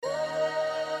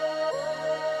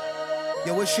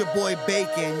Yo, it's your boy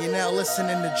Bacon. You're now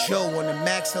listening to Joe on the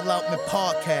Max Allotment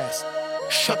Podcast.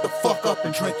 Shut the fuck up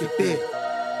and drink your beer.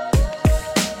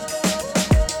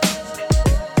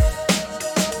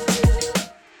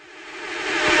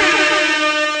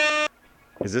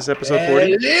 Is this episode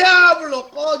 40? El diablo,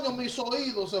 coño, mis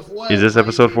oídos se fueron. Is this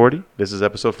episode 40? This is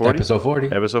episode 40? Episode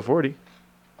 40. Episode 40.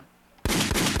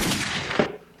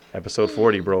 Episode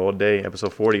 40, bro, all day.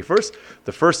 Episode 40.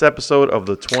 The first episode of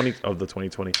the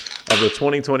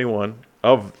 2021, not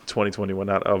of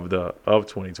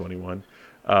 2021.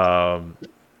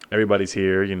 Everybody's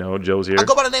here, you know, Joe's here. I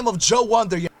go by the name of Joe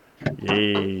Wonder. Yay.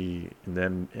 And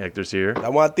then Hector's here.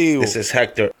 Estamos activos. This is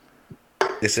Hector.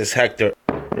 This is Hector.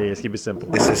 Hey, let's keep it simple.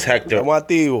 This is Hector. Estamos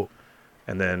activos.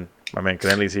 And then my man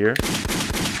Cranley's here.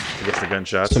 He gets the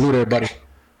gunshots. Salute everybody.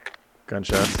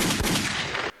 Gunshots.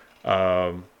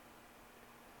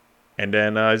 And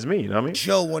then it's me, you know what I mean?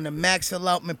 Joe on the Max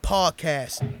Allotment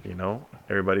Podcast. You know,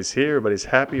 everybody's here, everybody's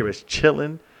happy, everybody's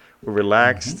chilling, we're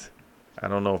relaxed. I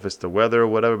don't know if it's the weather or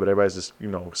whatever, but everybody's just, you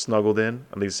know, snuggled in.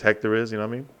 At least Hector is, you know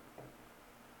what I mean?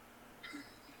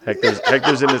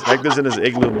 Hector's in his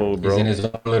igloo mode, bro. He's in his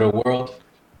own little world.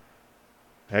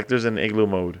 Hector's in igloo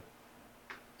mode.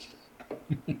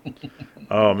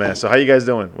 Oh man, so how you guys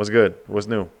doing? What's good? What's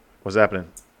new? What's happening?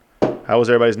 How was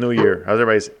everybody's New Year? How's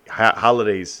everybody's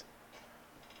holidays?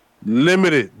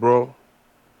 Limited, bro.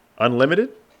 Unlimited?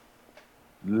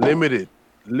 Limited.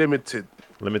 Limited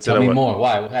Tell at me what? more.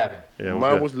 Why? What happened? Yeah, what's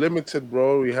Mine good? was limited,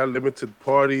 bro. We had limited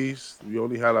parties. We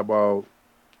only had about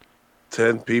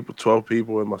 10 people, 12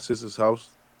 people in my sister's house.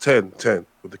 10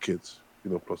 with the kids, you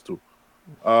know, plus 2.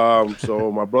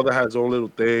 So my brother had his own little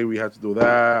thing. We had to do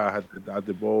that. I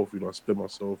did both. You know, I split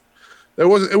myself. It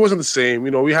wasn't the same.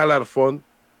 You know, we had a lot of fun.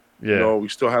 Yeah. You know, we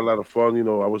still had a lot of fun. You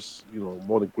know, I was, you know,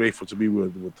 more than grateful to be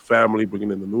with the family, bringing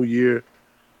in the new year,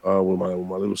 with my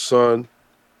little son.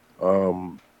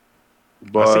 But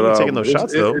I see you taking those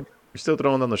shots, though. You're You're still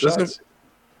throwing on the listen, shots.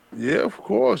 yeah, of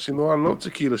course. You know, I love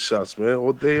tequila shots, man,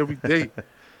 all day, every day.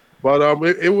 But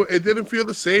it didn't feel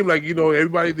the same. Like, you know,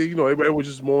 everybody was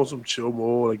just more on some chill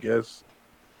mode, I guess.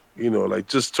 You know, like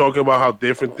just talking about how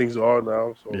different things are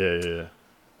now. So, Yeah.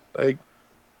 like,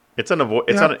 I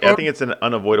think it's an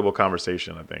unavoidable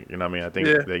conversation. I think, you know what I mean? I think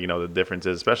Yeah. that, you know, the difference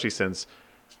is, especially since,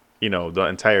 you know, the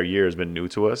entire year has been new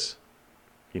to us.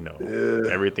 You know,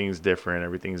 everything's different.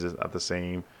 Everything's not the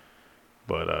same.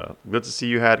 But good to see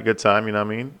you had a good time. You know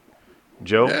what I mean?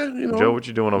 Joe, Yeah, you know. Joe, what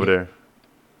you doing over there?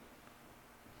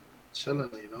 Chilling,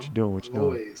 you know. What you doing? What you doing?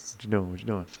 Always. What you doing? What you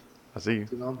doing? I see you.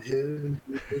 You know, I'm here.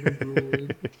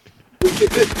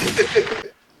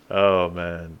 Oh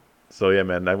man. So yeah,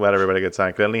 man. I'm glad everybody had a good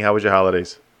time. Clinton, how was your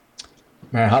holidays?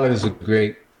 Man, holidays were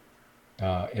great.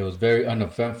 It was very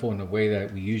uneventful in the way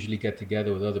that we usually get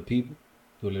together with other people,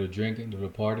 do a little drinking, do a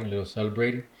little partying, a little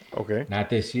celebrating. Okay. Not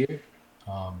this year.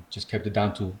 Just kept it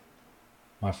down to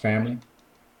my family,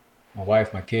 my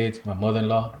wife, my kids, my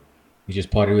mother-in-law. We just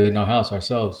partied within our house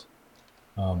ourselves.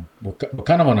 We're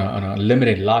kind of on a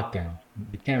limited lockdown.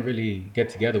 We can't really get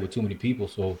together with too many people,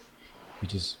 so we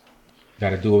just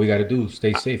got to do what we got to do.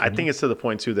 Stay safe. I think it's to the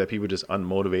point too that people just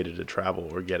unmotivated to travel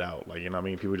or get out. Like, you know what I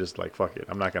mean? People just like, fuck it.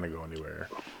 I'm not gonna go anywhere.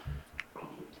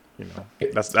 You know,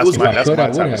 that's my type of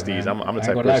steez. I'm the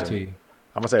type of lie to person. you.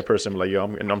 I'm the type of person like, yo,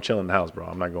 I'm chilling in the house, bro.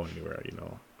 I'm not going anywhere. You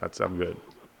know, I'm good.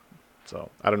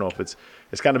 So I don't know if it's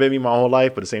kind of been me my whole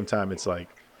life, but at the same time, it's like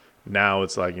now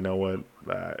it's like, you know what?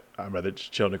 I'd rather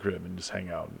just chill in the crib and just hang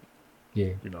out.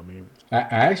 Yeah. You know what I mean? I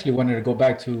actually wanted to go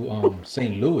back to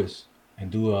St. Louis and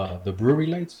do the brewery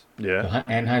lights. Yeah.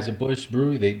 The Anheuser-Busch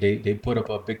Brewery. They put up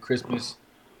a big Christmas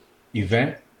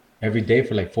event every day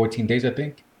for like 14 days, I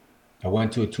think. I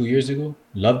went to it 2 years ago.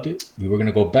 Loved it. We were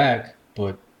gonna go back,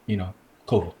 but you know,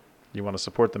 COVID. You want to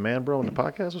support the man, bro, in the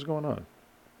podcast? What's going on?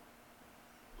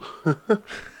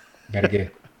 Gotta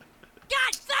get.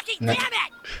 God fucking damn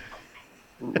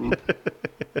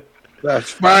it!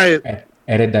 that's fire.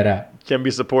 Edit that out. Can't be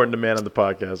supporting the man on the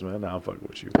podcast, man. Nah, I'm fucking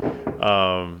with you.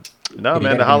 No, you man, the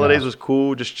gotta holidays know. was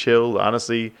cool, just chill.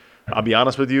 Honestly, I'll be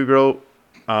honest with you, girl.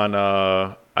 On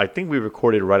I think we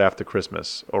recorded right after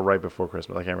Christmas or right before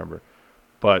Christmas. I can't remember,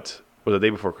 but or the day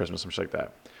before Christmas, some shit like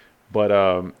that. But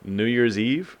New Year's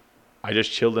Eve, I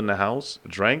just chilled in the house,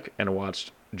 drank, and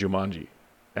watched Jumanji.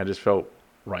 And it just felt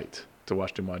right to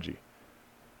watch Jumanji.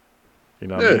 You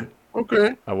know what I Yeah, mean?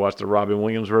 okay. I watched the Robin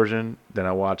Williams version, then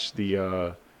I watched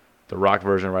the Rock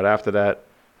version right after that.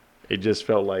 It just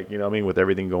felt like, you know what I mean, with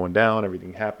everything going down,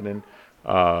 everything happening,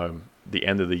 the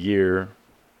end of the year,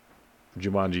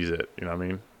 Jumanji's it. You know what I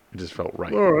mean? It just felt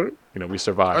right. All right. You know, we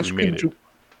survived. We made it.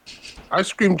 I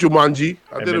screamed Jumanji.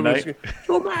 I At did midnight? it.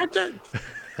 Jumanji.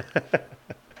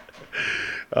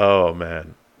 Oh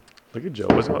man, look at Joe.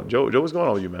 What's going Joe? Joe, what's going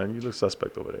on with you, man? You look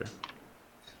suspect over there.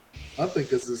 I think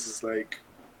because this is like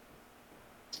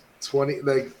 20,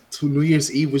 like to New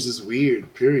Year's Eve was just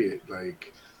weird. Period.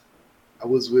 Like I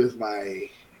was with my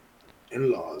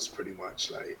in-laws pretty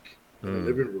much, like in the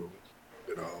living room,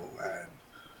 you know, and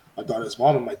my daughter's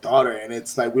mom and my daughter, and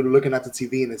it's like we were looking at the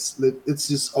TV, and it's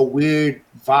just a weird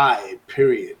vibe.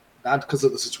 Period. Not because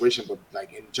of the situation, but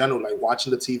like in general, like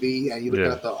watching the TV and you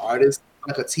looking at the artist,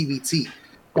 like a TVT.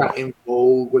 Got In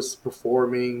Vogue was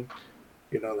performing,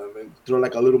 you know, I mean, throw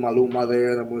like a little Maluma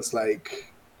there, and it was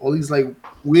like all these like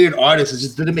weird artists. It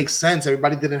just didn't make sense.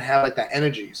 Everybody didn't have like that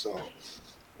energy, so it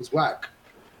was whack.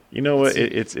 You know what?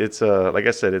 It's like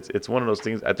I said, it's one of those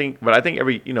things. I think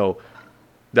every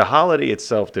the holiday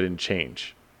itself didn't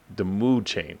change. The mood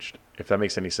changed, if that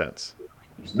makes any sense.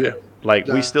 Yeah. Like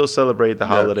we still celebrate the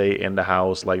holiday in the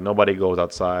house. Like nobody goes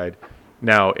outside.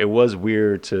 Now it was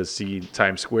weird to see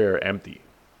Times Square empty.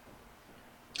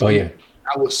 Oh yeah,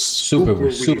 That was super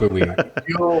weird.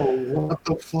 Yo, what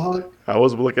the fuck? I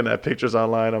was looking at pictures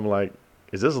online. I'm like,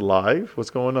 is this live? What's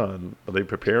going on? Are they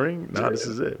preparing? No, this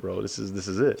is it, bro. This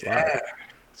is it. Yeah. Live.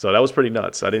 So that was pretty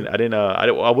nuts. I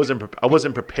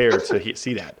wasn't prepared to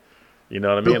see that. You know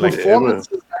what I The mean? Like,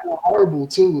 performances were horrible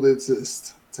too. That's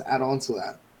just to add on to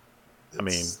that. I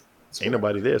mean, It's ain't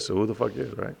nobody there, so who the fuck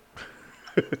is, right?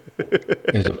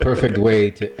 It's a perfect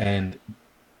way to end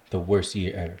the worst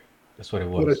year ever. That's what it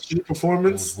what a was. cheap It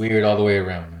performance. was weird all the way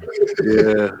around, man.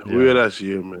 Yeah, weird ass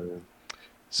year, man.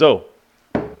 So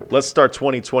let's start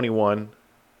 2021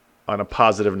 on a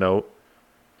positive note.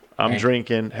 I'm Okay.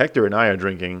 drinking. Hector and I are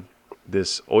drinking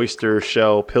this oyster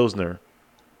shell pilsner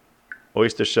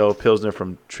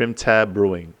from Trim Tab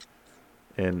Brewing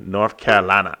in North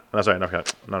Carolina. No, sorry, not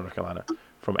North Carolina.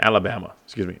 From Alabama.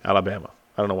 Excuse me, Alabama.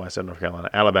 I don't know why I said North Carolina.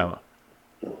 Alabama.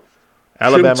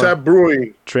 Trim Tab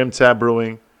Brewing. Trim Tab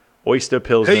Brewing. Oyster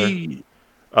Pilsner. Hey.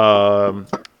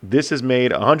 This is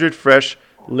made 100 fresh,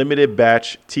 limited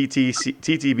batch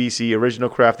TTBC, original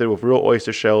crafted with real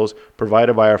oyster shells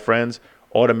provided by our friends,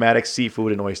 Automatic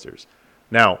Seafood and Oysters.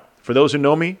 Now, for those who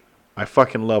know me, I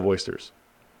fucking love oysters.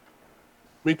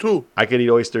 Me too. I could eat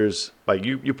oysters like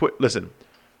listen,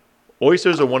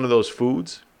 oysters are one of those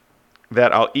foods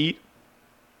that I'll eat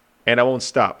and I won't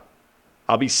stop.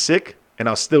 I'll be sick and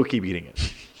I'll still keep eating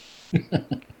it.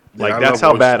 Like I that's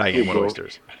love how bad oysters I am too, with bro.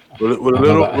 oysters. With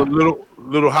a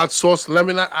little hot sauce,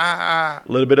 lemon. A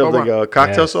little bit of the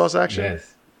cocktail Yes, sauce action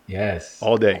Yes.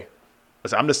 all day.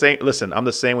 Listen, I'm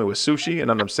the same way with sushi,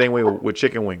 and I'm the same way with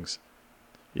chicken wings.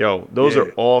 Yo, those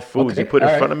are all foods Okay, you put in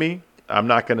all front of me. I'm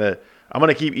gonna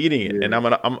keep eating it, and I'm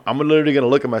literally gonna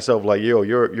look at myself like, yo,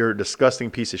 you're a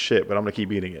disgusting piece of shit, but I'm gonna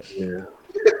keep eating it. Yeah.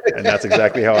 And that's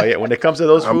exactly how I am. When it comes to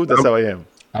those foods, that's how I am.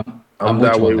 I'm with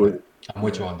that you way on with. that. I'm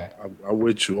with you on that. I'm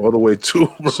with you all the way too,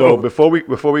 bro. So before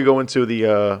we go into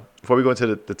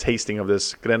the tasting of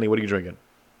this, Glenny, what are you drinking?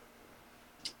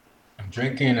 I'm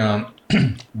drinking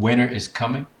Winter is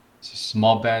Coming. It's a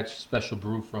small batch special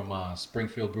brew from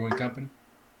Springfield Brewing Company.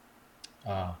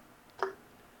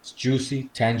 It's juicy,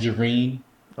 tangerine,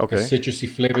 a Okay, citrusy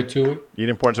flavor to it. you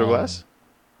didn't pour into a glass.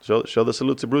 Show the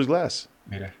salute to Bruce glass.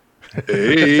 Mira.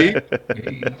 hey,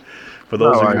 Hey. For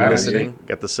those No, of you I- listening,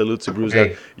 got the salute to Bruce.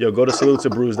 Hey. Yo, go to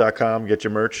salutetoBruce.com, get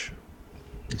your merch.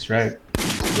 That's right.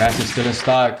 Glass is still in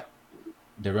stock.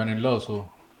 They're running low, so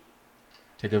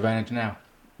take advantage now.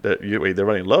 They're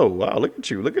running low. Wow, look at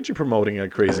you promoting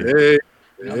like crazy. hey,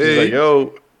 He's hey. like,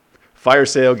 yo, fire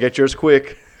sale, get yours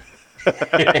quick. Gotta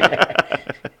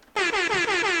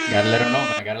let them know,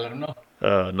 man. Gotta let them know.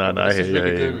 No, I This hear is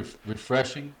really you. good,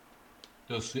 refreshing.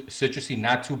 Those citrusy,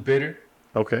 not too bitter.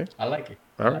 Okay, I like it.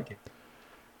 All I right. like it.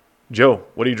 Joe,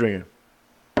 what are you drinking?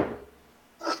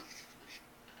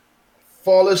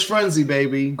 Fallish Frenzy,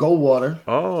 baby. Gold water.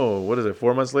 Oh, what is it?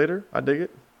 4 months later? I dig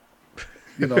it.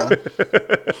 You know.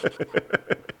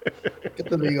 Get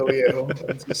the Vigo viejo.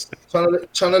 I'm just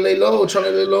trying to lay low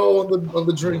on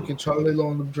the drinking. Trying to lay low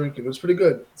on the drinking. It was pretty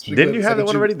good. It's pretty Didn't good. you It's have like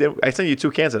that a one juice. already? I sent you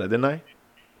 2 cans of that, didn't I?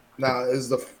 Nah, it's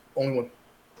the only one.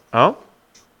 Oh,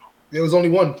 There was only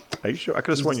one. are you sure? I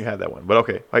could have sworn you had that one, but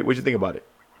okay. What'd you think about it?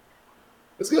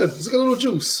 It's good. It's a good little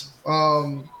juice.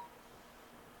 I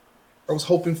was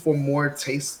hoping for more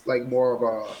taste, like more of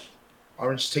a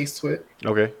orange taste to it.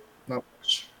 Okay, Not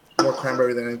much. More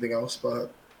cranberry than anything else,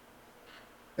 but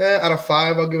out of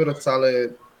 5, I'll give it a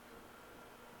solid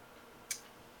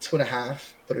 2.5,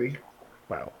 3.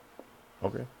 wow.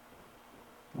 Okay,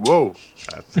 Whoa.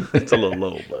 it's a little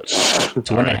low, but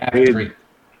 2.5, 3.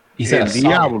 He said a El solid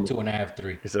Diablo. 2.5,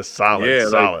 3. it's a solid. Yeah,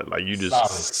 like- Like you just Solid.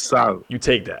 Solid. you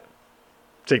take that.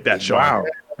 Take that, Sean. Wow.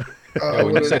 Yo,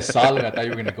 when you said solid, I thought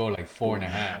you were gonna go like 4.5.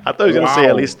 I thought he was gonna say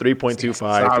at Wow. least 3.25,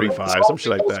 Solid. 3.5, some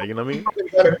shit like that. You know what I mean?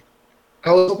 Better.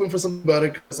 I was hoping for something better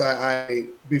because I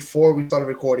before we started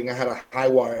recording, I had a high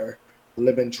wire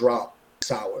lemon drop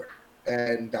sour,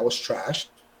 and that was trash.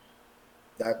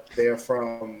 That they're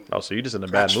from. Oh, so you're just in a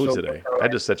bad mood today.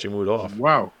 That just set your mood off.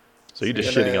 Wow. So you're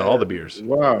just And shitting on all the beers.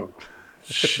 Wow.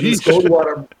 This Sheesh.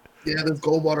 Goldwater, this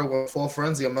Goldwater with Full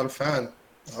Frenzy. I'm not a fan.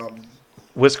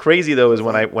 What's crazy though is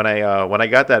when I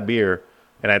got that beer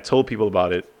and I told people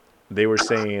about it, they were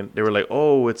like,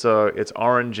 oh, it's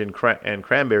orange and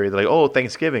cranberry. They're like, oh,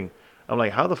 Thanksgiving. I'm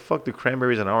like, how the fuck do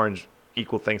cranberries and orange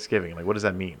equal Thanksgiving? Like, what does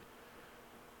that mean?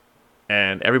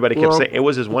 And everybody kept saying it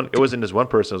wasn't just one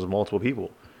person, it was multiple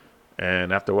people.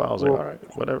 And after a while, I was like, all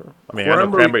right, whatever. I mean, I know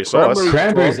cranberry sauce.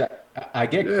 Cranberries, I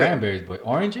get cranberries, but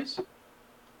oranges,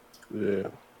 Yeah.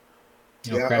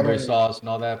 cranberry sauce and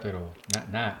all that,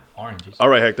 but not oranges. All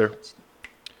right, Hector.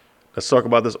 Let's talk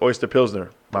about this oyster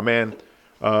pilsner. My man,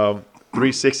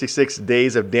 366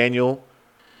 Days of Daniel.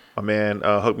 My man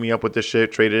hooked me up with this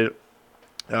shit, traded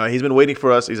it. He's been waiting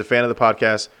for us. He's a fan of the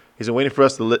podcast. He's been waiting for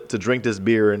us to drink this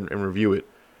beer and review it.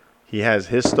 He has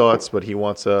his thoughts, but he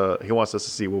wants us to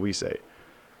see what we say.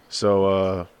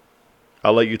 So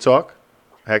I'll let you talk,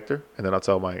 Hector, and then I'll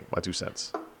tell my 2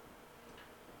 cents.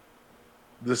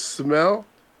 The smell,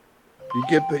 you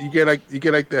get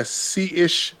like that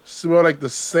sea-ish smell, like the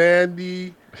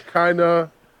sandy kind of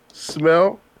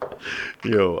smell.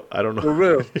 Yo, I don't know. For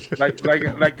real, like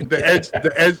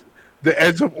the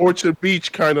edge of Orchard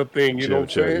Beach kind of thing. You know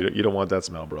what I'm saying? You don't want that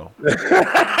smell, bro.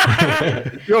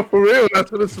 Yo, for real,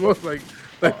 that's what it smells like.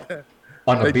 Like that.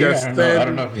 On a Like beer, that I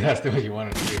don't know if that's the way you want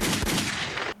it to be.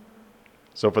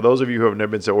 So for those of you who have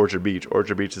never been to Orchard Beach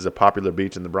is a popular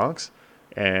beach in the Bronx,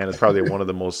 and it's probably one of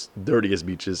the most dirtiest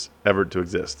beaches ever to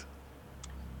exist.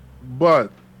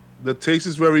 But the taste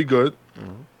is very good.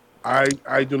 Mm-hmm.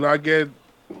 I do not get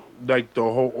like the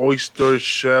whole oyster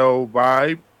shell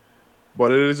vibe,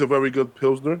 but it is a very good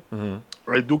pilsner.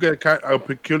 Mm-hmm. I do get a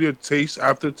peculiar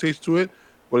aftertaste to it,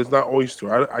 but it's not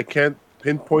oyster. I can't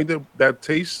pinpoint that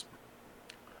taste.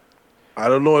 I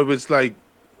don't know if it's like,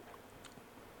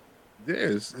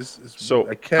 it's So,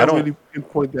 I can't I don't- really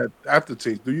pinpoint that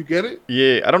aftertaste. Do you get it?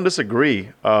 Yeah, I don't disagree.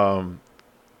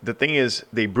 The thing is,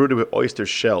 they brewed it with oyster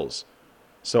shells.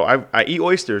 So I eat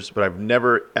oysters, but I've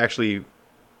never actually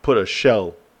put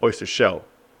a oyster shell,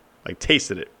 like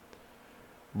tasted it.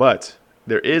 But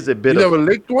there is a bit You of never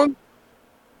licked one?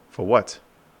 for what?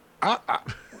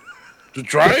 To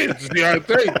try it, to see how it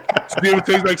tastes. See if it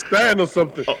tastes like Stan or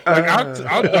something. Like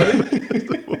I'll done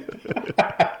it.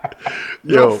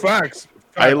 Yo, Facts.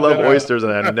 I love Yeah. oysters,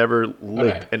 and I never licked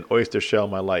Alright. an oyster shell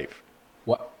in my life.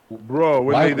 What? Bro,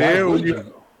 when Why they there, when would you...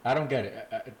 you? I don't get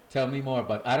it. Tell me more.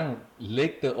 But I don't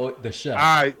lick the shell.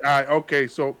 All right, okay.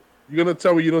 So you're going to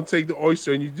tell me you don't take the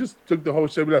oyster and you just took the whole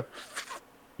shell. Be like,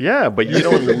 Yeah, but you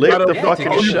don't lick the Yeah,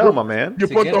 fucking to- shell, my man. you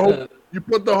To put get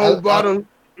the whole bottom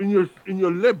in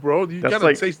your lip, bro. You That's gotta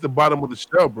like- taste the bottom of the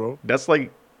shell, bro. That's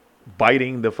like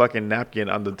biting the fucking napkin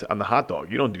on the hot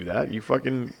dog. You don't do that. You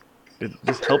fucking it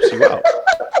just helps you out.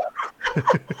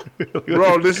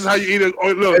 Bro, this is how you eat it.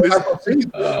 Oh, look,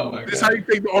 Oh my this is god. how you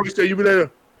take the oyster. You be like,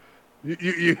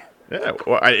 you Yeah.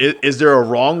 Well, is there a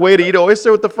wrong way to eat an oyster?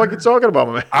 What the fuck you talking about,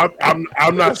 my man?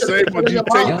 I'm not saying, but you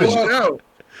take the Yeah. shell.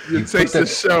 You You taste put the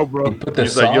shell, bro. You put the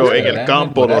He's like, yo, sauce, en the el lemon,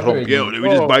 campo lo whatever, rompieron. you- We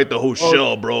just bite the whole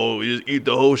shell, bro. We just eat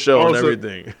the whole shell and Also-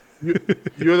 everything.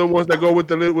 You're the ones that go with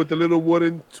the little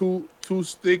wooden two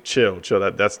stick. Chill.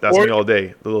 That's Or- me all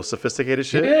day. The little sophisticated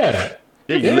shit. Yeah.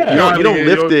 Yeah, you, Yeah. you don't Yeah,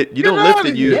 lift yo. it. You Get don't lift outta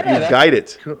it. You here. Yeah, that's- guide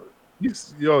it.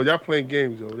 Yo, y'all playing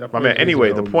games, yo. Y'all My playing man. games Anyway,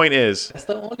 with the that point is, That's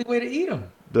the only way to eat them.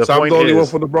 the So I'm point the only one is,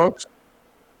 from the Bronx.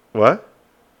 what?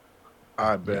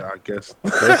 I bet. I guess.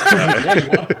 Yeah, you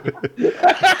want-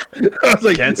 I was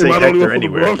like, Can't am take I the only one Hector from the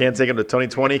anywhere. Bronx? Can't take him to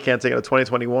 2020. Can't take him to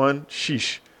 2021.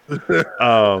 Sheesh.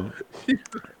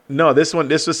 No, this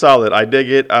was solid. I dig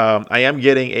it. I am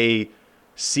getting a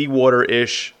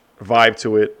seawater-ish vibe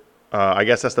to it. I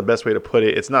guess that's the best way to put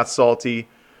it. It's not salty.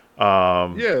 Yeah,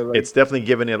 like- It's definitely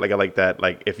giving it like that.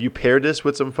 Like if you pair this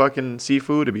with some fucking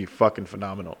seafood, it'd be fucking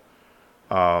phenomenal.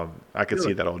 I could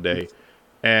see that all day.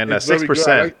 And a It's very good. 6%,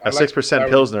 I like a 6% the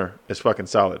pilsner is fucking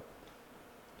solid.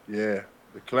 Yeah,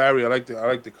 the clary. I like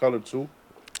the color too.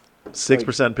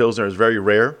 6% pilsner is very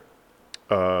rare.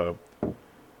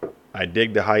 I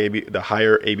dig the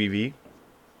higher ABV.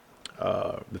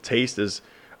 The taste is,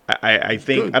 I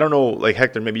think, good. I don't know, like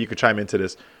Hector, maybe you could chime into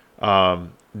this.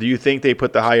 Do you think they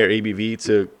put the higher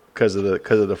ABV because of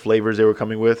the flavors they were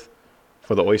coming with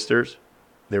for the oysters?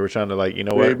 They were trying to, like, you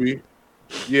know what? Maybe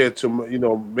Yeah, to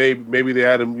maybe they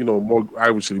add more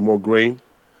obviously more grain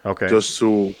Okay. just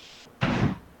to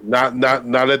not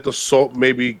let the salt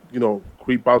maybe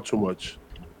creep out too much.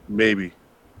 Maybe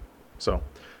So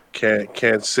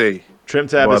can't say. trim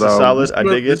tab, But this is solid. this I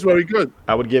dig this is it. very good.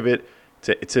 I would give it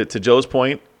to Joe's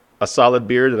point, a solid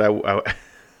beer that I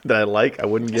that I like. I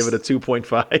wouldn't give it a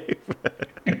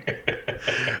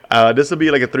 2.5. This will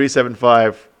be like a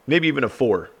 3.75, maybe even a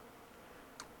 4.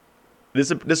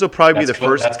 This will probably be the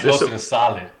first. That's closer to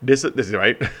solid. This is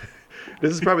right.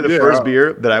 This is probably the Yeah. first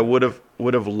beer that I would have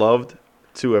loved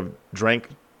to have drank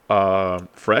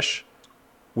fresh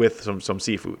with some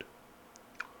seafood.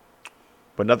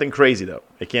 But nothing crazy though.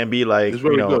 It can't be like It's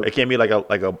very good. it can't be like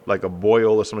a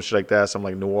boil or some shit like that. Some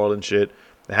like New Orleans shit.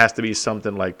 It has to be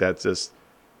something like that's just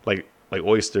like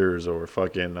oysters or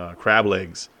fucking crab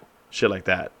legs, shit like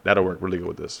that. That'll work really good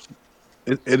with this.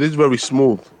 It is very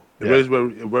smooth. It Yeah. is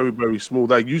very smooth.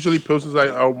 Like usually pilsners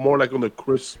are more like on the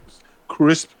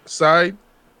crisp side.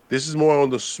 This is more on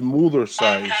the smoother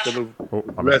side instead of Oh,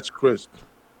 my bad. less crisp.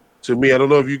 To me, I don't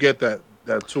know if you get that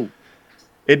too.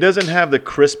 It doesn't have the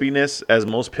crispiness as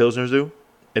most pilsners do.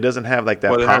 It doesn't have like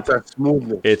that But it has pop. that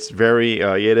smoothness. It's very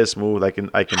yeah, it is smooth. I can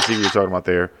see what you're talking about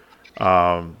there.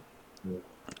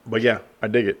 But yeah, I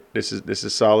dig it. This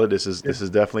is solid. This is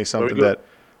definitely something good. that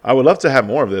I would love to have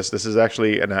more of this. This is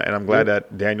actually and I'm glad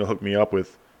that Daniel hooked me up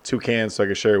with 2 cans so I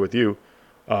could share it with you.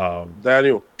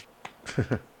 Daniel,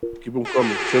 keep them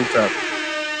coming. Trim tap.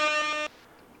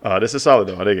 This is solid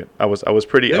though. I dig it. I was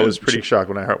pretty Yeah. shocked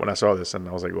when I saw this and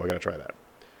I was like, well, I gotta try that.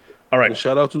 All right. And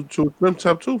shout out to Trim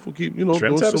Tap too for keep Trim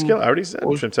doing tab is some. killing. I already said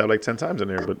Oh, trim tab like 10 times in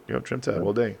there, but trim tab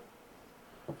all day.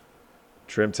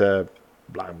 Trim tab,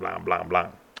 blah blah blah blah.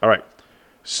 All right,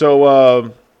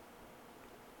 so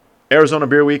Arizona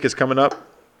Beer Week is coming up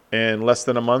in less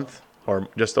than a month, or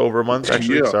just over a month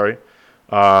actually. Yeah. Sorry.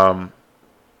 I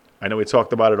know we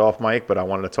talked about it off mic, but I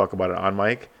wanted to talk about it on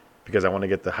mic because I want to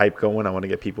get the hype going. I want to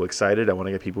get people excited. I want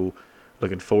to get people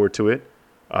looking forward to it.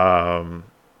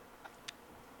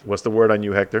 What's the word on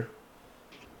you, Hector?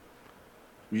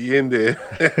 We in there.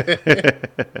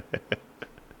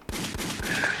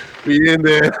 We in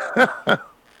there.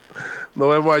 No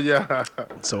vemos allá.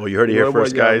 So you heard it here No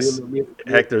first, vemos allá. guys.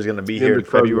 Hector's going to be in here the in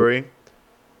February.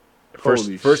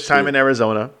 Holy First time shit. in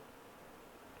Arizona.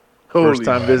 First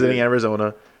time visiting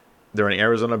Arizona during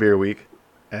Arizona Beer Week.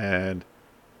 And,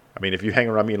 I mean, if you hang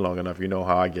around me long enough, you know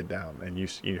how I get down. And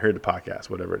you heard the podcast,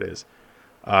 whatever it is.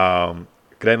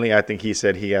 Grenly, I think he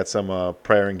said he had some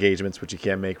prior engagements, which he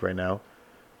can't make right now.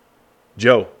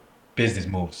 Joe, Business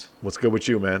moves. what's good with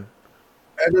you, man?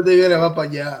 Este tigre va para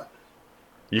allá.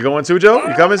 You going too, Joe?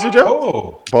 You coming too, Joe?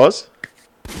 Oh, Pause.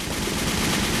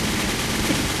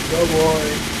 Yo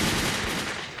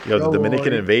voy. Yo, the No,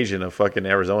 Dominican boy. invasion of fucking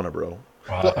Arizona, bro.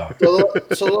 wow.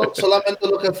 Solamente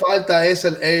lo que falta es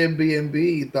el Airbnb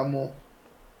y estamos.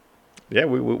 Yeah,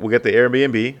 we'll get the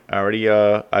Airbnb. I already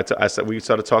I said we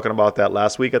started talking about that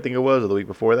last week, I think it was, or the week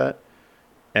before that.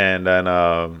 And then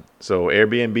so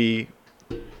Airbnb,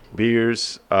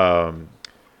 beers.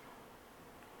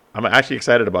 I'm actually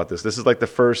excited about this. This is like the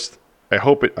first. I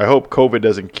hope COVID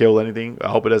doesn't kill anything. I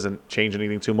hope it doesn't change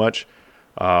anything too much.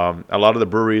 A lot of the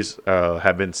breweries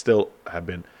have been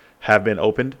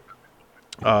opened,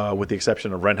 with the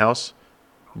exception of Rent House.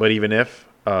 But even if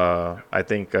I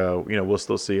think we'll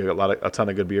still see a ton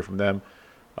of good beer from them.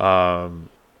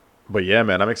 But yeah,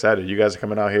 man, I'm excited. You guys are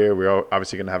coming out here. We're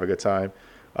obviously gonna have a good time.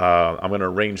 I'm gonna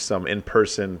arrange some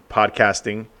in-person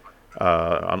podcasting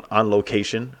on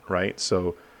location, right?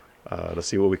 So let's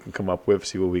see what we can come up with.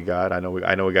 See what we got. I know we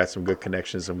got some good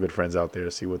connections, some good friends out there.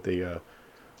 To see what they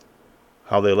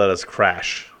how they let us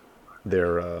crash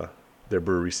their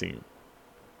brewery scene.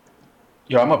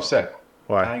 Yo, I'm upset.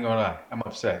 Why? I ain't gonna lie. I'm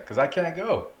upset because I can't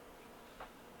go.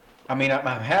 I mean, I'm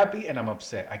happy and I'm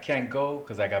upset. I can't go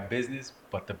because I got business,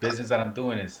 but the business that I'm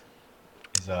doing is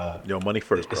Yo, money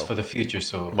first, bro. it's for the future.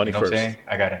 So Money you know first. what I'm saying?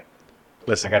 I gotta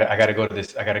Listen, go to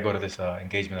this. I gotta go to this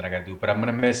engagement that I gotta do. But I'm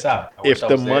gonna miss out. I wish if I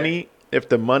the was there. money, if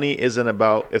the money isn't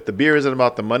about, if the beer isn't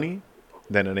about the money,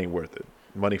 then it ain't worth it.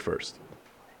 Money first.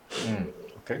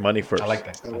 Okay. Money first. I like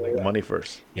that. Money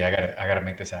first. Yeah, I gotta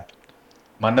make this happen.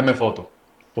 Mándame foto.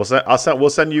 We'll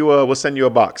send you a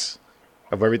box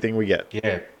of everything we get.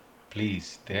 Yeah,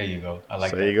 please. There you go. I like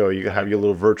So that. there you go. You can have your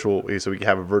little virtual, so we can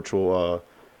have a virtual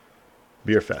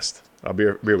beer fest,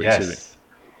 beer week. Excuse me.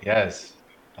 Yes.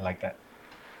 I like that.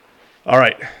 All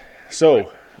right.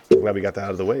 So I'm glad we got that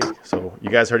out of the way. So you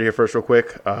guys heard it here first, real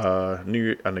quick.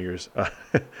 New Year's,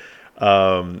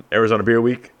 Arizona Beer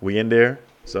Week. We in there.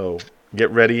 So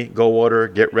get ready. Go Water.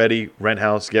 Get ready. Rent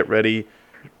House. Get ready.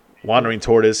 Wandering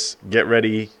Tortoise. Get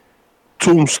ready.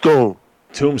 Tombstone.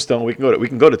 Tombstone. We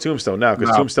can go to Tombstone now because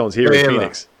Nah, Tombstone's here in Pela.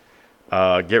 Phoenix.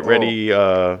 Get ready.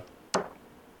 The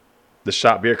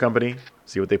Shop Beer Company.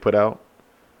 See what they put out.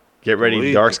 Get ready,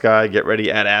 Toito. Dark Sky. Get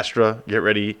ready, Ad Astra. Get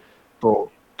ready.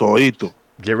 Toito.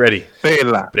 Get ready.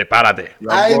 Pela. Prepárate.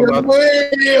 Ay, Yo, no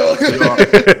puedo.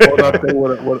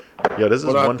 Yo, this is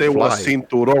one Ponate fly.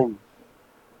 cinturón.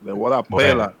 Le voy a dar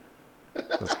pela.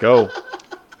 Let's go. Yo,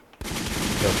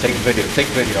 take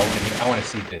video. I want to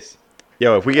see this.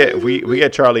 Yo, if we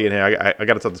get Charlie in here, I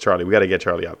gotta talk to Charlie. We gotta get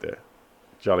Charlie out there.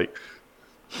 Charlie,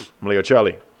 I'm gonna go,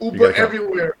 Charlie. you Uber gotta come.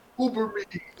 everywhere.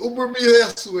 Uber me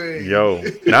this way. Yo,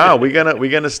 nah, we're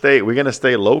gonna stay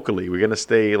locally. We're gonna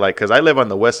stay cause I live on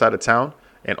the west side of town,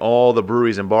 and all the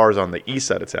breweries and bars on the east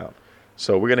side of town.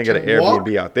 So we're gonna get an Can walk?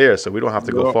 Airbnb out there, so we don't have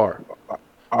to go Yo. far.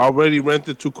 I already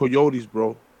rented 2 Coyotes,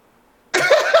 bro.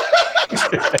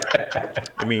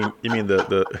 You mean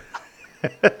the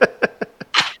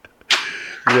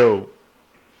Yo.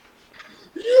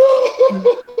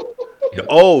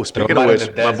 Oh, speaking of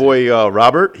which, my boy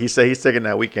Robert, he said he's taking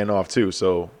that weekend off too.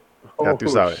 So, ya tú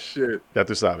sabes. Shit. Ya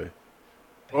tú sabes.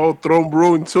 Oh, Throne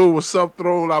Brewing too. What's up,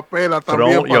 Throne? La pela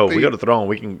también. Throne, yo, pa' we ti. go to Throne.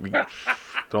 We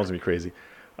Throne's gonna be crazy.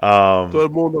 Todo el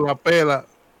mundo la pela.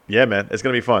 Yeah, man, it's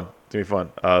gonna be fun. It's gonna be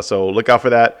fun. So look out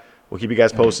for that. We'll keep you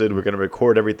guys posted. We're gonna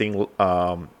record everything.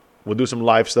 We'll do some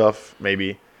live stuff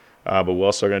maybe, but we're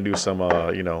also gonna do some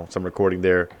some recording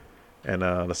there, and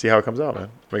let's see how it comes out, man.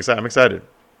 I'm excited.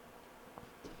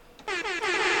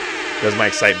 That's my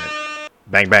excitement.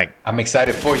 Bang bang. I'm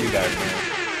excited for you guys, man,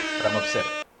 but I'm upset.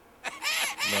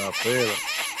 La pela.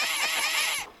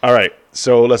 All right,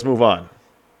 so let's move on.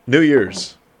 New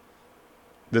Year's.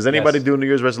 Does anybody Yes. do New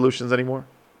Year's resolutions anymore?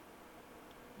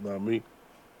 Not me.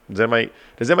 Does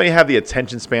anybody have the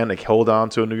attention span to hold on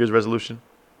to a New Year's resolution?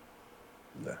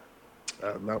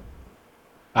 No.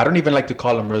 I don't even like to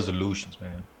call them resolutions,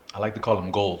 man. I like to call them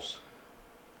goals.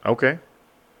 Okay.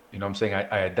 You know what I'm saying?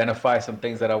 I identify some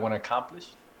things that I want to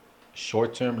accomplish,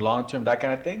 short term, long term, that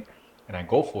kind of thing, and I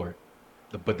go for it.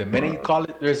 But the minute you call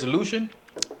it resolution,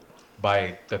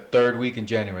 by the 3rd week in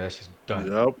January, that's just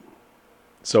done. Yep.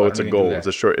 So I it's a don't even do goal.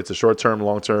 that. It's a short term,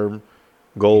 long term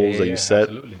goals that you set.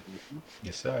 Absolutely.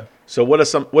 Yes, sir. So what are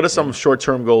some short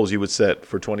term goals you would set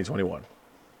for 2021?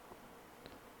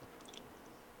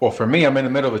 Well, for me, I'm in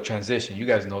the middle of a transition. You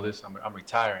guys know this. I'm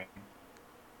retiring.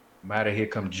 I'm out of here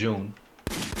come June.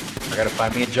 I gotta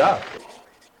find me a job.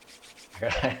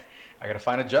 I gotta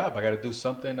find a job. I gotta do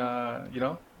something. I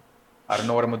don't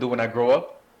know what I'm gonna do when I grow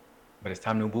up, but it's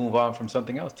time to move on from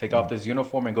something else. Take off this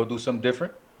uniform and go do something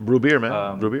different. Brew beer,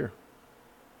 man. Brew beer.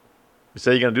 You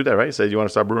say you're gonna do that, right? You said you want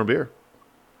to start brewing beer.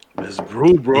 Let's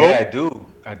brew, bro. Yeah, I do.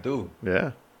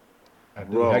 Yeah. I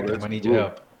do. Bro, Hector, let's I need brew. your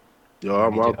help. Yo,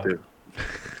 I'm need out your there.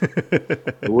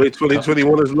 The way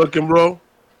 2021 is looking, bro,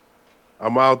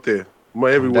 I'm out there. I'm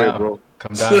everywhere, down. bro.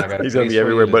 Come down. I got He's gonna be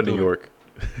everywhere but New York.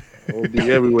 I'll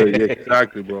be everywhere. Yeah,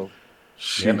 exactly, bro.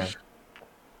 Yeah, man.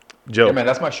 Joe, Yeah, man.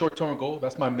 That's my short-term goal.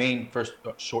 That's my main first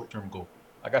short-term goal.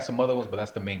 I got some other ones, but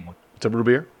that's the main one. to brew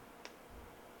beer?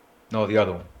 No, the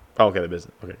other one. Oh, okay, the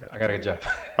business. Okay, got it. I got a good job.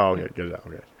 Oh, okay, get it out.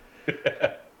 Okay.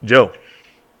 Joe,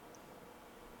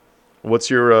 what's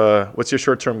your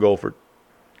short term goal for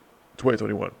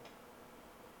 2021?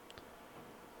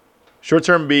 Short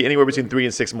term be anywhere between 3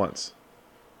 and 6 months.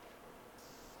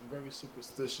 I'm very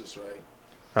superstitious, right?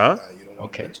 Huh? You don't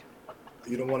want Okay.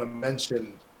 you don't want to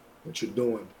mention what you're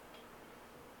doing.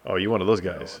 Oh, you one of those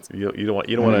guys. You don't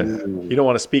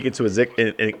want to speak into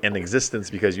an existence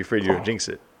because you're afraid you're gonna jinx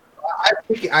it.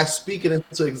 I speak it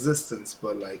into existence,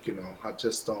 but I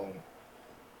just don't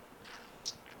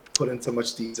put into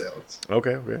much details.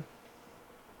 Okay.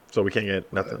 So we can't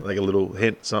get nothing like a little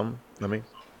hint, something. I mean,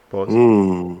 pause.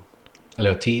 A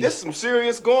little tease. That's some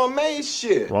serious gourmet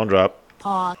shit. Wrong drop.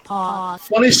 Pause.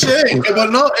 Funny shit,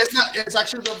 but no, it's not. It's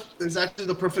actually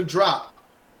the perfect drop.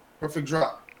 Perfect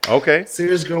drop. Okay.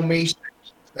 Serious gourmet shit.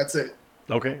 That's it.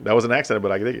 Okay. That was an accident,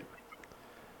 but I can dig it.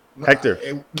 No,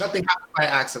 Hector. Nothing happened by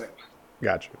accident.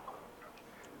 Got you.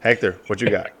 Hector, what you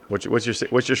got? What's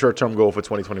your short term goal for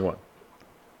 2021?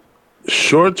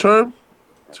 Short term,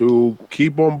 to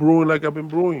keep on brewing like I've been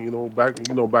brewing.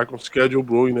 Back on schedule,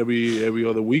 brewing every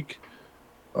other week.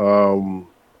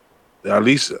 At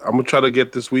least I'm gonna try to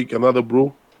get this week another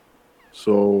brew.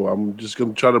 So I'm just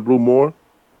gonna try to brew more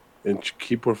and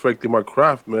keep perfecting my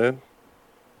craft, man.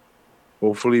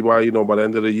 Hopefully by the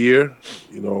end of the year,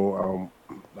 I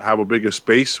have a bigger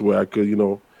space where I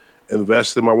could,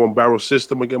 invest in my 1-barrel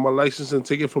system and get my license and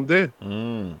take it from there.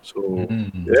 So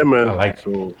yeah, man. I like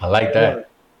so I like that.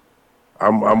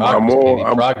 I'm Progress, all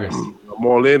baby, progress. I'm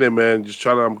all in it, man.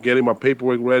 I'm getting my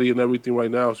paperwork ready and everything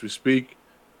right now as we speak.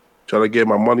 Trying to get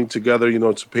my money together,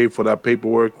 to pay for that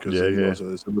paperwork because so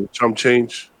it's a little chump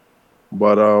change.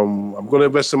 But I'm gonna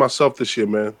invest in myself this year,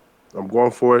 man. I'm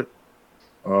going for it.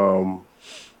 I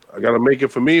gotta make it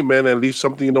for me, man, and leave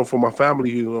something, for my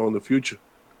family, in the future.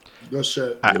 Good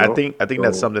shit. I think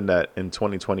that's something that in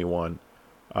 2021,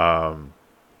 now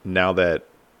that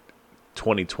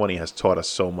 2020 has taught us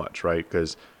so much, right?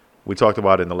 Because we talked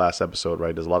about it in the last episode,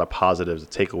 right? There's a lot of positives,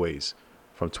 takeaways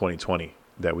from 2020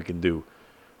 that we can do.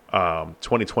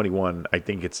 2021, I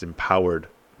think it's empowered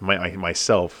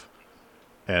myself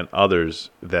and others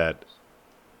that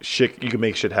you can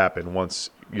make shit happen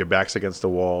once your back's against the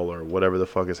wall or whatever the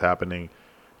fuck is happening.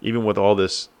 Even with all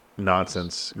this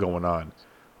nonsense going on,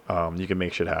 you can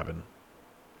make shit happen.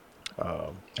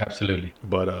 Absolutely.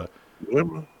 But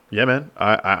yeah, man,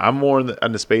 I'm more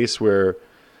in the space where,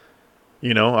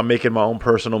 I'm making my own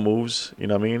personal moves. You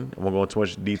know what I mean? I won't go into too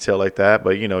much detail like that,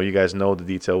 but you guys know the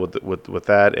detail with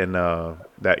that, and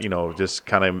that just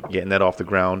kind of getting that off the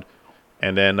ground,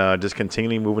 and then just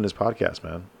continuing moving this podcast,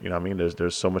 man. You know what I mean?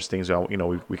 There's so much things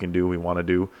we can do, we want to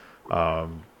do.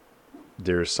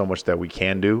 There's so much that we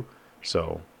can do,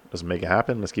 so let's make it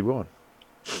happen. Let's keep going.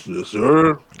 Yes,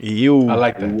 sir. I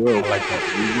like that. We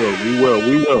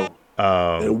will.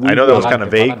 I know that was kind of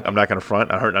vague. I'm not going to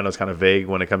front. I know it's kind of vague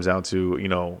when it comes down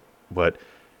to, but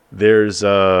there's,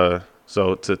 so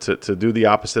to do the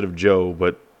opposite of Joe,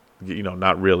 but,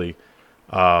 not really.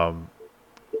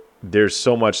 There's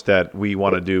so much that we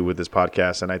want to do with this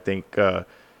podcast. And I think,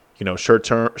 short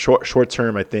term,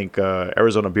 I think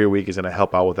Arizona Beer Week is going to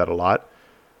help out with that a lot.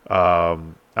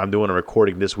 I'm doing a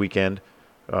recording this weekend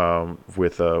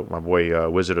with my boy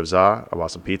Wizard of Za about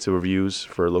some pizza reviews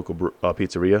for a local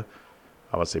pizzeria.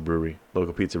 I would say brewery,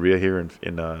 local pizzeria here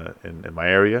in my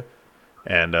area,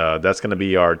 and that's going to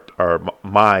be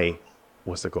my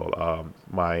what's it called?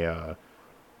 My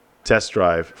test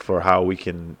drive for how we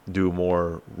can do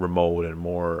more remote and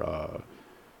more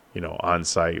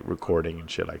on-site recording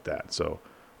and shit like that. So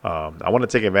I want to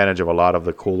take advantage of a lot of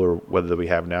the cooler weather that we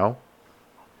have now,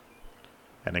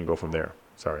 and then go from there.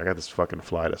 Sorry, I got this fucking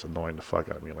fly that's annoying the fuck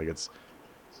out of me. Like it's.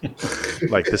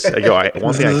 Like this,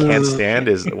 one thing I can't stand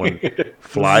is when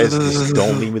flies just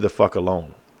don't leave me the fuck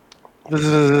alone. I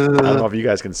don't know if you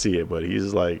guys can see it, but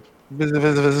he's like,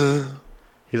 yo,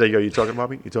 you talking about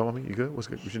me? You talking about me? You good? What's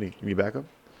good? What you need? You need backup?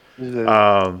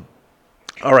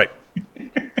 All right.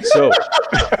 So,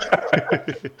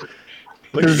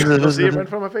 look, you can see it right in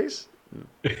front of my face.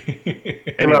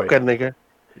 Anyway, Te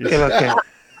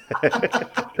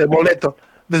molesto.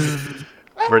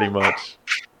 Pretty much.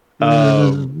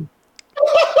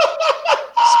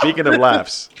 Speaking of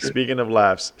laughs,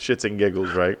 shits and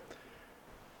giggles, right?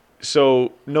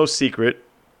 So, no secret,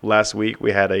 last week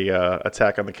we had a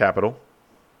attack on the Capitol,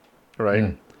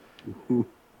 right?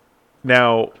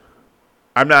 Now,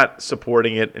 I'm not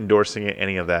supporting it, endorsing it,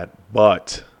 any of that,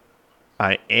 but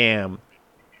I am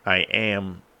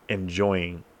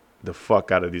enjoying the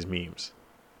fuck out of these memes.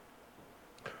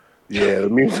 Yeah, the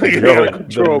memes are getting out of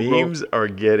control, the memes are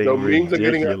getting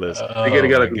ridiculous. They're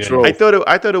getting out of control. I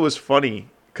thought it was funny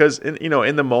because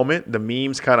in the moment the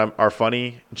memes kind of are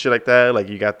funny and shit like that. Like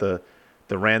you got the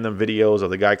random videos of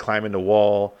the guy climbing the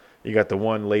wall. You got the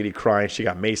one lady crying, she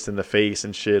got maced in the face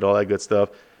and shit, all that good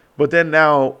stuff. But then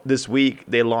now this week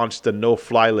they launched the no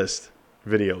fly list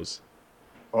videos.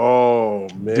 Oh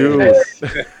man, dude.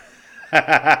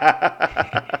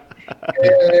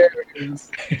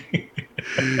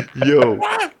 Yo,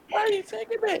 why are you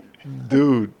taking it,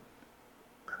 dude?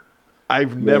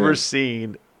 I've never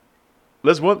seen.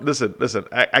 Listen.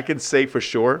 I can say for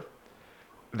sure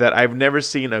that I've never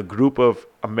seen a group of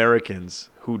Americans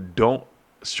who don't,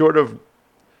 short of,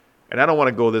 and I don't want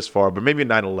to go this far, but maybe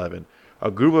 9/11,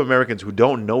 a group of Americans who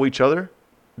don't know each other,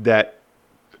 that,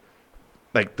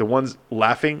 like the ones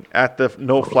laughing at the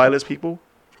no fly list people,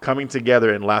 coming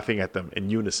together and laughing at them in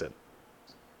unison.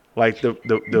 Like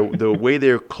the way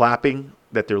they're clapping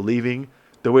that they're leaving,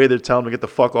 the way they're telling them to get the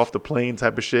fuck off the plane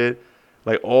type of shit,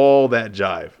 like all that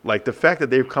jive. Like the fact that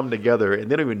they've come together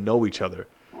and they don't even know each other.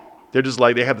 They're just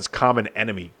like they have this common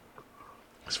enemy.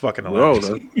 It's fucking hilarious.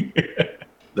 Bro,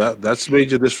 that's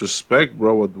major disrespect,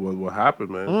 bro. What happened,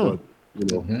 man? But,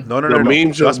 No.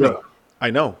 Memes Trust me.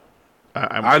 I know.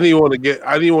 I didn't want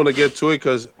to get to it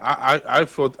because I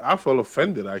felt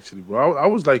offended actually, bro. I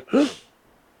was like, huh?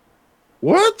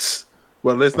 What?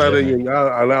 But let's not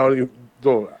allow you.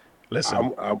 Go.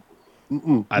 Listen, I'm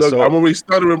already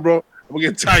stuttering, bro. I'm gonna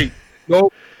get tight.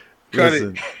 No, cut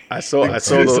it. I saw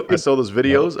those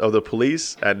videos of the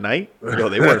police at night. Yo,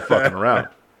 they weren't fucking around.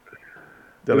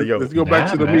 They're like, yo, let's go back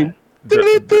to the meme.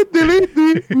 delete, delete.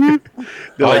 They're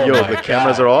like, Oh yo, my the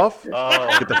cameras God. are off.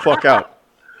 Oh, Get the fuck out,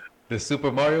 the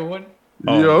Super Mario one.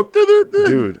 Yo,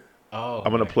 dude. Oh,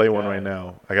 I'm gonna my play one God. right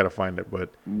now. I gotta find it, but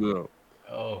No.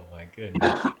 Oh my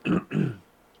goodness.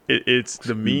 it's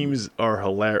the memes are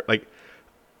hilarious. Like,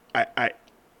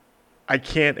 I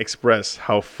can't express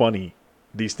how funny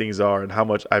these things are and how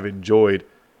much I've enjoyed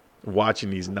watching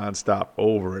these nonstop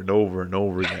over and over and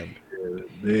over again.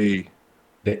 They,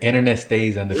 The internet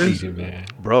stays undefeated, man.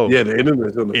 Bro, yeah, the internet's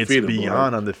it's undefeated.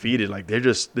 beyond undefeated. Like, they're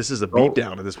just, this is a Oh.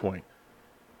 beatdown at this point.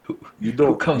 You Who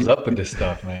don't. comes up with this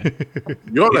stuff, man?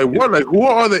 You're like what? Like who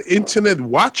are the internet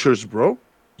watchers, bro?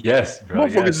 Yes, bro.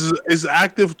 Motherfuckers Yes. is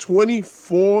active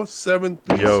 24/7,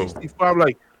 365.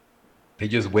 Like They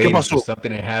just waiting pasó? for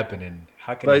something to happen, and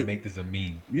how can I Like- make this a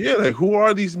meme? yeah, like who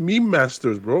are these meme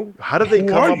masters, bro? How do they Who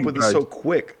come are up you with it guys? so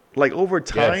quick? Like, over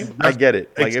time, Yes. I get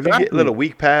it. Like, if you get a Exactly. little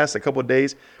week pass, a couple of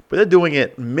days, but they're doing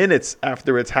it minutes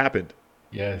after it's happened.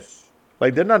 Yes.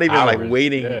 Like, they're not even like Hours.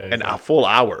 waiting Yeah, a full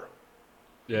hour.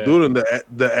 Yeah. Dude, and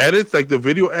the edits, like the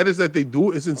video edits that they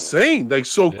do, is insane. Like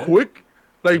so Yeah. quick.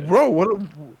 Like, bro,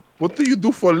 what do you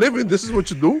do for a living? This is what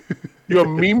you do? You're a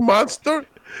meme monster.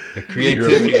 The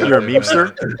creativity. You're a of it,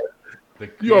 memester? man. The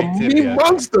You're a creativity meme of it.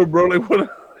 monster, bro. Like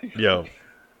what? Yo,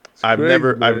 I've crazy,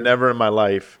 never man. in my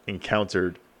life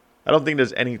encountered. I don't think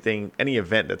there's any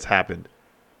event that's happened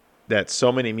that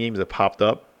so many memes have popped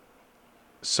up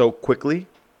so quickly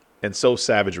and so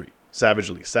savagely, savage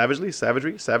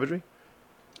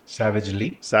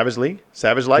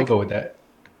like, We'll go with that.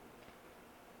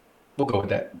 We'll go with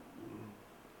that.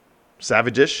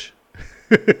 savage-ish.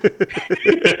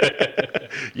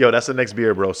 Yo, that's the next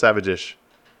beer, bro. Savage-ish,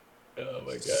 Oh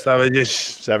my god. Savage.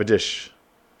 savage-ish.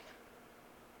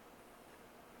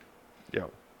 Yo,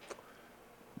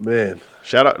 Man.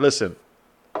 shout out. Listen,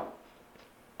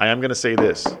 I am gonna say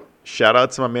this. Shout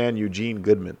out to my man Eugene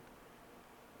Goodman.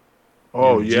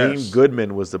 Oh, Eugene yes.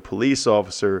 Goodman was the police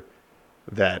officer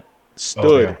that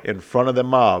stood in front of the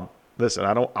mob. Listen,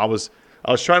 I was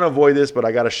trying to avoid this, but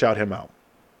I got to shout him out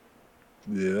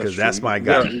Yeah, because true. that's my You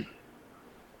guy. gotta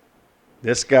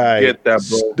This guy Get that,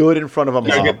 bro. stood in front of a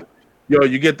gotta mob. get- Yo,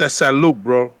 you get that salute,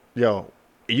 bro. Yo,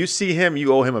 you see him,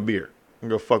 you owe him a beer. I'm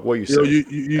gonna fuck what you Yo, say.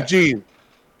 Eugene,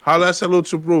 holla that salute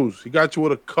to Bruce. He got you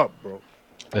with a cup, bro.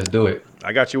 Let's do it.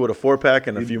 I got you with a 4-pack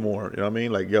and a few more. You know what I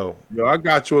mean? Like, yo, Yo, I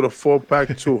got you with a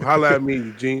 4-pack too. Holla at me,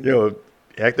 Eugene. yo,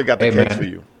 Hector got the Hey, cake man. for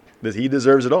you. He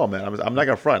deserves it all, man. I'm not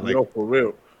gonna front. Like, Yo, for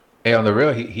real. Hey, on the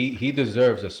real, he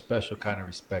deserves a special kind of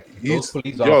respect. He's- Those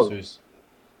police yo, officers,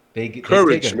 they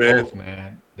courage, take an man. oath,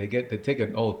 man. They take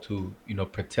an oath to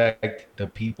protect the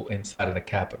people inside of the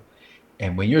Capitol.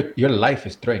 And when your life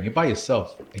is threatened, you're by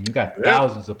yourself, and you got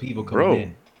thousands of people coming Bro.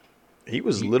 in. he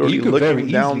was You- literally you could very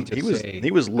looking down. easily He just was say,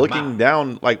 he was "I'm looking out."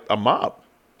 down like a mob.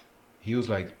 He was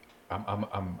like,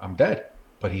 "I'm dead,"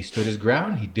 but he stood his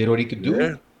ground. He did what he could do.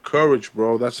 Yeah, courage,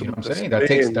 bro. That's You know what I'm that's saying? the That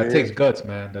thing, takes man. guts,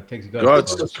 man. That takes guts.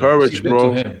 Guts, bro. So courage, salute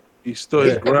bro. to him. He stood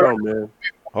his Yeah. ground, man.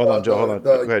 Hold on, Joe. Hold on.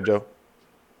 The- Go ahead, Joe.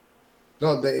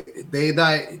 No, they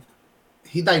died.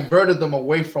 He diverted them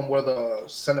away from where the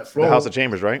Senate floor. The House of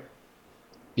Chambers, right?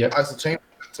 Yep. House of Chambers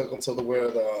took them to where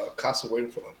the cops were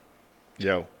waiting for them.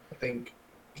 Yo, I think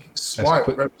smart,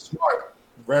 quick. very smart,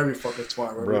 very fucking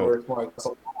smart, Bro. very smart. Got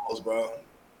some balls, bro.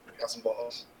 Got some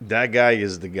balls. that guy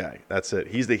is the guy. That's it.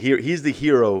 He's the hero. He's the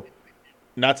hero.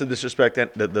 Not to disrespect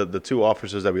the two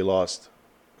officers that we lost.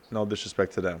 No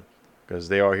disrespect to them, because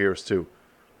they are heroes too.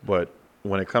 But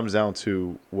when it comes down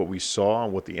to what we saw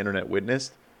and what the internet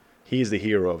witnessed, he's the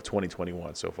hero of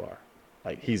 2021 so far.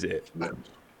 Like, he's it.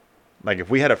 Like, if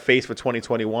we had a face for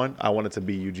 2021, I want it to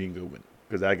be Eugene Goodwin,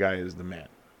 because that guy is the man.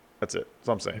 That's it. That's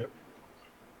what I'm saying.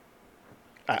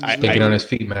 Thinking on his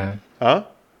feet, man. Huh?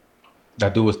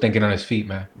 That dude was thinking on his feet,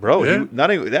 man. Bro, Yeah.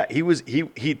 not even that.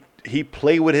 He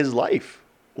played with his life.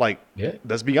 Like, Yeah.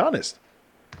 let's be honest.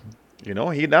 You know,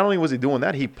 he not only was he doing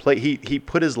that, he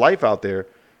put his life out there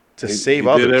to save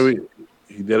others.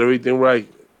 He did everything right.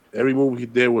 Every move he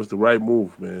did was the right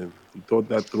move, man. He thought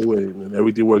that through and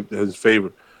everything worked in his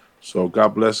favor. So God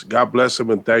bless him,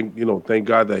 and thank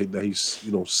God that he's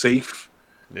safe.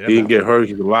 Yeah, He didn't man. get hurt.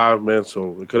 He's alive, man.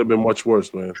 So it could have been much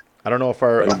worse, man. I don't know if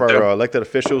our elected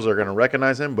officials are going to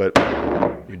recognize him, but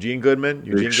Eugene Goodman.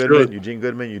 should.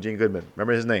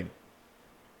 Remember his name.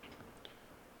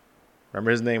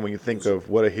 Remember his name when you think of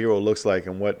what a hero looks like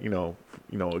and what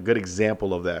a good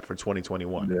example of that for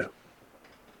 2021. Yeah.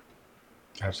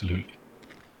 Absolutely.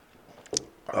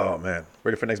 Oh man,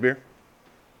 ready for next beer?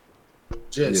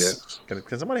 Just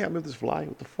Can somebody help me with this fly?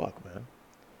 What the fuck, man?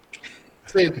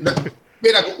 say,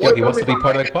 mira, Yo, he wants to be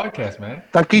part of the podcast, man.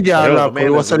 Está aquí ya, Yo, loco. man, Yo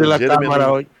voy a it's salir la legitimately- cámara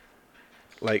hoy.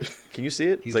 Like, can you see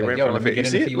it? He's It's like, right in yo, front let of me it. get You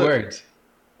in see a it? few Look. words.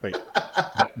 Wait,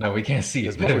 No, we can't see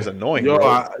this it. motherfucker's annoying, Yo, bro.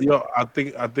 I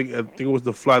think it was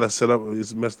the fly that set up.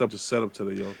 It's messed up the setup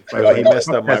today, yo. Yo, he messed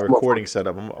up my recording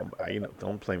setup.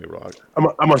 Don't play me, bro. I'm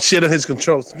gonna shit on his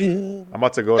controls. I'm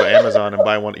about to go to Amazon and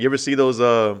buy one. You ever see those?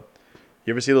 You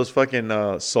ever see those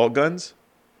fucking salt guns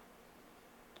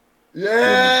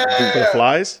Yeah. for the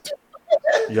flies?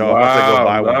 Yo, I'm about to go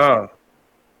buy one. Nah.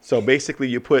 So basically,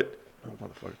 you put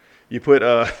you put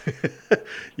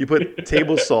you put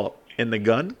table salt in the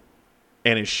gun,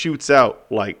 and it shoots out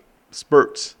like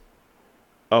spurts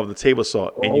of the table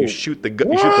salt, and you shoot the you shoot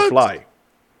the What? fly,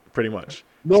 pretty much.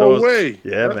 No way.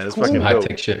 Yeah, That's man, it's cool. fucking Some high dope.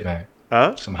 tech shit, man.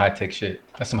 Huh? Some high tech shit.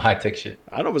 That's some high tech shit.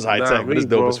 I don't know if it's high Nah, tech, but it's me,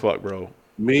 dope bro. as fuck, bro.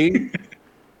 Me,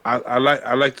 I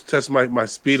like to test my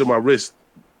speed of my wrist.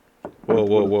 Whoa,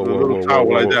 whoa, whoa, With a whoa, little whoa, towel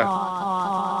whoa, like whoa.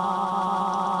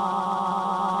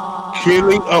 that.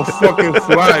 Killing a fucking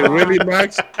fly, really,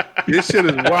 Max? This shit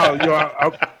is wild, yo.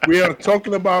 We are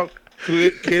talking about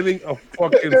killing a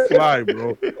fucking fly, bro.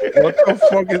 What the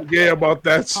fuck is gay about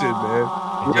that shit, man?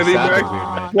 It just Really, sounded Max?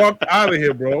 weird, man. Fuck out of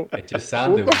here, bro. It just What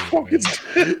sounded the weird.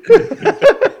 fuck man.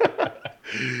 is?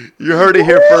 You heard it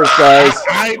here first, guys.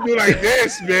 I ain't do like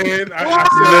this, man. No.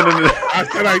 I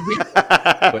said I did.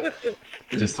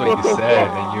 But just what you said,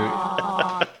 and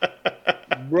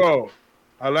you. Bro,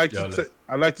 I like Yo, to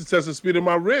test the speed of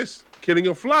my wrist, killing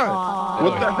a fly.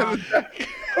 What the hell is that?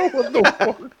 What the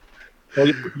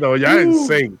fuck? No, y'all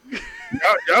insane.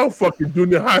 Y'all fucking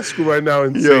junior high school right now,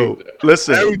 insane. Yo,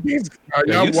 listen. Everything's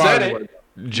Yeah, y'all you wild said it. right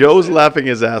now. Joe's laughing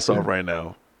his ass off right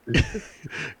now.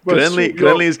 But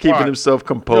Glenley is keeping fine. himself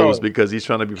composed Yo, because he's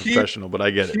trying to be keep- professional, but I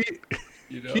get it.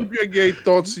 Keep your gay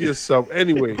thoughts to yourself.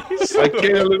 Anyway, I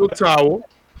carry a little towel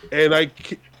and I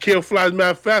kill flies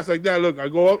mad fast like that. Look, I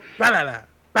go up, ba-da-da,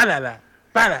 ba-da-da,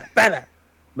 ba-da, ba-da.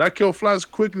 And I kill flies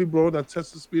quickly, bro. And I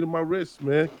test the speed of my wrist,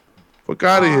 man. Fuck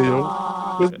out of here, yo.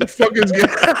 What the fuck is gay?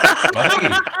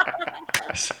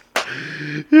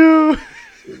 Yo.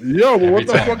 Yo, but what Every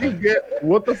the time, fuck is gay?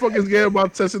 What the fuck is gay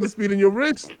about testing the speed in your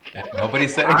wrist? Nobody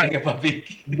said anything about me.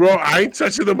 Bro, I ain't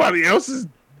touching nobody else's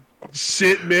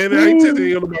shit, man. I ain't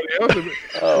touching nobody else's.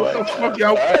 What the fuck,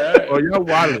 y'all? Oh, y'all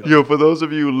wildin'. Yo, for those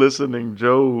of you listening,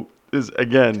 Joe is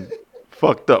again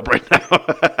fucked up right now.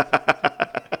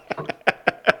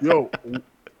 Yo,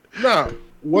 nah.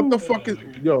 What the fuck is?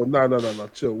 Yo, nah,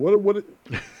 chill. What?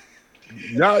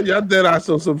 Y'all dead ass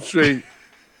on some straight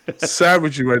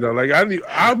savagery right now. Like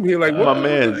I'm here. Like what? My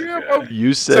man, you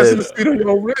Testing said the speed on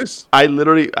your wrist, I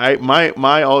literally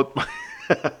my all.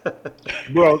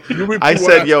 bro. You repeat I what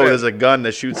said, yo, said. there's a gun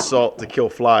that shoots salt to kill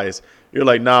flies. You're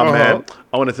like, nah, man,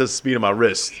 I want to test the speed of my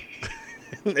wrist.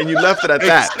 And you left it at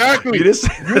that. Exactly. You just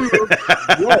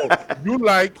You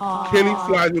like killing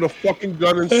flies with a fucking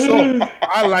gun and salt.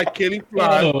 I like killing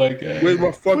flies Oh my god. with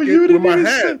my fucking you with didn't my even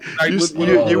hand. say-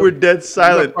 Like, you were dead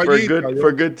silent With for my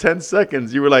a good 10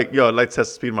 seconds. You were like, yo, I'd like to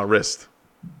test the speed of my wrist.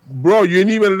 bro, you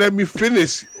didn't even let me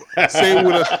finish saying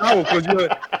with a towel because you're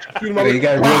feeling my You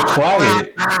got real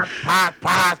quiet.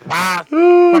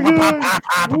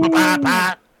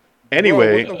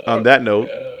 Anyway, Bro, what the on fuck? that note,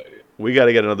 we got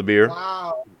to get another beer.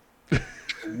 Wow.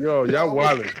 Yo, y'all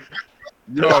wildin'.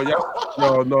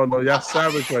 Yo, no, y'all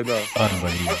savage right now.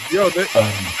 Unbelievable. Yo,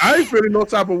 I ain't feeling no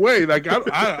type of way. Like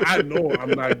I know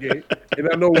I'm not gay, and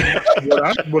I know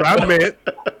what I meant.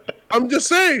 I'm just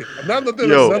saying. Nothing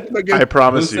Yo, against. I Who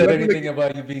promise said you. anything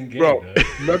about you being gay? Bro, though?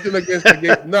 nothing against the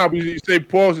gay. Nah, but you say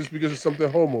pause it's because it's something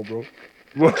homo, bro.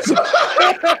 you know what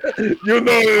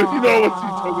you're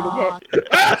talking about.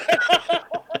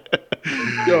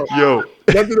 Yo,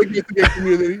 Nothing against the gay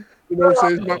community. You know what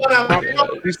I'm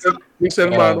saying? Dice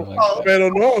hermano. my God. Pero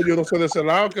no, yo no soy de ese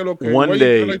lado, que lo que. one why you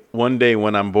day, like-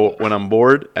 when I'm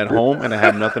bored at home and I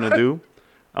have nothing to do,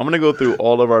 I'm gonna go through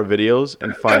all of our videos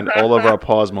and find all of our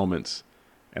pause moments,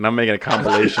 and I'm making a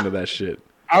compilation of that shit.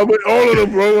 I'm with all of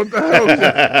them, bro. What the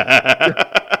hell?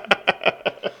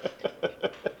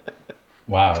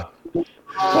 Wow.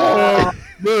 Oh,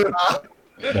 man.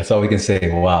 That's all we can say.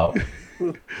 Wow.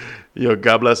 Yo,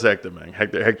 God bless Hector, man.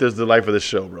 Hector's the life of the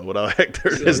show, bro. Without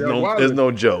Hector, there's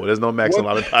no Joe. There's no Max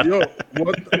Lollipop. Yo,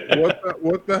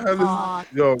 what the hell is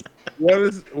yo?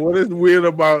 What is weird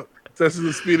about testing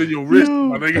the speed of your wrist,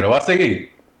 my nigga? Pero va a seguir.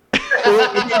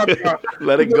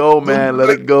 Let it go, man. Let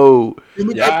it go. You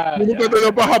nunca Ya, te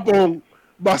dio pa' Japón.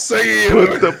 Va a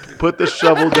seguir. Put the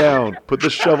shovel down. Put the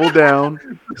shovel down.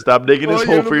 Stop digging this Oye,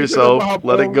 hole for nunca yourself. te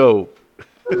lo Let it go.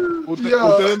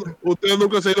 Ustedes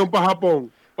nunca se dieron para Japón.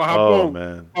 Para Oh Japón.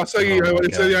 man. Va a seguir. Oh, my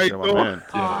ese de ahí Come on, todo. man.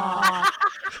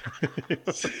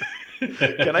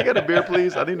 Can I get a beer,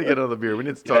 please? I need to get another beer. We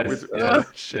need to talk. Yes,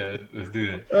 Shit. yeah, let's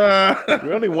do that.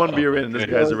 We're only one beer in, and this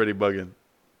guy's already bugging.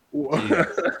 All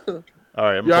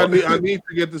right. Yeah, I need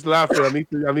to get this laughing. I need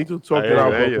to talk it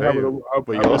out.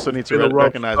 But you also need to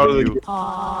recognize when you.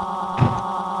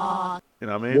 You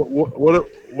know what I mean?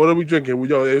 What are we drinking?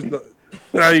 It's not.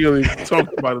 I ain't gonna even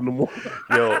talk about it no more.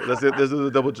 Yo, let's do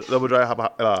the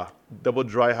double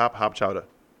dry hop chowder.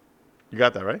 You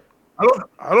got that right? I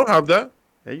don't have that.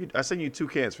 Yeah, I sent you 2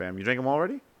 cans, fam. You drink them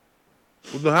already?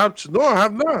 No, I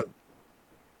have not.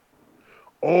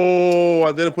 Oh,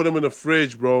 I didn't put them in the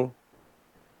fridge, bro.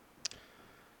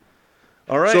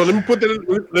 All right. So let me put it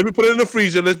in the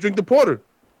freezer. Let's drink the porter.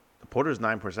 The porter is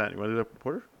 9%. You want to do the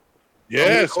porter?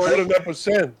 Yes, more than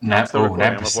 9%. I'm still recording.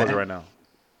 I'm gonna pause it right now.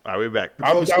 All right, we're back.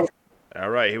 All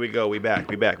right, here we go. We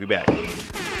back.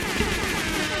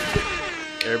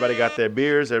 Everybody got their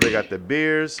beers.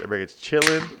 Everybody's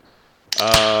chilling.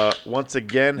 Once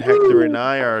again, Hector and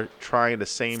I are trying the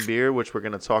same beer, which we're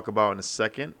going to talk about in a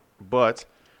second. But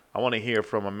I want to hear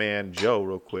from a man, Joe,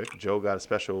 real quick. Joe got a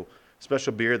special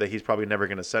beer that he's probably never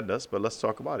going to send us, but let's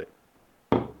talk about it.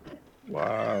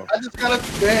 Wow. I just got it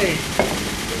today.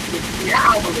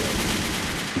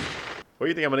 What do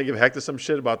you think? I'm going to give Hector some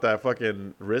shit about that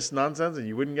fucking wrist nonsense and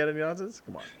you wouldn't get any nonsense?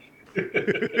 Come on.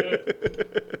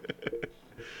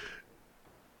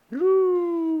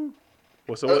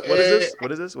 Well, so what is this?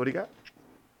 What is this? What do you got?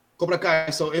 Cobra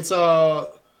Kai. So it's a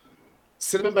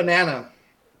cinnamon banana.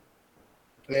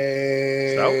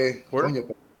 Stout? Porter?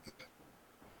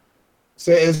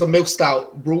 So it's a milk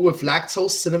stout brewed with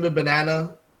lactose, cinnamon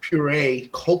banana, puree,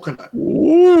 coconut.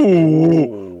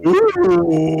 Ooh.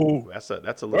 That's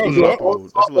a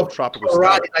little tropical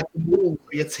stout. Like the move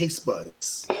for your taste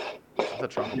buds. That's a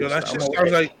tropical Yo, that stout. shit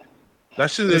sounds like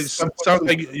sounds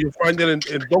like you find it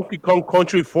in Donkey Kong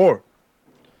Country 4.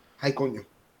 Ay, coño.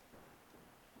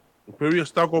 Imperial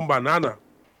Stout con banana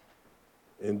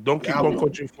in Donkey Kong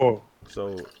Country 4.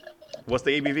 So, what's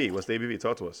the ABV?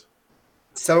 Talk to us.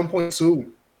 7.2.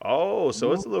 Oh,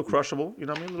 so it's a little crushable. You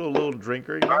know what I mean? A little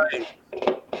drinker. You know?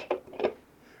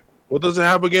 What does it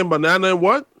have again? Banana and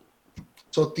what?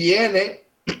 So tiene.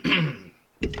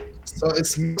 So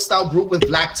it's milk stout brewed with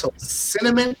lactose,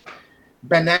 cinnamon,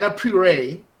 banana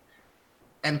puree,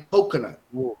 and coconut.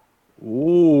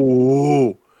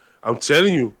 Ooh. I'm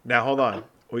telling you. Now hold on.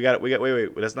 We got.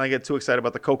 Wait. Let's not get too excited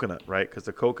about the coconut, right? Because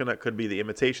the coconut could be the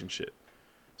imitation shit.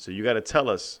 So you got to tell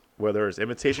us whether it's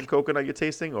imitation coconut you're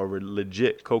tasting or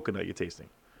legit coconut you're tasting.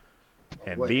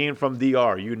 And being from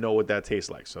DR, you know what that tastes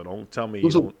like. So don't tell me you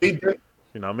know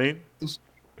what I mean?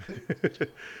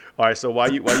 All right. So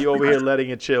while you over here letting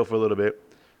it chill for a little bit,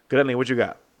 Glenny, what you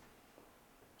got?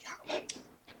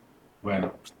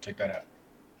 Bueno, check that out.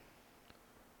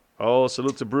 Oh,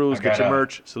 salute to Brews. Get your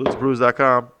merch.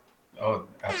 SaluteToBrews.com. Oh,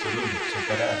 absolutely. Check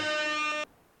that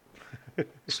out.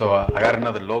 So I got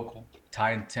another local,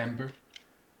 Tie and Timber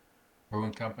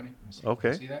Brewing Company.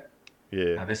 Okay. See that?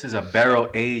 Yeah. Now this is a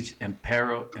barrel-aged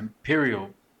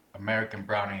Imperial American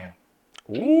Brown Ale.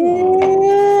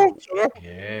 Ooh.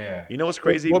 Yeah. You know what's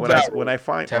crazy? When I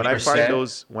find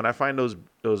those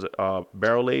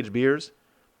barrel aged beers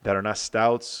that are not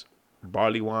stouts,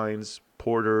 barley wines,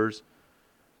 porters,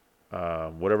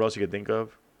 whatever else you could think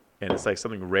of, and it's like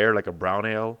something rare like a brown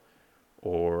ale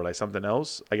or like something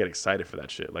else, I get excited for that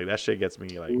shit. Like that shit gets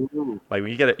me like when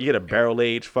you get a barrel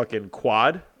aged fucking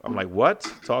quad, I'm like, what?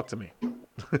 Talk to me.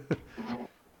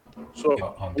 So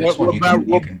on this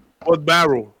what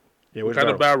barrel? Yeah, what kind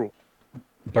of barrel?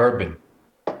 Bourbon.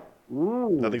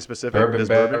 Nothing specific. Bourbon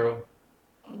barrel.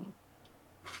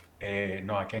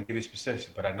 No, I can't give you specifics,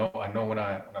 but I know when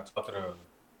I talked to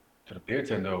the beer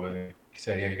tender over there, he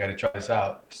said, "Yeah, you got to try this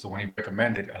out." So when he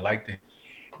recommended, I liked it.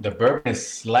 The bourbon is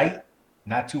slight,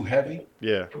 not too heavy.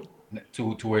 Yeah.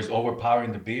 To where it's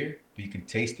overpowering the beer, but you can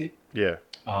taste it. Yeah.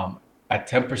 At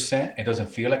 10%, it doesn't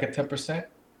feel like a 10%,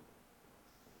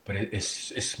 but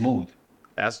it's smooth.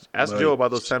 Ask Joe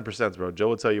about those 10%, bro. Joe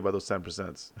will tell you about those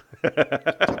 10%.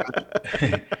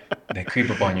 They creep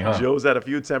up on you, huh? Joe's had a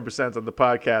few 10% on the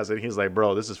podcast, and he's like,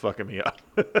 bro, this is fucking me up.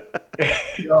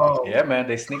 Yo, yeah, man,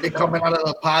 they coming out of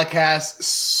the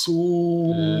podcast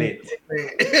lit.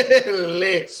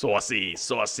 lit. Saucy.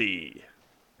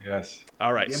 Yes.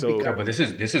 All right, yeah, but this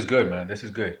is good, man. This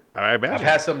is good. All right, man. I've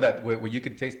had some that where you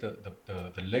can taste the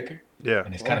liquor. Yeah.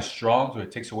 And it's kind of strong, so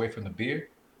it takes away from the beer.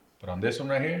 But on this one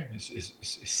right here, it's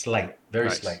slight, very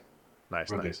slight.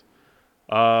 Nice.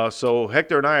 So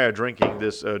Hector and I are drinking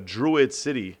this Druid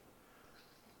City,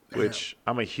 which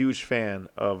I'm a huge fan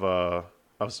of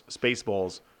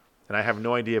Spaceballs, and I have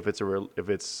no idea if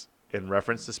it's in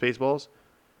reference to Spaceballs.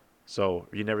 So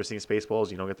if you've never seen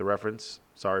Spaceballs, you don't get the reference.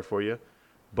 Sorry for you.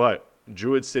 But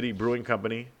Druid City Brewing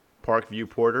Company, Parkview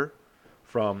Porter,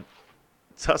 from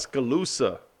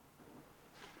Tuscaloosa.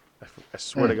 I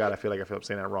swear to God, I feel like I'm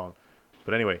saying that wrong.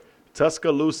 But anyway,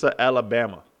 Tuscaloosa,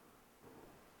 Alabama.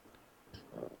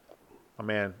 My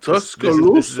man,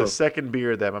 Tuscaloosa. This is the second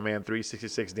beer that my man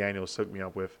 366 Daniels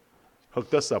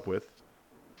hooked us up with.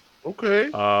 Okay.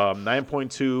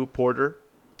 9.2 porter.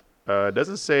 It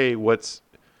doesn't say what's.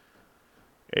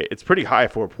 It's pretty high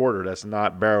for a porter that's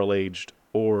not barrel aged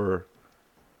or.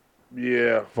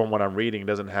 Yeah. From what I'm reading,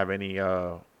 doesn't have any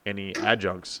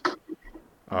adjuncts.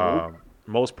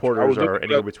 Most porters are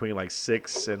anywhere between like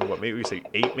 6 and what? Maybe we say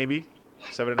 8, maybe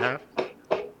 7.5.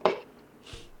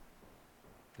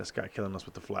 This guy killing us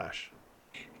with the flash.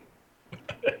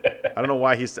 I don't know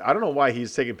why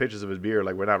he's taking pictures of his beer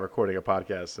like we're not recording a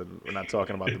podcast and we're not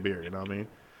talking about the beer. You know what I mean?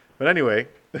 But anyway,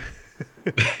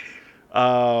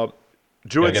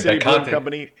 Druid City Brewing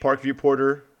Company, Parkview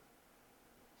Porter.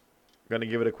 Gonna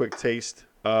give it a quick taste.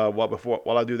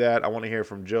 While I do that, I want to hear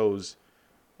from Joe's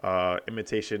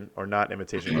imitation or not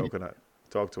imitation coconut.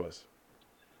 Talk to us.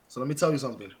 So let me tell you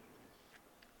something.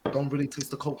 Don't really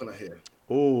taste the coconut here.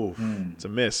 Ooh, it's a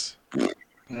miss. God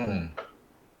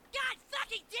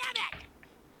fucking damn it!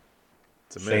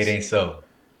 It's a miss. Say it ain't so.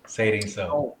 Say it ain't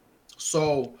so.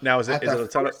 So now is it a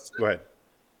ton of? Go ahead.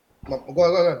 Go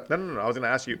ahead. No. I was gonna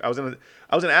ask you. I was gonna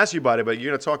ask you about it, but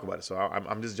you're gonna talk about it. So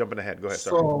I'm just jumping ahead. Go ahead.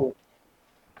 Sorry. So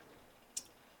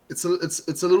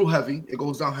it's a little heavy. It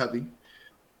goes down heavy.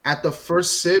 At the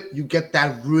first sip, you get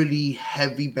that really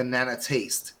heavy banana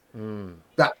taste.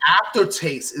 The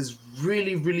aftertaste is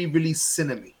really, really, really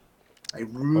cinnamony. Like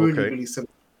really cinnamony.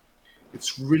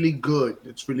 It's really good.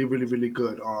 It's really, really, really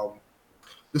good.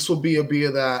 This will be a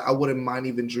beer that I wouldn't mind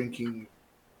even drinking,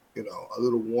 a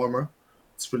little warmer.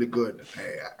 It's really good.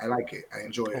 I like it. I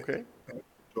enjoy it. Okay. I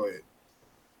enjoy it.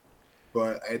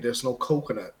 But there's no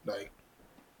coconut, like,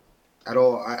 at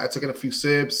all. I took in a few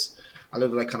sips. I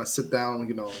let it like kind of sit down,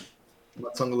 my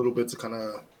tongue a little bit to kind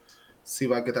of see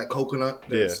if I get that coconut.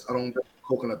 I don't get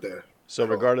coconut there. So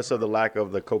regardless of the lack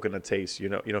of the coconut taste, you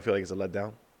don't feel like it's a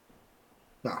letdown?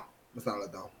 No, it's not a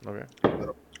letdown. Okay.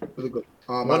 Really good.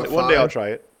 One day I'll try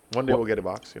it. One day we'll get a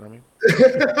box. You know what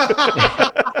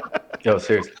I mean? Yo,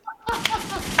 seriously.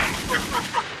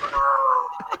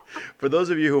 For those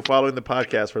of you who are following the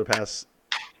podcast for the past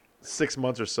 6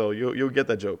 months or so, you'll get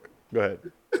that joke. Go ahead.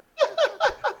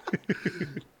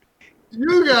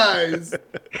 You guys.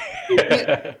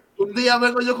 Un día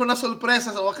vengo yo con una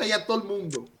sorpresa, se va a callar todo el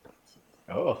mundo.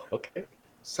 Oh, okay.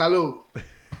 Salud.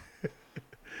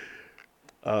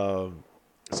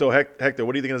 So Hector,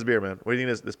 what do you think of this beer, man? What do you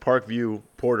think of this Parkview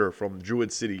Porter from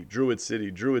Druid City,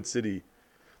 Druidia?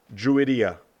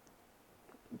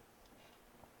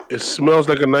 It smells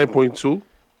like a 9.2.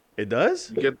 It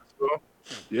does? You get the smell?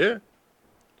 Yeah.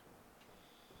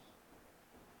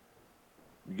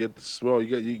 You get the smell.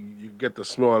 You get the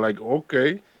smell. Like,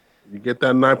 okay, you get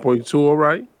that 9.2. All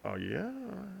right. Oh yeah.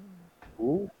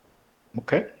 Ooh.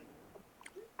 Okay.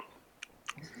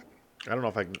 I don't know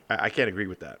if I can't agree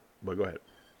with that, but go ahead.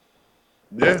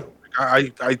 Yeah,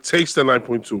 I taste the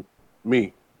 9.2.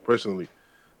 Me personally,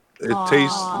 it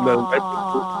tastes the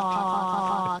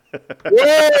 9.2.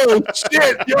 Whoa,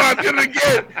 shit! Yo, I did it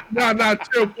again. Nah,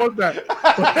 chill. Put that.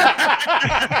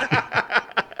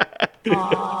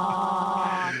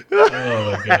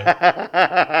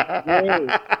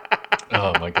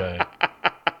 Oh my god.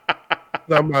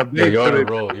 Not my Yeah, day you're on a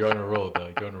today. roll. You're on a roll,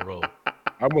 though. You're on a roll.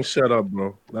 I'm gonna shut up,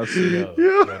 bro. That's it. Yo,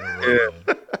 you're on a roll,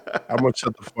 man. I'm gonna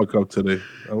shut the fuck up today.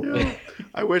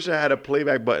 I wish I had a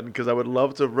playback button because I would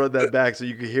love to run that back so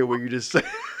you could hear what you just said.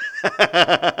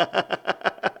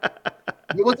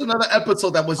 There was another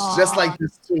episode that was just like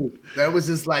this too. That was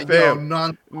just like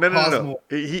No.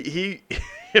 He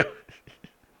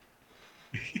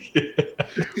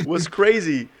what's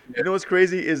crazy, what's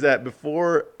crazy is that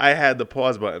before I had the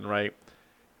pause button, right?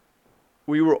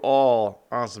 We were all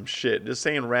on some shit, just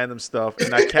saying random stuff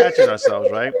and not catching ourselves,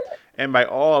 right? And by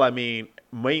all, I mean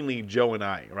mainly Joe and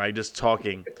I, right? Just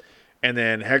talking. And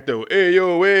then Hector, hey,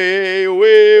 yo, hey.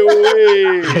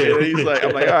 And he's like,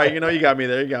 I'm like, all right, you got me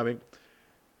there. You got me.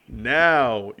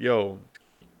 Now, yo,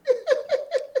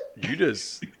 you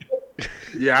just...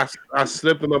 Yeah, I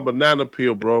slipped on a banana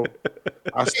peel, bro.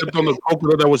 I slipped on the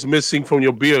coconut that was missing from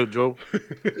your beer, Joe.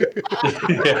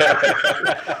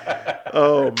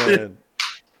 Oh, man.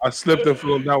 I slipped and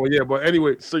fell on that one, yeah. But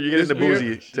anyway. So you're getting the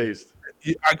boozy taste.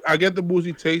 I get the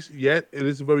boozy taste, yet it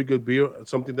is a very good beer.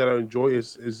 Something that I enjoy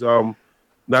is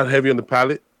not heavy on the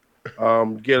palate.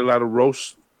 Get a lot of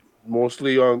roast,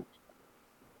 mostly on...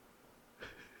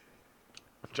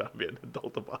 trying to be an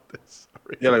adult about this.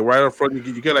 Sorry. Yeah, like right up front,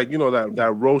 you get like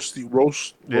that roasted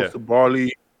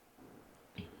barley,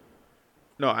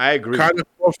 No, I agree. kind of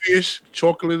coffee-ish,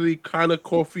 chocolatey, kind of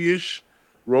coffee-ish,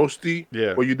 roasty.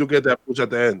 Yeah. But you do get that push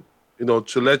at the end,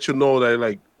 to let you know that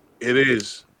like it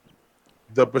is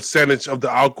the percentage of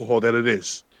the alcohol that it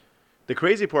is. The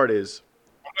crazy part is,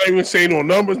 I'm not even saying no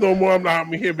numbers no more.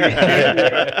 I'm here being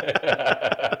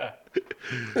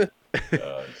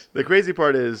the crazy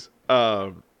part is,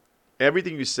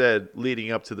 everything you said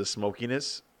leading up to the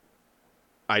smokiness,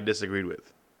 I disagreed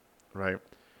with. Right?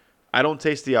 I don't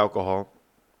taste the alcohol.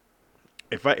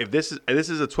 If this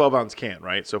is a 12-ounce can,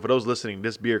 right? So for those listening,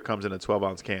 this beer comes in a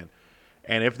 12-ounce can,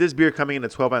 and if this beer coming in a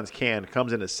 12-ounce can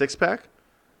comes in a 6-pack,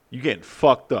 you're getting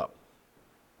fucked up.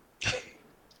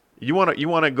 You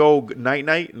wanna go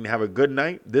night and have a good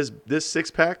night. This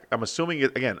 6-pack, I'm assuming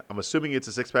it's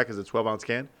a 6-pack is a 12-ounce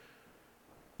can.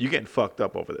 You're getting fucked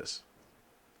up over this.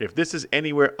 If this is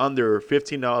anywhere under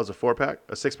 $15 a 4-pack,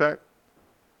 a 6-pack,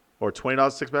 or $20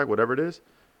 a 6-pack, whatever it is,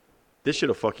 this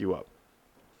shit'll fuck you up.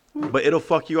 But it'll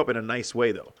fuck you up in a nice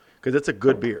way though, because it's a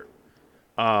good beer.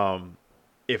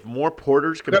 If more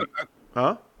porters could,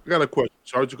 I got a question.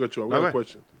 Sorry to cut you off. I got a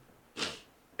question.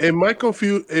 Am I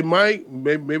confused?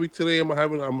 Maybe today I'm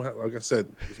like I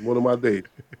said, it's one of my days.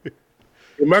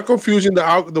 Am I confusing the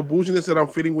booziness that I'm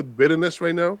feeling with bitterness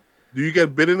right now? Do you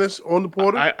get bitterness on the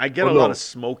porter? I get a lot of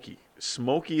smoky.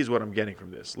 Smoky is what I'm getting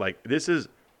from this. Like this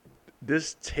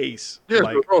tastes. Yeah,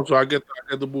 like, so I get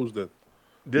the booze then.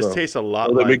 This tastes a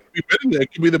lot like. It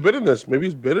could be the bitterness. Maybe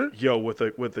it's bitter. Yo, with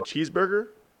a cheeseburger,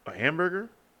 a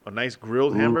hamburger, a nice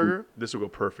grilled hamburger, this will go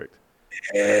perfect.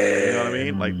 Yeah. You know what I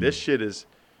mean? Like this shit is.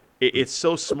 It's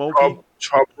so smoky.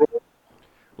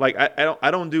 Like I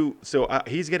don't do so.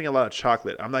 He's getting a lot of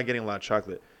chocolate. I'm not getting a lot of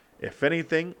chocolate. If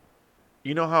anything,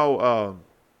 you know how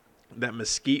that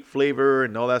mesquite flavor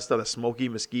and all that stuff, that smoky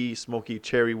mesquite, smoky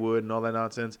cherry wood, and all that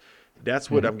nonsense.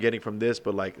 That's what I'm getting from this,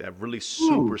 but like that really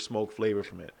super smoke flavor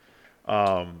from it.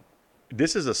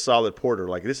 This is a solid porter.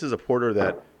 Like this is a porter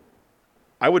that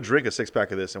I would drink a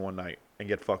 6-pack of this in one night and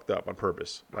get fucked up on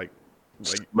purpose. Like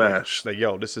smash. Like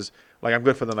yo, this is like I'm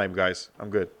good for the night, guys. I'm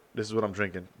good. This is what I'm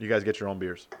drinking. You guys get your own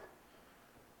beers.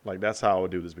 Like that's how I would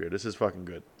do this beer. This is fucking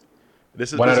good.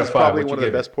 This is probably one of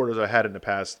the best porters I had in the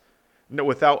past. No,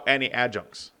 without any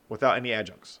adjuncts.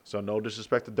 So no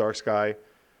disrespect to Dark Sky.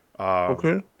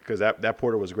 Okay. Because that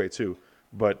porter was great too.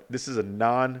 But this is a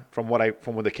from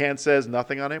what the can says,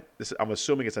 nothing on it. I'm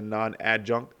assuming it's a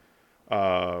non-adjunct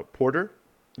porter.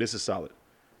 This is solid.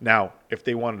 Now, if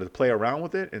they wanted to play around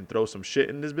with it and throw some shit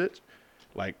in this bitch,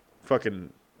 like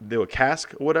fucking do a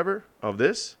cask or whatever of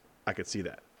this, I could see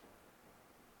that.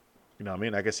 You know what I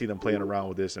mean? I could see them playing around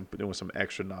with this and doing some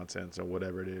extra nonsense or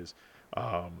whatever it is.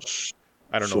 I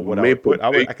don't know what I would put.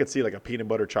 I could see like a peanut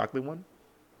butter chocolate one.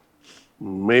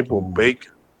 Maple bake.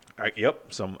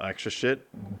 Yep, some extra shit.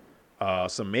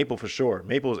 Some maple for sure.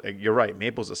 You're right.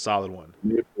 Maple's a solid one.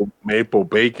 Maple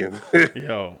bacon.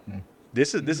 Yo,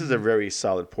 this is a very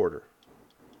solid porter.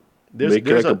 Based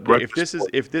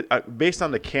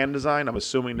on the can design, I'm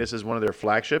assuming this is one of their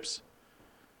flagships.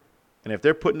 And if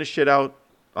they're putting this shit out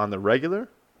on the regular,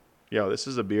 this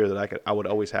is a beer that I would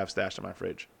always have stashed in my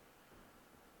fridge.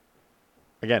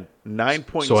 Again,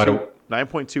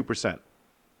 9.2%.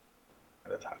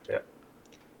 Yeah.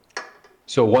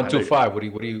 So 1 to 5. What do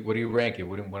you rank it?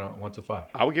 1 to 5?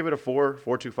 I would give it a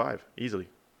 4.25 easily.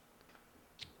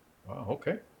 Wow.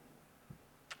 Okay.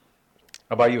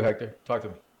 How about you, Hector? Talk to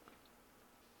me.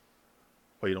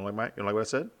 Oh, you don't like what I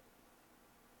said?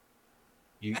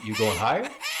 You going higher?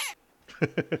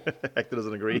 Hector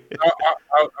doesn't agree.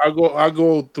 I go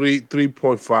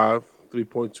 3.5, 3.25,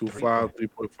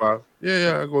 3.5.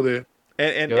 Yeah, I go there.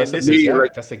 And that's this is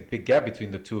like, that's a big gap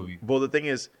between the two of you. Well, the thing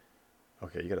is,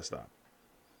 okay, you gotta stop.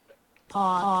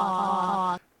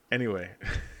 Anyway,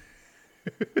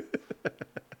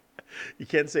 you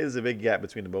can't say there's a big gap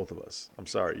between the both of us. I'm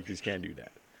sorry, you just can't do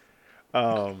that.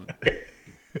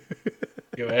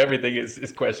 Everything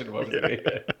is questionable.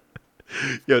 Yeah.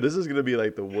 Yo, this is gonna be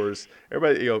like the worst.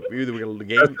 Everybody, either we're gonna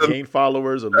gain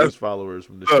followers or lose followers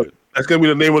from this shit. That's gonna be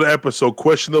the name of the episode.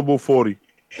 Questionable 40.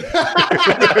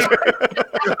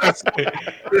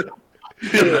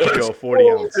 Yo, 40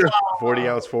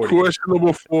 ounce.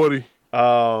 Questionable 40.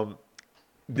 I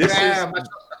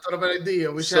thought of an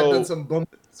idea. We should have done some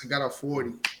bumps and got a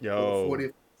 40. Yo,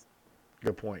 40.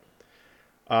 Good point.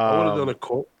 I would have done a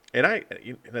quote. And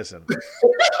listen.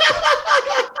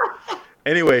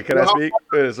 Anyway, can I speak?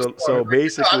 So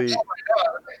basically,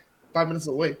 5 minutes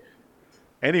away.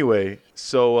 Anyway,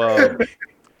 so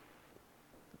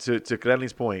to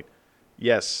Cranley's point,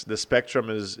 yes, the spectrum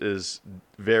is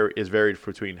varied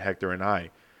between Hector and I,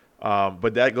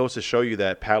 but that goes to show you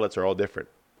that palates are all different.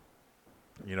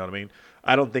 You know what I mean?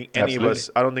 I don't think any of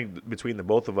us. I don't think between the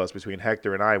both of us, between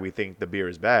Hector and I, we think the beer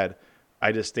is bad.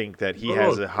 I just think that he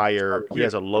has a higher, he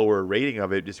has a lower rating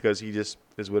of it just because he just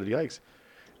is what he likes.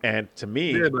 And to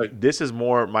me, this is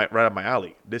more right up my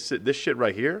alley. This shit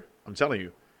right here, I'm telling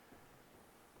you.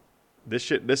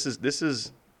 This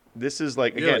is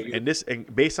like, again,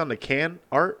 and based on the can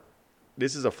art,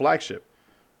 this is a flagship.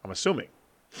 I'm assuming.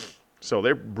 So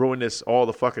they're brewing this all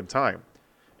the fucking time.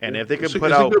 And if they can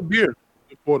put out good beer.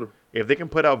 If they can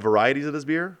put out varieties of this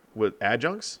beer with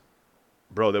adjuncts,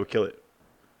 bro, they would kill it.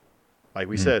 Like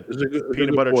we said,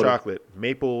 peanut butter chocolate,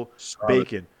 maple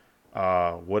bacon,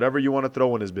 whatever you want to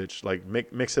throw in this bitch. Like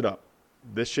mix it up.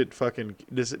 This shit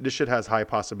this shit has high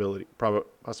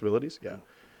possibilities. Yeah.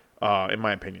 In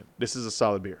my opinion, this is a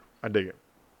solid beer. I dig it.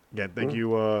 Again, thank you,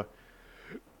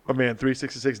 my man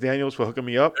 366 Daniels, for hooking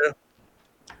me up. Yeah.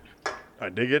 I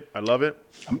dig it. I love it.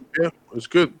 Yeah, it's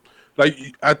good. Like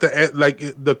at the end, like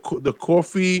the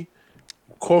coffee-ish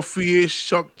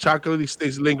chocolatey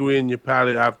stays lingering in your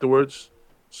palate afterwards.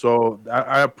 So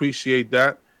I appreciate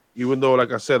that. Even though,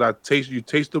 like I said, you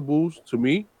taste the booze to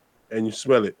me, and you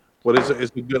smell it. But it's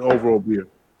a good overall beer.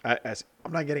 I'm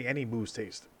not getting any booze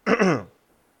taste. I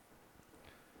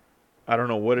don't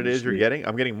know what it is you're getting.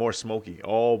 I'm getting more smoky.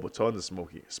 All but tons of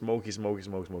smoky. Smoky. Smoky.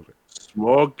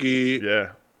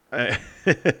 Yeah.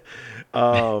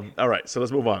 All right, so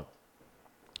let's move on.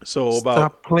 So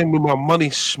stop playing with my money,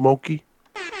 Smokey.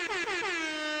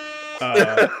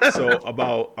 So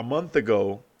about a month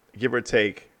ago, give or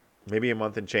take, maybe a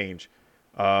month and change,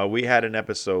 we had an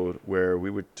episode where we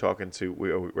were talking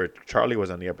where Charlie was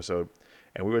on the episode,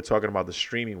 and we were talking about the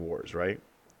streaming wars, right,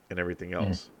 and everything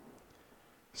else.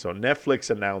 So Netflix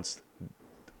announced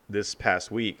this past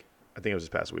week, I think it was this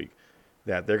past week,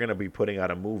 that they're going to be putting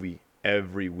out a movie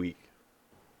every week.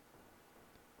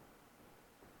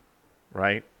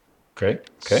 Right? Okay.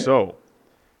 So,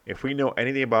 if we know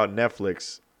anything about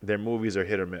Netflix, their movies are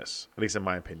hit or miss, at least in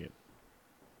my opinion.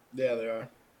 Yeah, they are.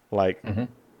 Like,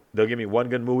 they'll give me one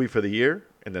good movie for the year,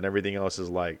 and then everything else is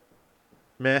like,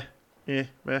 meh. I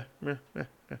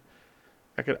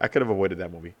could have avoided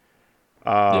that movie.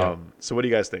 So what do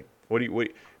you guys think?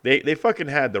 They fucking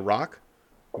had The Rock,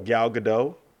 Gal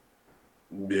Gadot,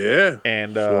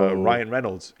 and Ryan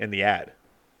Reynolds in the ad.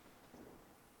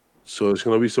 So it's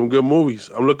gonna be some good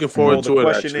movies. I'm looking forward to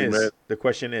it. Man. The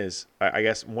question is, I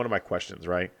guess one of my questions,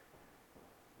 right?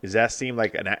 Does that seem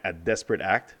like a desperate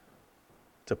act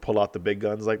to pull out the big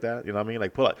guns like that? You know what I mean?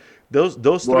 Like pull out those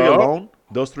three alone.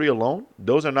 Those three alone.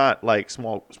 Those are not like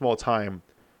small time.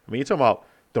 I mean, you're talking about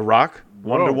The Rock,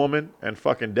 Wonder Woman, and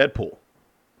fucking Deadpool.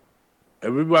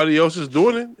 Everybody else is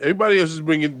doing it. Everybody else is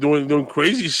doing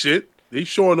crazy shit. They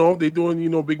showing off. They doing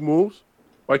big moves.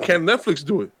 Why can't Netflix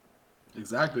do it?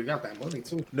 Exactly, got that money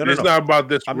too. No, it's not about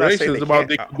desperation. It's about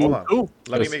they can do it too.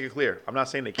 Let me make it clear. I'm not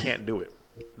saying they can't do it.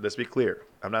 Let's be clear.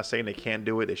 I'm not saying they can't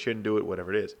do it. They shouldn't do it.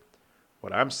 Whatever it is.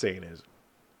 What I'm saying is,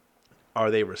 are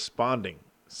they responding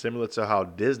similar to how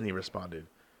Disney responded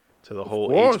to the whole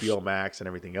HBO Max and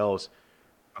everything else?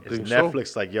 Is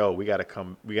Netflix like, yo, we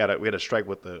gotta strike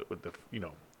with the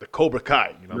the Cobra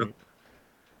Kai. You know what I mean?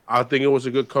 I think it was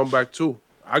a good comeback too.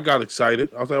 I got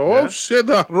excited. I was like, shit,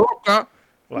 the Roca.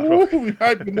 We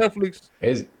hyped Netflix.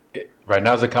 Right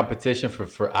now is a competition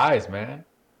for eyes, man.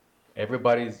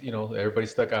 Everybody's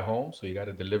stuck at home, so you got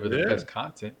to deliver the best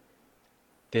content.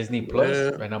 Disney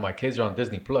Plus. Right now, my kids are on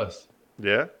Disney Plus.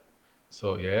 Yeah.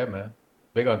 So yeah, man,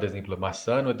 big on Disney Plus. My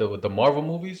son with the Marvel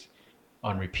movies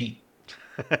on repeat.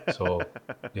 So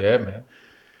yeah, man.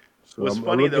 So what's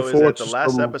funny though is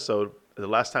that the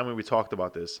last time we talked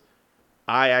about this,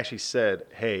 I actually said,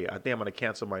 "Hey, I think I'm going to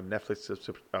cancel my Netflix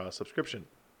subscription."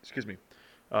 Excuse me,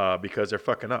 because they're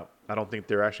fucking up. I don't think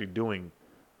they're actually doing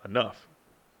enough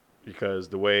because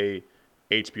the way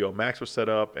HBO Max was set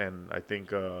up, and I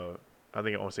think I want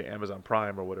to say Amazon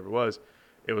Prime or whatever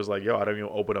it was like, yo, I don't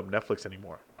even open up Netflix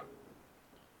anymore.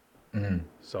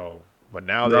 So, but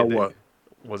now what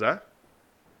was that?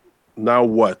 Now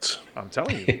what? I'm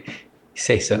telling you.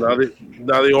 Say something.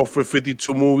 Now they offer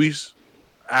 52 movies,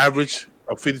 average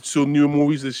of 52 new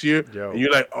movies this year, and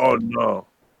you're like, oh no.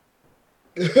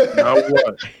 Now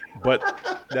what?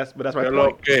 But that's my point.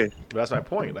 Okay. But that's my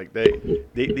point. Like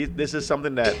this is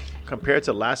something that compared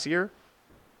to last year,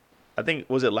 I think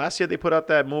was it last year they put out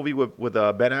that movie with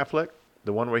Ben Affleck,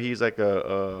 the one where he's like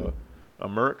a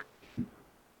merc,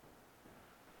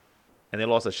 and they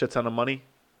lost a shit ton of money.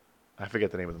 I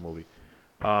forget the name of the movie.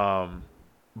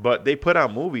 But they put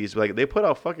out movies like they put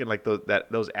out fucking like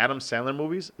those Adam Sandler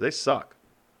movies. They suck.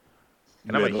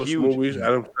 And Man, I'm a those huge movies.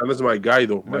 Adam Sandler's my guy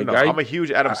though. My guy. I'm a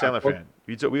huge Adam Sandler fan.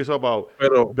 We talk about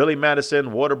Billy Madison,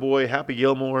 Waterboy, Happy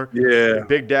Gilmore,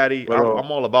 Big Daddy.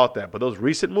 I'm all about that. But those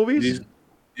recent movies,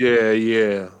 yeah.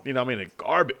 You know, what I mean, they're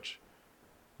garbage.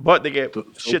 But they get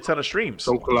shit ton of streams.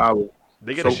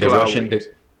 They get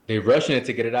They rushing it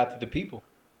to get it out to the people.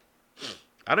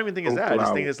 I don't even think it's that. I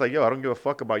just think it's like, yo, I don't give a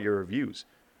fuck about your reviews.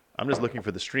 I'm just looking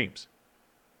for the streams.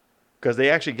 Because they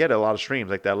actually get a lot of streams.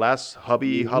 Like that last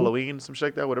Hubby Halloween, some shit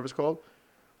like that, whatever it's called.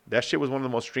 That shit was one of the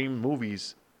most streamed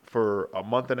movies for a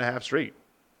month and a half straight.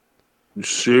 You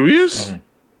serious?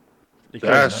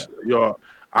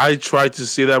 I tried to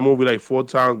see that movie like 4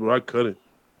 times, but I couldn't.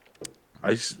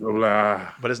 I'm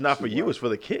like, But it's not for you, it's for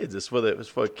the kids. It's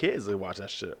for kids to watch that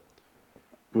shit.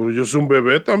 Pero yo soy un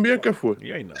bebé también, ¿qué fue?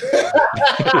 You ain't know.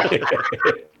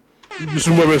 Yo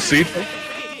soy un bebecito.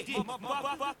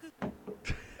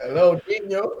 Hello,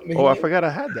 Dino. Oh, I forgot I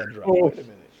had that drop.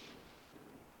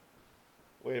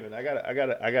 Wait a minute.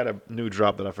 I got a new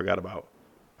drop that I forgot about.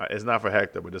 It's not for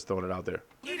Hector, but just throwing it out there.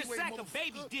 Eat a sack of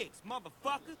baby dicks,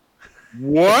 motherfucker.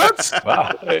 What?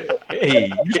 Wow.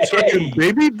 Hey, you sucking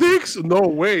baby dicks? No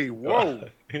way. Whoa.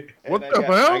 What the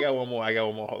hell? I got one more.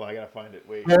 Hold on. I gotta find it.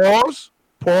 Wait. Pause.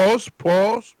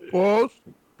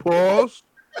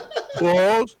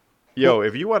 Yo,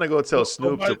 if you want to go tell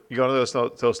Snoop, you gonna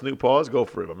tell Snoop pause? Go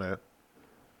for it, my man.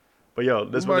 But yo,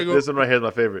 this one right here is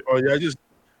my favorite. Oh yeah,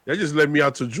 just let me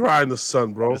out to dry in the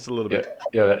sun, bro. Just a little bit.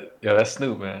 That's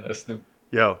Snoop, man. That's Snoop.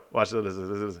 Yo, watch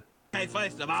this. Hey,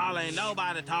 first of all, ain't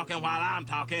nobody talking while I'm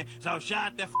talking, so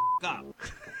shut the up.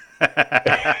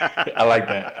 I like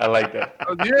that.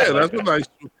 Yeah, that's what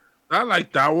I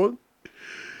like that one.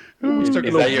 Is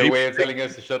that your way of telling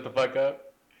us to shut the fuck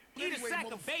up? Eat a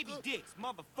sack of baby dicks,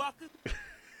 motherfucker.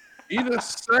 Eat a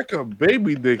sack of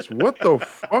baby dicks. What the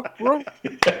fuck, bro?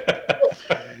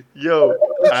 Yo,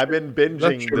 I've been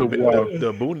binging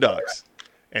the Boondocks.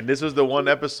 And this was the one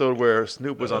episode where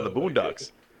Snoop was on the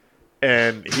Boondocks.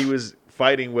 And he was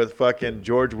fighting with fucking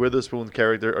George Witherspoon's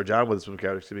character, or John Witherspoon's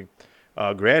character, excuse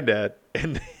me, Granddad.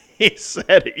 And he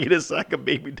said, eat a sack of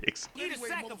baby dicks. Eat a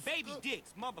sack of baby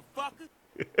dicks, motherfucker.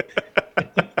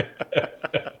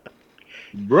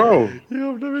 Bro.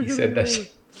 He said that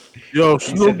shit. Yo,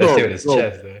 Snoop Dogg. With his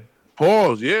chest, man.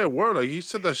 Pause. Yeah, word. Like, he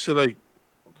said that shit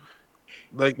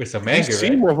like with some anger,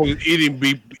 right? Motherfuckers eating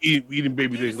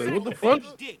baby dicks. Like, what the fuck?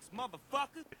 Dicks,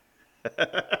 motherfucker.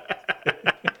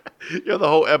 Yo, the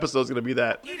whole episode's gonna be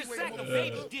that. Eat a sack of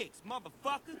baby dicks,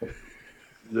 motherfucker.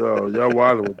 Yo, y'all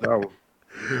wildin' with that one.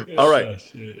 All right.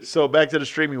 So back to the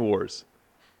streaming wars.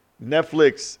 Is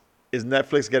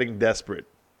Netflix getting desperate?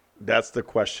 That's the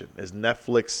question. Is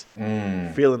Netflix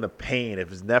feeling the pain?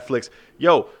 If it's Netflix,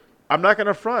 yo, I'm not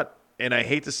gonna front, and I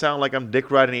hate to sound like I'm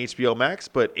dick riding HBO Max,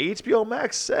 but HBO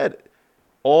Max said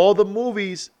all the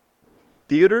movies,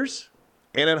 theaters,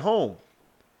 and at home.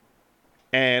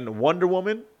 And Wonder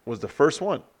Woman was the first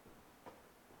one.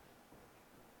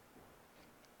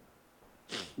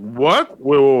 What?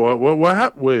 What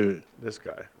happened? Wait. This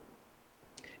guy.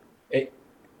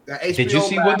 Hey, did you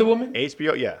see Wonder Woman?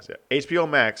 HBO, yes. Yeah. HBO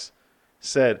Max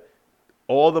said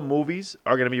all the movies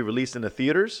are going to be released in the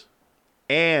theaters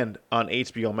and on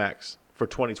HBO Max for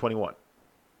 2021.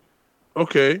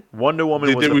 Okay. Wonder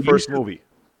Woman was the first movie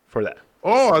for that.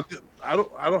 Oh, I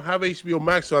don't have HBO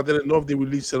Max, so I didn't know if they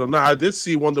released it or not. I did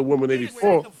see Wonder Woman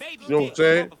 84. You know what I'm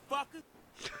saying?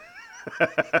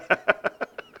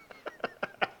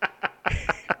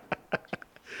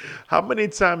 How many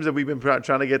times have we been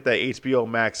trying to get that HBO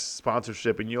Max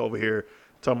sponsorship, and you over here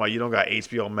talking about you don't got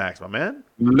HBO Max, my man?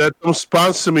 Let them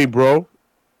sponsor me, bro.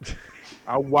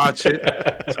 I'll watch it.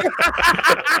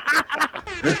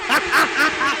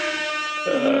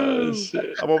 Oh,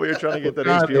 shit. I'm over here trying to get that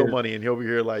HBO money, and he over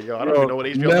here like, yo, I don't even know what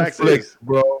HBO Max Netflix, is,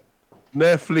 bro.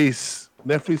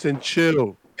 Netflix and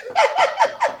chill.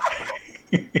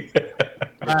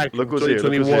 Look who's here.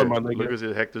 Look who's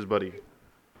here. Hector's buddy.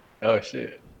 Oh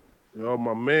shit. Yo,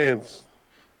 my man's.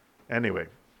 Anyway,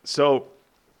 so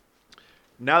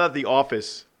now that The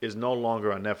Office is no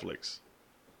longer on Netflix,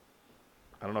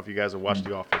 I don't know if you guys have watched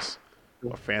The Office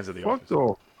or fans of The Office.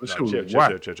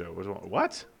 Fuck Chill.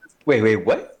 What? Wait,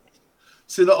 what?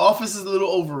 See, The Office is a little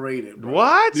overrated, bro.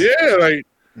 What? Yeah, like.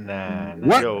 Nah.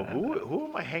 What? Yo, who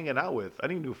am I hanging out with? I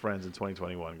need new friends in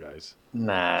 2021, guys.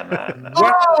 Nah.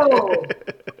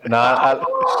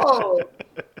 Oh!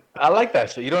 I like that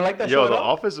shit. You don't like that show? Yo, The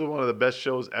Office is one of the best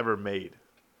shows ever made.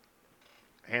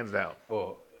 Hands down.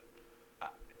 Oh.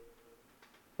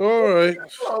 All right.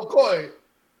 Oh, Coy.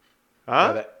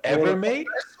 Huh? That ever made?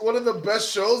 One of the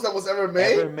best shows that was ever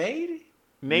made. Ever made?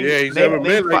 Name, Yeah, he's name, never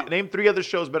name, been like- name 3 other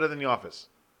shows better than The Office.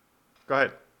 Go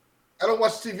ahead. I don't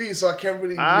watch TV, so I can't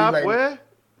really be Ah, like. boy.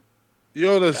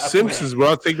 Yo, The Simpsons, bro.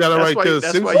 I'll take that right there. The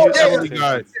That's Simpsons why you Family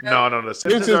Guy. No, The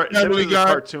Simpsons Simpsons are Family a Guy.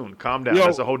 cartoon. Calm down.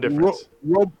 That's a whole difference.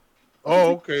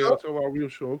 Oh, okay. That's about a real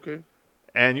show. Okay.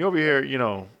 And you over here,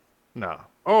 nah.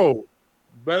 Oh,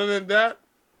 better than that?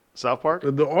 South Park?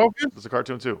 The Office? It's a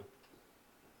cartoon too.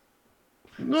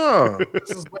 No. This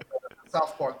is way better than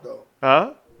South Park, though.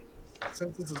 Huh?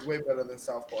 Simpsons is way better than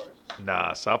South Park.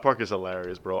 Nah, South Park is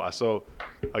hilarious, bro.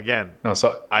 Again, No,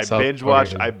 so I South binge Park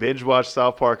watched. is- I binge watched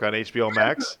South Park on HBO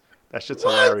Max. That shit's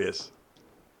hilarious.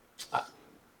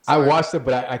 I watched it,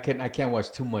 but I can't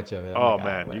watch too much of it. I'm Oh like,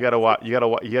 man, well. you gotta watch.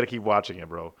 You gotta keep watching it,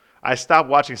 bro. I stopped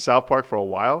watching South Park for a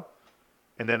while,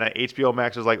 and then HBO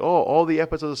Max was like, "Oh, all the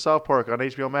episodes of South Park on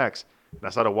HBO Max," and I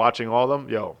started watching all of them.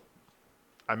 Yo,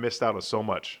 I missed out on so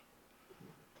much.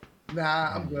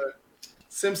 Nah, I'm good.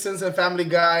 Simpsons and Family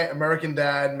Guy, American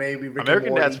Dad, maybe. Rick and American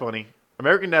Morty. Dad's funny.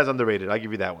 American Dad's underrated. I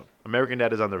give you that one. American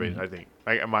Dad is underrated. I think.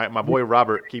 My boy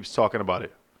Robert keeps talking about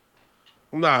it.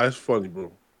 Nah, it's funny,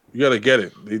 bro. You gotta get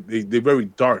it. They're very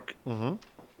dark. Mm-hmm.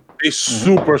 They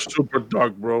super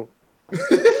dark, bro.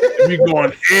 Be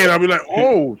going in. I'll be like,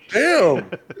 oh damn!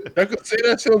 I could say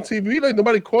that shit on TV. Like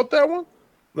nobody caught that one.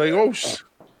 Like oh yeah.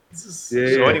 So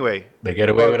anyway, They get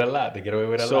away with a lot. They get away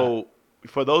with a lot. so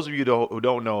for those of you who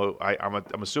don't know,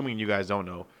 I'm assuming you guys don't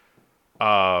know.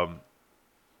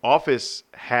 Office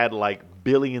had like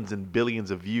billions and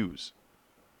billions of views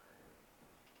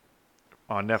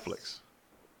on Netflix.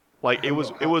 Like it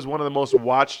was one of the most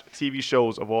watched TV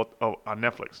shows on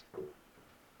Netflix,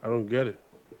 I don't get it.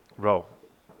 bro.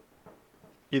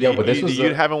 Yeah, but this was you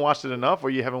a- haven't watched it enough, or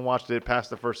you haven't watched it past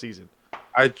the first season.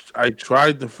 I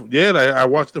tried I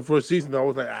watched the first season. I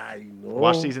was like, know.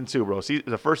 Watch season 2, bro.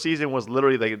 The first season was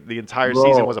literally like the entire Bro.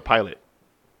 season was a pilot,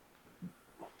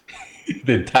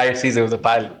 the entire season was a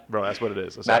pilot. bro. That's what it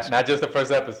is. Not just the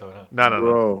first episode, huh? No.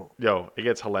 Bro, Yo, it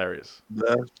gets hilarious.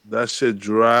 that shit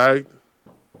dragged.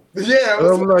 Yeah, it And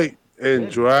was, I'm like, and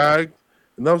dragged,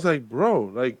 and I was like,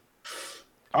 bro, like,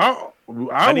 I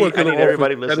I work need in an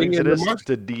everybody office listening to setting in this my-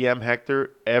 to DM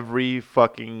Hector every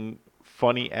fucking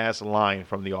funny ass line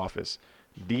from The Office.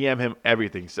 DM him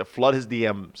everything. So flood his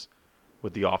DMs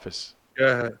with The Office.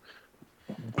 Yeah,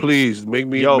 please make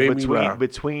me. Yo, make me laugh.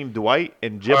 between Dwight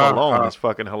and Jim alone is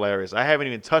fucking hilarious. I haven't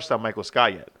even touched on Michael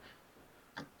Scott yet.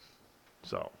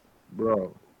 So,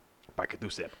 bro. para que tú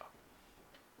sepa.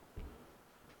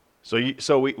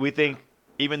 So we think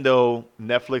even though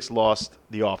Netflix lost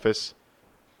The Office,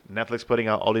 Netflix putting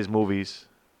out all these movies,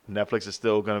 Netflix is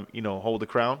still gonna hold the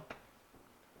crown.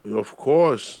 Of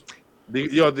course, they're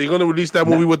gonna release that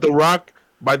movie with The Rock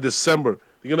by December.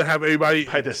 They're gonna have everybody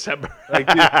By December. like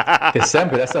this.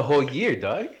 December. That's a whole year,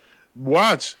 dog.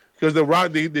 Watch because The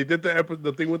Rock. They did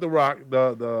the thing with The Rock,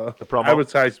 the promo?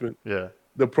 advertisement, Yeah.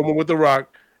 the promo with The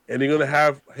Rock, and they're gonna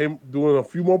have him doing a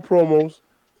few more promos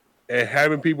and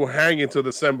having people hang until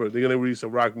December. They're gonna release a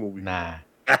Rock movie. Nah.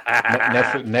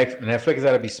 Netflix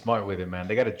got to be smart with it, man.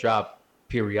 They got to drop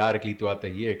periodically throughout the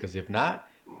year, because if not,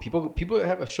 people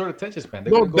have a short attention span.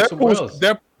 They're No, gonna go somewhere else.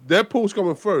 Deadpool's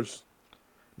coming first.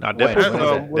 Now When? Deadpool's, When is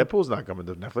that? Deadpool's not coming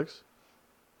to Netflix.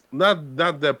 Not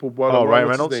Deadpool, but Oh, Ryan what's his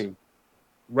Reynolds? name?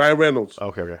 Ryan Reynolds.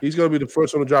 Okay. He's gonna be the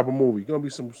first one to drop a movie. Gonna be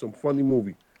some funny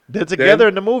movie. They're together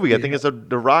in the movie. I think it's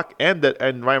The Rock and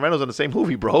Ryan Reynolds in the same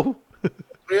movie, bro.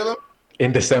 three of them.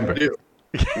 In December. Yeah.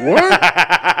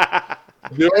 What?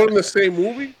 They're all in the same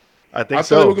movie? I think I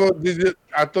so.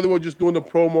 thought they were just doing the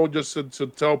promo just to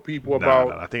tell people No, about.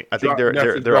 no, I think drop- they're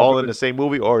Netflix all dropping in the same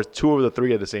movie, or 2 of the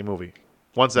 3 are the same movie.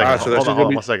 One second. Ah, so that's hold on, gonna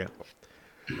be- 1 second.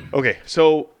 Okay,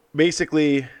 so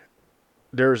basically,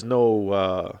 there's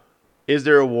no. Is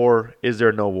there a war? Is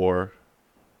there no war?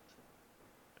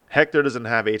 Hector doesn't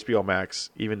have HBO Max,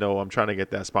 even though I'm trying to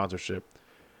get that sponsorship.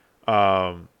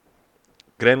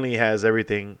 Grenly has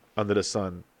everything under the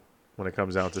sun when it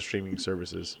comes down to streaming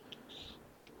services.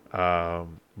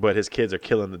 But his kids are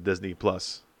killing the Disney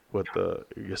Plus with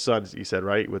your son. You said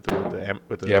right with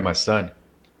the Yeah, my son.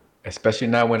 Especially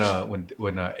now when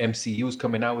MCU's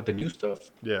coming out with the new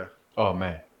stuff. yeah. Oh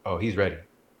man. Oh, he's ready.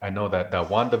 I know that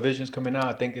WandaVision's coming out.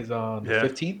 I think is on the Yeah.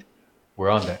 15th. We're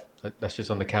on that. That's just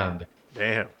on the calendar.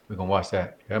 Damn, We're gonna watch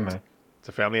that. Yeah, man. it's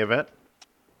a family event.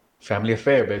 Family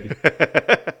affair, baby.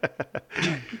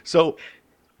 So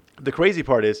the crazy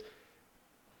part is,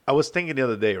 I was thinking the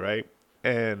other day, right?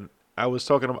 And I was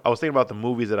thinking about the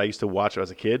movies that I used to watch as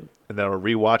a kid and that I would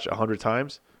rewatch 100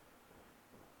 times.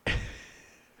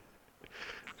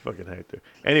 Fucking Hector.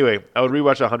 Anyway, I would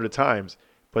rewatch 100 times,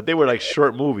 but they were like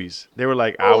short movies. They were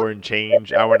like hour and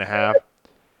change, hour and a half.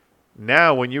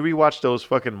 Now, when you rewatch those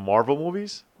fucking Marvel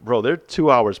movies, bro, they're 2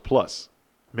 hours plus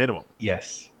minimum.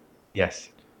 Yes. Yes.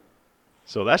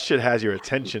 So that shit has your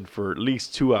attention for at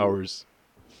least 2 hours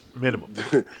minimum.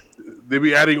 They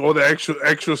be adding all the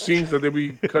extra scenes that they be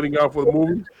cutting out for the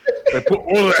movie. They put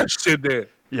all of that shit there.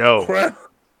 Yo, Crap.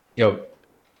 Yo,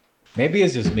 maybe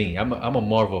it's just me. I'm a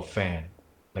Marvel fan.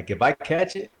 Like if I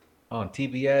catch it on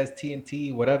TBS,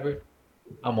 TNT, whatever,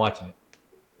 I'm watching it.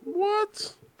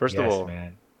 What? first Yes, of all,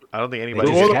 man. I don't think They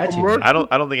anybody. just catch you, man. I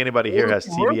don't think anybody here has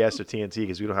Commercial? TBS or TNT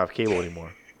because we don't have cable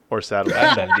anymore or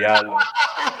satellite. Anda el diablo.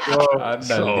 Anda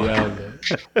So- el diablo.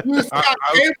 You got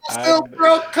cable still,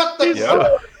 bro? Cut the Yeah.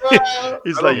 fuck, bro.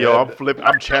 He's like, yo,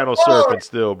 I'm channel surfing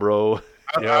still, bro.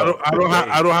 I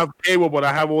don't have cable, but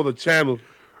I have all the channels.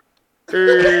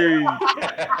 Hey.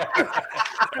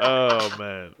 Oh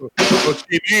man, Los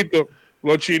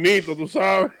chinitos, tú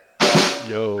sabes.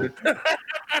 yo,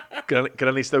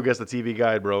 Granny still gets the TV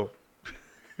guide, bro.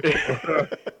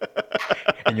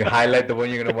 And you highlight the one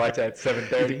you're gonna watch at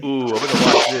 7:30. Ooh,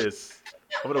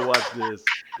 I'm gonna watch this.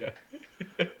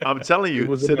 I'm telling you,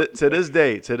 to this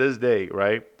day,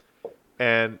 right?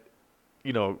 And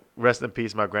you know, rest in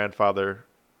peace, my grandfather.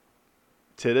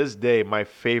 To this day, my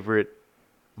favorite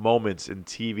moments in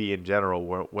TV in general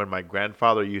were when my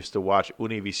grandfather used to watch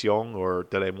Univision or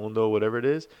Telemundo, whatever it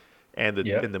is, and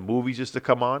the movies used to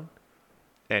come on,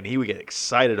 and he would get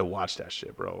excited to watch that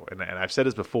shit, bro. And I've said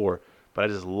this before, but I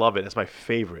just love it. It's my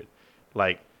favorite.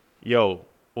 Like, yo,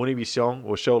 Univision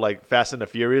will show like Fast and the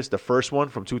Furious, the first one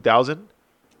from 2000.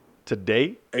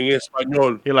 Today, En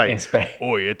español. you're like, In Spanish.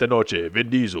 oye, esta noche,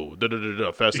 Vin Diesel,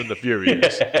 Fast and the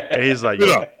Furious. And he's like,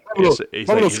 Mira, vámonos,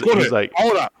 vámonos, corre. he's like,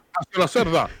 Ahora, hacia la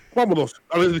cerda. Vámonos,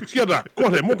 a la izquierda.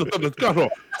 Corre, montate en el carro.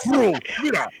 Frum,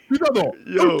 mira, cuidado.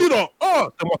 Yo. Un tiro.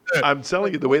 Oh, te maté. I'm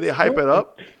telling you, the way they hype it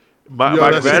up, my Yo,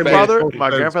 that's grandfather,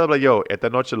 Spanish. like, yo, esta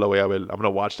noche lo voy a ver. I'm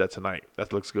gonna watch that tonight.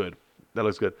 That looks good.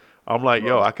 I'm like,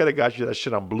 yo, I could have got you that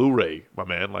shit on Blu-ray, my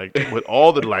man, like with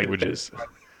all the languages.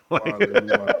 Like,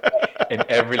 In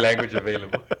every language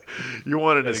available. you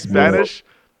want it in Spanish?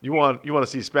 You want to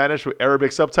see Spanish with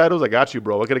Arabic subtitles? I got you,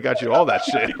 bro. I could have got you all that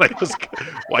shit. Like,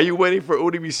 why are you waiting for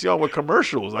Univision with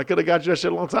commercials? I could have got you that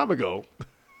shit a long time ago.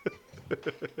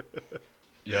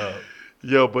 Yo.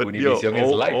 Yo, but Univision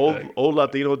is life, old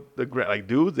Latino, like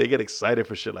dudes, they get excited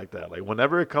for shit like that. Like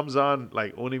whenever it comes on,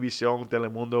 like Univision,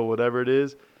 Telemundo, whatever it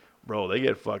is, bro, they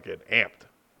get fucking amped.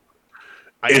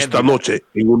 Esta noche,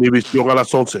 en Univision a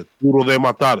las 11, Duro de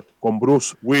Matar con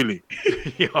Bruce Willis.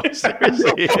 Yo,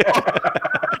 seriously.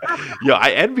 Yo,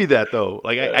 I envy that though.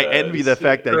 Like I envy the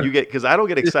fact that you get, because I don't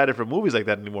get excited for movies like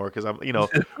that anymore. Because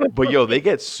but yo, they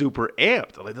get super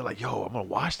amped. Like they're like, yo, I'm gonna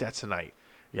watch that tonight.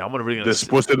 Yeah, I'm gonna really.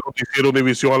 Después del noticiero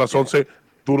Univision a las 11,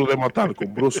 Duro de Matar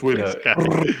con Bruce Willis.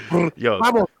 Yo,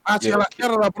 Vamos, hacia la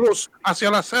izquierda, Bruce, hacia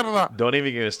la cerda. don't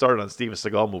even get me started on Steven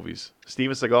Seagal movies.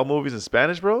 Steven Seagal movies in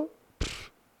Spanish, bro.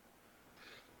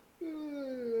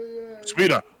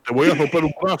 Mira, te voy a romper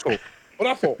un brazo.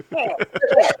 Brazo.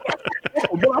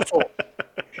 Un brazo.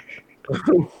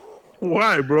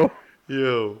 Why, bro?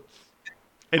 Yo.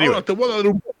 Anyway, Ahora te voy a dar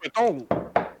un bofetón.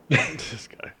 this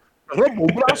guy. Te rompo un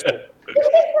brazo.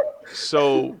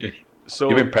 So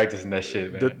You've been practicing that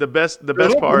shit, man. the best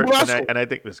part, and I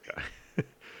think this guy,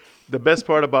 the best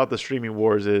part about the streaming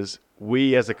wars is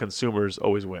we as the consumers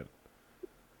always win.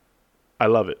 I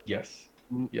love it. Yes.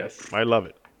 Yes. I love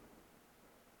it.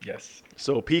 Yes.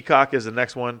 So Peacock is the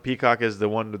next one. Peacock is the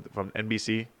one from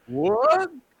NBC.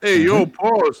 What? Hey, yo,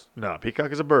 pause. No,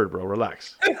 Peacock is a bird, bro.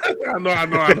 Relax. I know.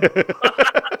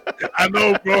 I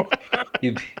know, bro.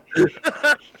 He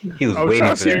was I was waiting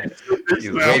trying for to that. see He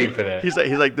was waiting for that. He's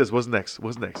like this. What's next?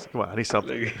 Come on, I need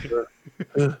something.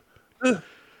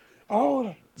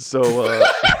 Ahora. So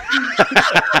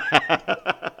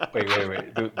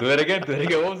Wait. Do that again.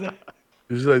 What was that?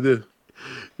 It's like this.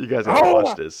 you guys gotta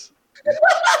watch this.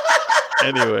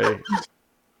 Anyway,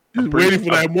 Just waiting for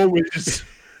that moment. Just,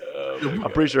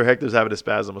 I'm pretty sure Hector's having a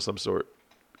spasm of some sort.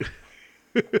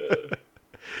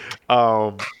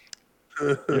 Yo,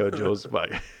 Joe's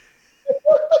fucking.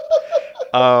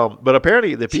 But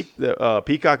apparently the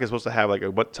Peacock is supposed to have like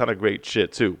a ton of great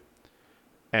shit too.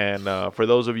 And for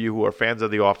those of you who are fans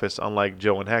of The Office, unlike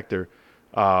Joe and Hector,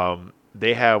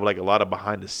 they have like a lot of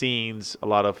behind the scenes, a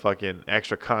lot of fucking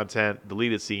extra content,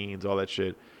 deleted scenes, all that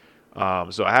shit.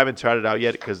 So I haven't tried it out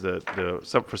yet because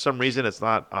for some reason it's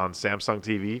not on Samsung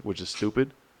TV, which is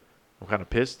stupid. I'm kind of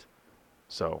pissed.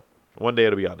 So one day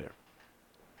it'll be on there.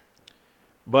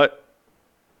 But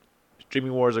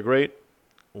streaming wars are great.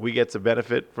 We get to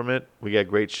benefit from it. We get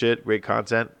great shit, great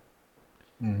content.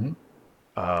 Mm-hmm.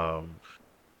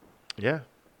 Yeah.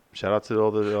 Shout out to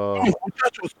all the. Vamos,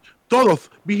 muchachos, todos,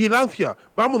 vigilancia,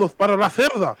 vámonos para la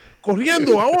cerda,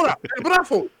 corriendo ahora, el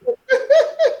brazo.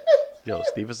 Yo,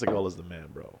 Steven Seagal is the man,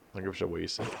 bro. I don't give a shit what you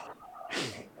say.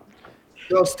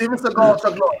 Yo, Steven Seagal or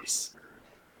Chuck Norris?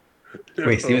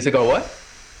 Wait, Steven Seagal, what?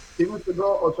 Steven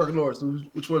Seagal or Chuck Norris?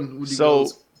 Which one would you So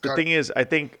go? the thing is, I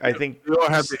think You all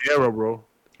have the era, bro.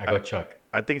 I go Chuck.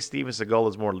 I think Steven Seagal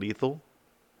is more lethal,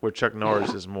 where Chuck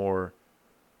Norris is more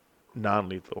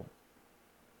non-lethal.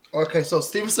 Okay, so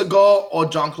Steven Seagal or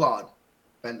Jean-Claude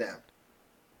Van Damme?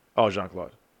 Oh,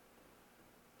 Jean-Claude.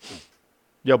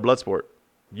 Yo, Bloodsport.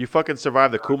 You fucking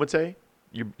survived the Kumite?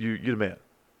 You the man.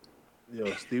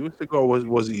 Yo, Steven Seagal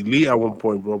was elite at one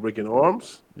point, bro, breaking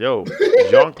arms. Yo,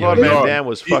 Jean-Claude Yo, Van Damme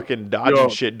was fucking dodging yo.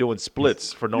 shit, doing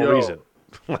splits for no Yo. reason.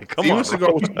 Like, come Steven on, Seagal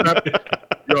bro. was snapping.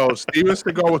 Yo, Steven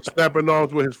Seagal was snapping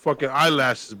arms with his fucking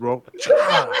eyelashes, bro.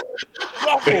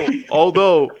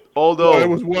 Although It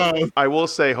was wild. I will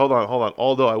say, hold on.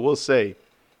 Although I will say,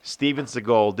 Steven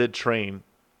Seagal did train,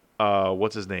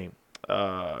 what's his name,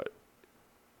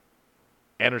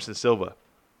 Anderson Silva,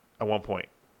 at one point,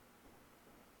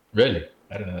 Really?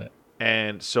 I don't know that.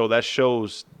 and so that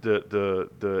shows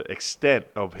the extent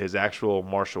of his actual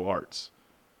martial arts.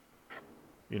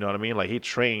 You know what I mean? Like he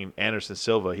trained Anderson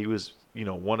Silva. He was,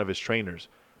 one of his trainers,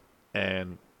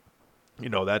 and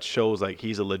that shows like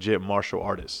he's a legit martial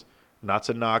artist. Not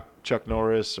to knock Chuck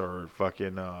Norris or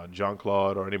fucking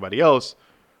Jean-Claude or anybody else,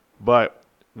 but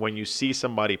when you see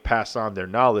somebody pass on their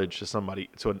knowledge to somebody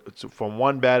from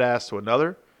one badass to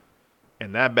another,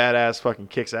 and that badass fucking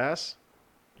kicks ass,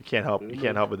 you can't help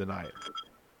but deny it.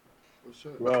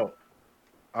 Bro,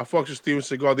 I fucked with Steven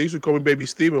Seagal. They used to call me Baby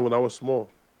Steven when I was small.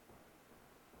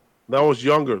 When I was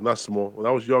younger, not small. When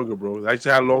I was younger, bro. I used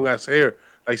to have long ass hair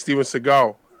like Steven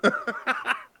Seagal.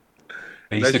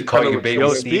 They used to call you Baby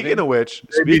Yo, Steven? speaking of which,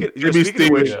 Baby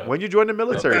Steven. Yeah. when you joined the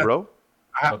military, bro?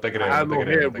 Don't think of that. I had Don't think no of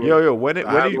that. hair, Don't think bro. of Yo, when I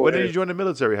had no did hair. you join the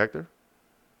military, Hector?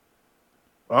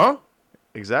 Huh?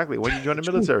 Exactly. When you joined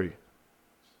the military?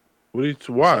 Why?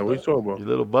 What are you talking about? Your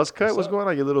little buzz cut? What's going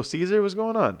on? Your little Caesar? What's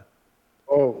going on?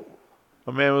 Oh,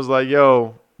 My man was like,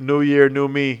 yo, new year, new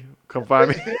me. Come find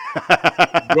me.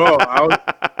 bro, I was,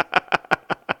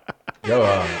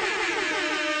 that.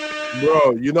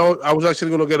 Yo, I was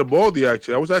actually gonna get a baldy.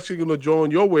 Actually, I was actually gonna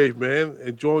join your wave, man,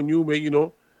 and join you,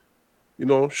 man.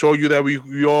 Show you that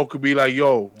we all could be like,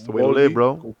 yo, It's the way to live,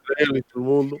 bro. con él y todo el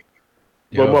mundo.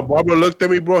 yo, But my barber looked at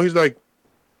me, bro. He's like,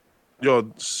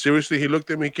 yo, seriously, he looked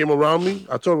at me, he came around me.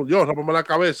 I told him, yo, rápame la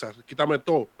cabeza, quítame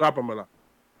todo, rápamela.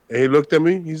 And he looked at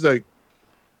me, he's like,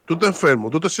 tú te enfermo,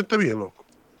 tú te sientes bien, loco.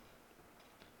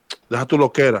 Deja tu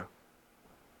loquera.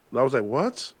 And I was like,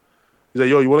 what? He's like,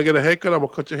 yo, you want to get a haircut? I'm going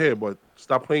to cut your hair, but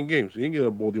stop playing games. You ain't get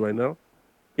a baldy right now.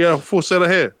 Yeah, a full set of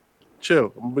hair. Chill,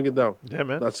 I'm going to bring it down. Yeah,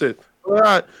 man. That's it. All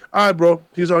right, bro.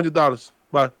 Here's $100.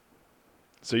 Bye.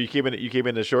 So you came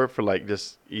in the short for like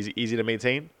just easy to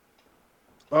maintain?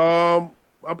 I'll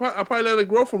probably let it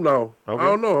grow from now. Okay. I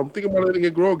don't know. I'm thinking about letting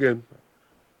it grow again.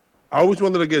 I always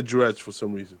wanted to get dreads for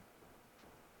some reason.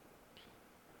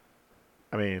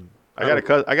 I mean, I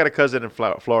got a cousin in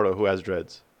Florida who has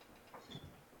dreads.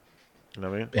 You know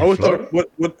what I mean? I always Florida?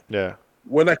 thought Yeah.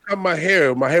 when I cut my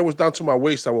hair was down to my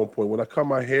waist at one point. When I cut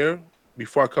my hair,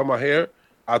 before I cut my hair,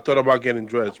 I thought about getting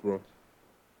dreads, bro.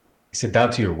 Is it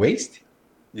down to your waist?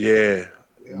 Yeah.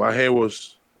 My hair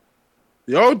was.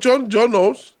 Yo, John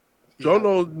knows. John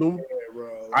knows.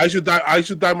 bro. I should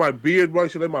dye my beard, bro. I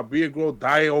should let my beard grow,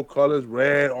 dye all colors,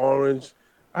 red, orange.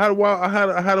 I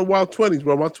had a wild 20s,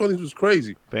 bro. My 20s was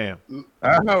crazy. Bam.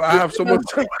 I have so much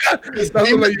time. His That's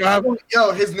name, what you have.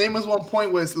 yo, his name at one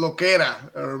point was Loquera.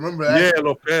 I remember that. Yeah,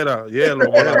 loquera. Yeah, Una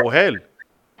loquera. mujer.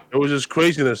 It was just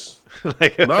craziness.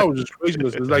 Like, No, it was just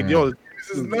craziness. It's like, yo, This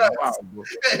is nuts. wow, bro.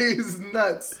 He's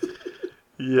nuts.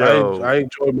 yo. I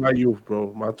enjoyed my youth,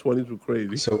 bro. My 20s were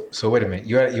crazy. So wait a minute.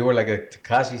 You were like a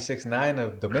Tekashi 6ix9ine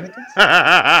of Dominicans?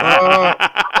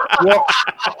 Well,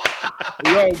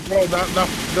 yo, bro,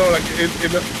 no, like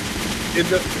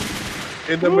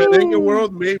in the merengue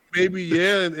world, maybe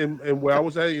yeah, and where I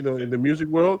was at, in the music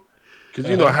world, because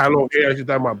I had long hair, I used to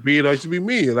dye my beard, I used to be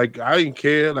me, like I didn't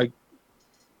care, like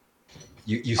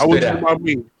You I was stood just out. about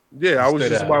me. Yeah, I was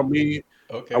Stood just out. about me.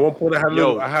 Okay. At one point, I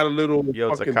had a little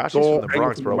Yo, fucking Tekashi's doll from the hanging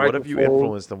Bronx, from bro. the What if you microphone.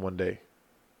 influenced him one day?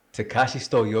 Tekashi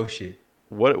stole your shit.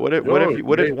 What if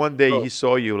Yo, one day yo. he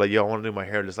saw you like, yo, I want to do my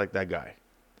hair just like that guy?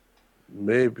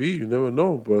 Maybe you never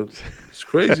know, but it's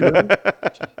crazy, man.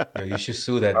 Yo, you should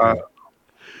sue that dude.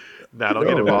 Nah, don't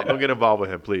get involved. Don't get involved with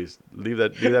him, please. Leave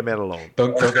that man alone.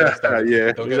 Don't get us started.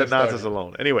 Yeah. Don't Leave get that us nonsense started.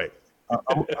 alone. Anyway,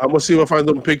 I'm gonna see if I find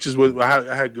them pictures with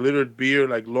I had glittered beard,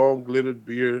 like long glittered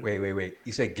beard. Wait.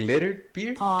 You said glittered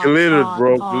beer? Glittered,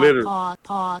 bro, glittered.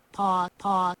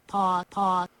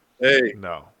 Hey,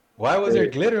 No. Why was there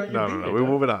glitter on your No, beard? no, no. We're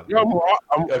moving on. yo,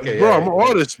 Okay, bro, yeah, I'm an yeah.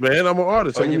 artist, man. I'm an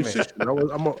artist. Oh, I'm a you musician.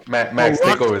 I'm a Max, I'm a take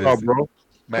rock over star, this, bro.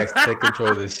 Max, take control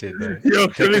of this shit, man. Yo,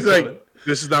 Take Kelly's control like,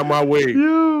 this is not my way.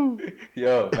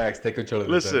 Yo, Max, take control of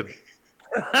this. Listen,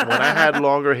 dog. when I had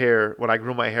longer hair, when I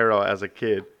grew my hair out as a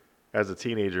kid, as a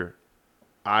teenager,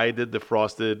 I did the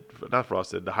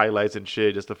the highlights and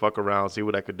shit just to fuck around, see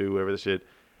what I could do, whatever the shit.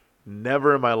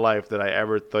 Never in my life did I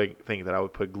ever think that I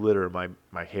would put glitter in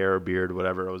my hair, beard,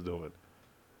 whatever I was doing.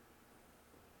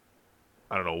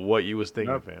 I don't know what you was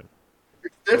thinking, fam.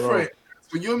 It's different.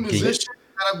 When you're a musician,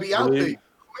 you gotta be out there.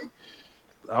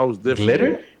 I was different.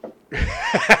 Glitter?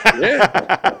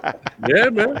 Yeah,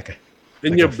 man.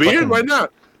 In your beard, why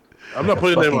not? I'm not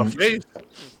putting it in my face.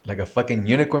 Like a fucking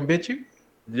unicorn, bitch you?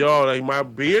 Yo, like my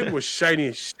beard was shiny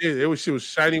as shit. Shit was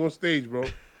shiny on stage, bro.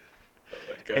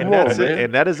 And Come on, that's it. man.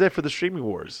 And that is it for the streaming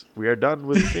wars. We are done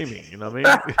with streaming. You know what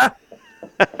I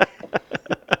mean?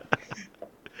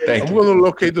 Thank I'm you. gonna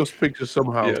locate those pictures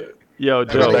somehow. Yeah. Yo,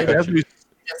 Get us Joe. back on That's track. me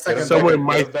Get us somewhere in back-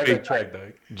 my Get us back on face. track, dog.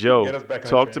 Get Joe, us back on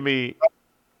talk track. to me.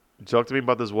 Talk to me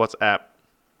about this WhatsApp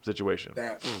situation.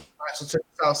 That. All right, so check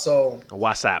this out. So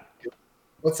WhatsApp.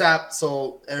 WhatsApp.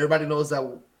 So everybody knows that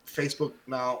Facebook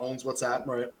now owns WhatsApp,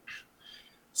 right?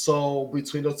 So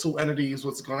between the two entities,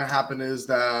 what's going to happen is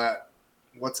that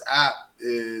WhatsApp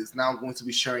is now going to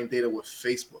be sharing data with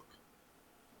Facebook,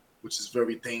 which is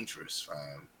very dangerous.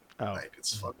 Oh, Like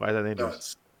it's fucking why is that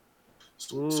dangerous?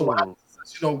 nuts. So what happens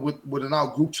is, with in our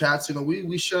group chats,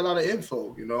 we share a lot of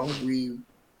info. We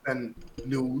send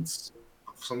nudes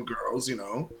of some girls,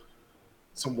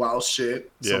 some wild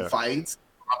shit, some Yeah. fights,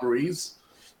 robberies.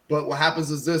 But what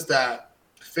happens is this: that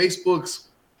Facebook's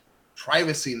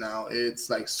privacy now, it's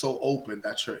like so open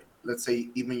that let's say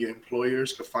even your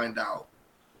employers could find out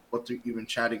what they're even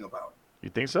chatting about. You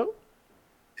think so?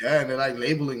 Yeah, and they're like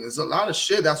labeling. It's a lot of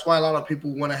shit. That's why a lot of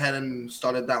people went ahead and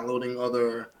started downloading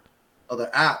other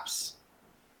apps.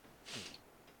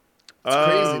 It's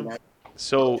crazy, man.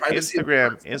 So Privacy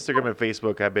Instagram and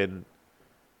Facebook have been.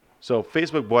 So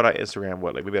Facebook bought out Instagram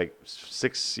maybe like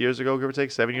 6 years ago, give or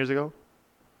take, 7 years ago.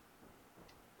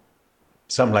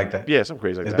 Something like that. Yeah, something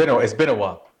crazy like It's that. it's been a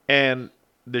while. And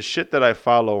the shit that I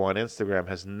follow on Instagram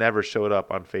has never showed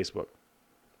up on Facebook,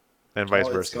 and vice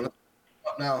It's versa. gonna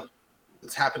now.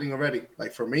 It's happening already.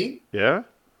 Like for me, Yeah.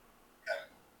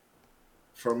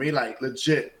 like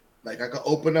legit. Like I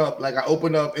opened up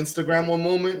Instagram one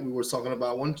moment. We were talking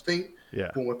about one thing. Yeah.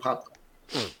 Boom, it popped up.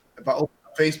 If I open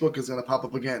up Facebook, it's gonna pop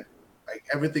up again. Like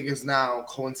everything is now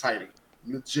coinciding,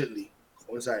 legitly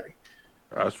coinciding.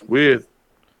 That's weird.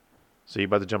 So you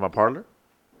about to jump on Parlor?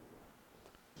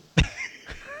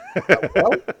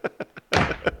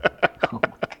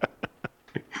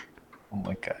 Oh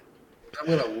my god. I'm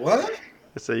gonna what?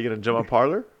 So you gonna jump on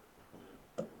Parlor?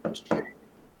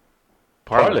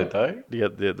 Parler, dog.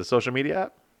 The social media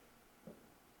app?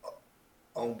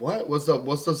 On what? What's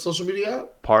the social media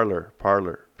app? Parlor.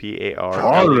 Parler.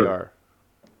 Parler?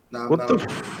 Nah, What the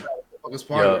fuck is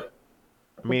Parler?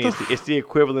 I mean, it's the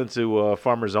equivalent to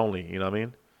Farmers Only. You know what I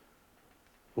mean?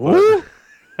 Who?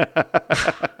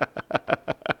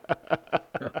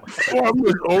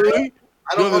 Farmers only?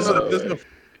 I don't know.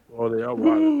 Oh, they are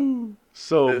wild.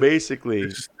 So basically,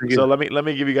 let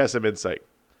me give you guys some insight.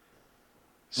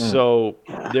 So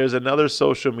there's another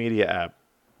social media app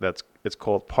it's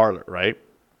called Parler, right?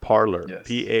 Parler,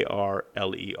 Yes.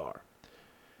 Parler.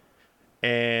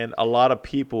 And a lot of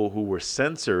people who were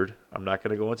censored, I'm not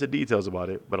going to go into details about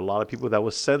it, but a lot of people that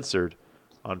was censored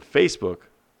on Facebook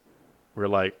were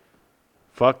like,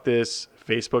 fuck this,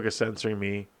 Facebook is censoring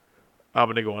me. I'm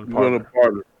going to go on You're on a Parler.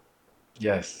 Parler.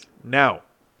 Yes. Now,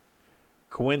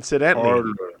 coincidentally,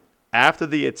 Parler. after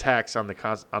the attacks on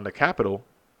the Capitol,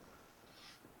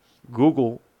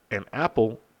 Google and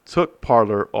Apple took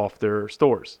Parler off their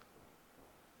stores.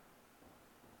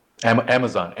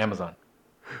 Amazon.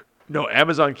 No,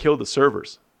 Amazon killed the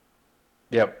servers.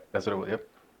 Yep, that's what it was. Yep.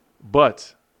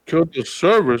 But Killed the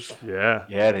servers. yeah,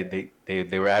 Yeah,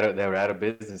 they were out of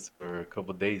business for a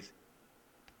couple of days.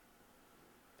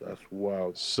 That's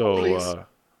wild. so Please.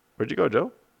 where'd you go,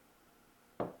 Joe?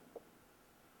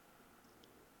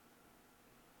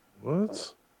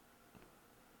 What?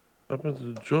 What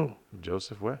happened to Joe?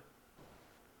 Joseph, where?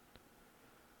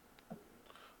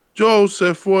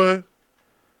 Joseph, what?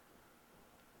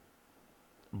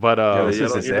 But Yo, this yeah,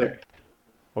 is I his don't there.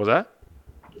 what was that?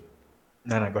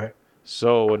 No, go ahead.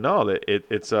 So no,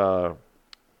 it's I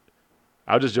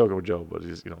was just joking with Joe, but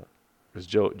he's Because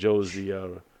Joe's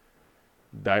the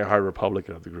diehard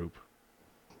Republican of the group.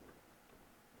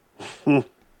 I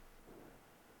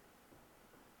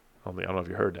don't know if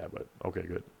you heard that, but okay,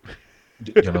 good.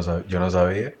 Yo no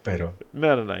sabía, pero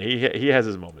No. He has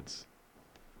his moments.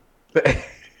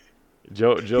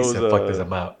 Joe's he said, "Fuck this,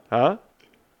 I'm out." Huh?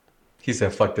 He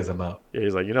said, "Fuck this, I'm out." Yeah,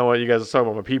 he's like, you know what? You guys are talking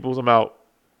about my peoples. I'm out.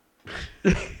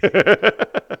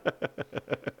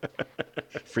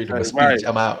 Freedom of speech, Right.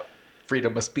 I'm out.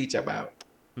 Freedom of speech, I'm out.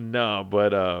 No,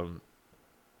 but I'm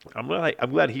glad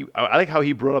I like how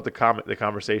he brought up the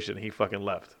conversation. He fucking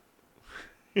left.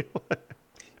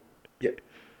 Yeah.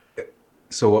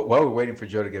 So while we're waiting for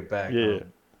Joe to get back, Yeah.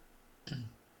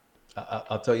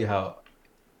 I'll tell you how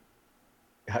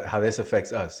this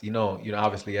affects us. You know,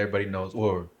 obviously everybody knows,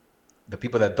 or the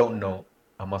people that don't know,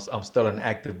 I'm still an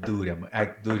active duty. I'm an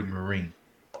active duty Marine,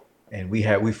 and we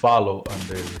fall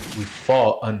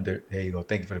under. There you go.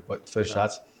 Thank you for the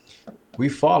shots. We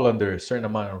fall under a certain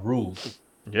amount of rules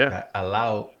Yeah.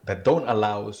 that don't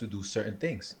allow us to do certain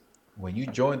things. When you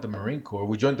join the Marine Corps,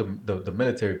 we joined the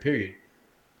military period.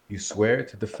 You swear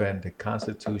to defend the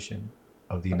Constitution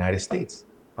of the United States.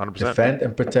 100%. Defend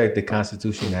and protect the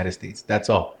Constitution of the United States. That's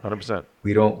all. 100%.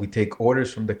 We take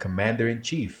orders from the commander in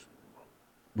chief,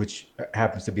 which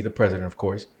happens to be the president, of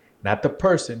course, not the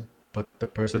person, but the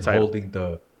person The title. holding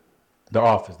the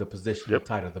office, the position, Yep. the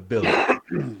title, the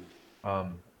building.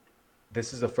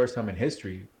 This is the first time in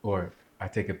history, or I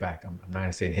take it back. I'm not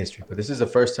gonna say in history, but this is the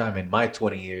first time in my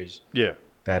 20 years Yeah.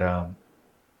 that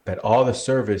all the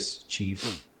service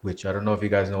chiefs, which I don't know if you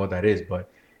guys know what that is, but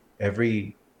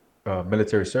every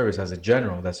military service has a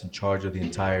general that's in charge of the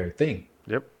entire thing.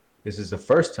 Yep. This is the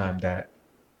first time that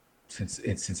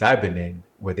since I've been in,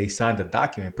 where they signed a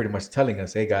document pretty much telling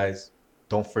us, hey guys,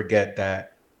 don't forget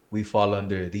that we fall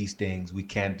under these things, we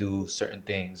can't do certain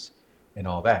things and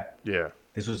all that. Yeah.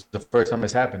 This was the first time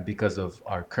it's happened because of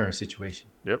our current situation.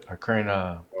 Yep. Our current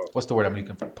what's the word I'm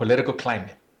looking for? Political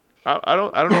climate. I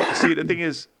don't know. See, the thing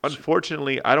is,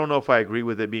 unfortunately, I don't know if I agree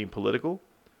with it being political,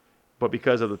 but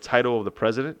because of the title of the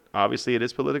president, obviously it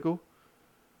is political.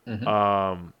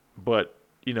 But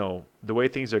you know, the way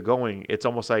things are going, it's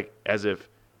almost like as if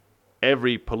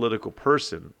every political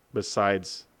person,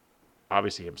 besides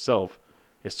obviously himself,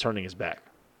 is turning his back.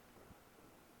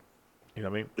 You know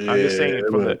what I mean? I'm just saying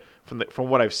from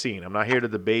what I've seen. I'm not here to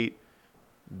debate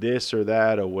this or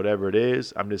that or whatever it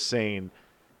is. I'm just saying,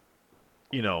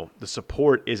 you know, the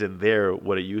support isn't there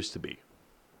what it used to be.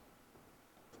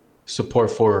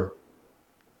 Support for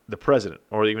the president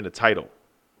or even the title.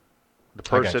 The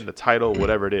person, the title,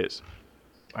 whatever it is.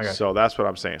 So that's what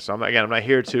I'm saying. So I'm not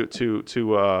here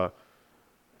to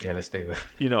yeah, let's stay there.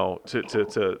 You know,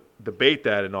 to debate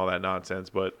that and all that nonsense,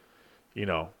 but you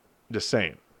know, just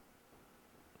saying.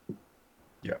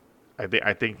 Yeah.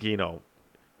 I think, you know,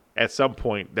 at some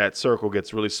point that circle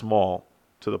gets really small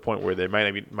to the point where there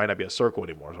might not be a circle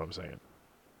anymore, is what I'm saying.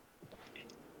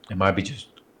 It might be just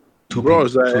two Bro,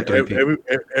 people, it's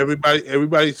like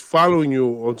everybody's following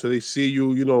you until they see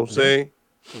you, you know what I'm saying,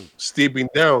 steeping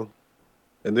down.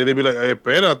 And then they be like, hey,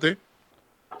 espérate.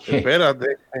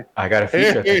 I got a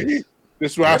feature.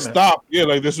 This is where I stop. Yeah,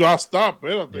 like this is where I stop.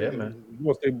 Espérate. Yeah, man. You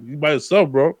must stay by yourself,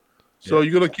 bro. So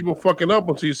you're gonna keep on fucking up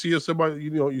until you see yourself.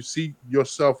 You see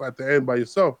yourself at the end by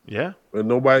yourself. Yeah. But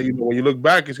nobody, when you look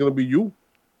back, it's gonna be you.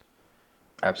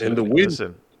 Absolutely. And the win.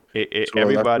 Listen, So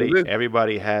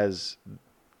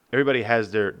everybody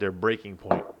has their breaking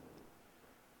point.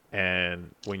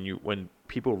 And when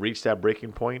people reach that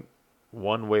breaking point,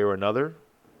 one way or another,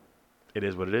 it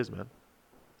is what it is, man.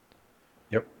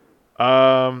 Yep.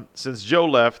 Since Joe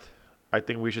left, I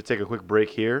think we should take a quick break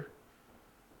here.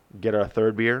 Get our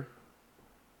third beer.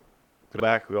 We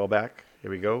all back.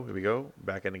 Here we go.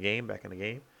 Back in the game.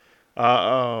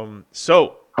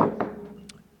 So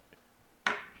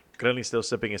Glennie's still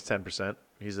sipping his 10%.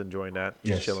 He's enjoying that.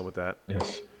 He's chilling with that.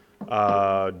 Yes.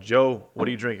 Joe, what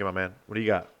are you drinking, my man? What do you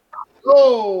got?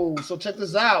 Oh, so check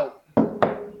this out.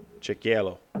 Chick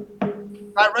Yellow.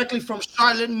 Directly from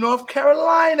Charlotte, North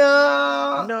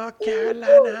Carolina.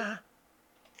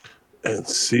 And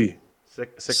see.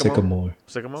 Sycamore.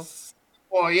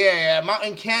 Oh yeah,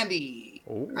 Mountain Candy.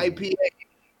 Ooh. IPA.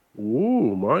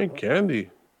 Ooh, mine candy.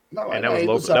 No, And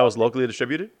that was locally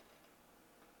distributed?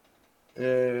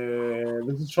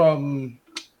 This is from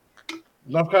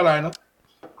North Carolina.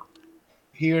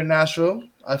 Here in Nashville.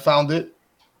 I found it.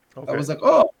 Okay. I was like,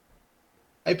 oh,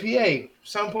 IPA,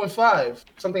 7.5.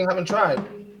 Something I haven't tried.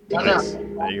 Why not?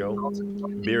 There you go.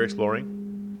 Beer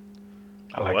exploring.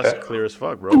 I like that's that. clear as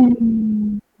fuck, bro.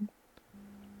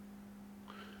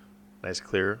 Nice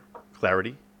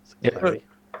clarity. Yeah.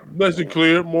 Nice and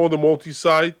clear, more the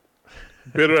multi-side.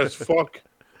 bitter as fuck.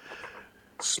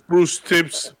 Spruce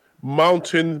tips,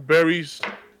 mountain berries.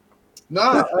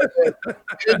 Nah, it's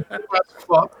bitter as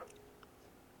fuck.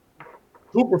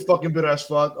 Super fucking bitter as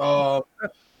fuck. Out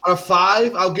of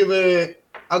 5, I'll give it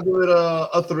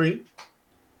a 3.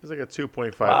 It's like a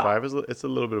 2.55. It's a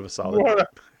little bit of a solid.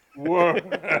 What?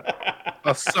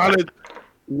 A solid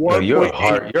Yo,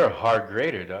 1.8. you're a hard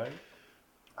grader, dog.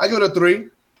 I give it a 3.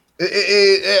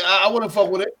 I wouldn't fuck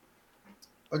with it.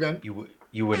 Again.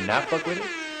 You would not fuck with it?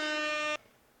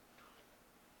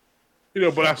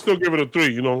 But I still give it a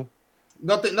 3.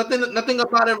 Nothing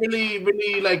about it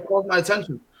really like caught my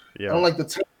attention. Yeah. I don't like the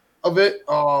taste of it.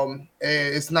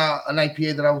 It's not an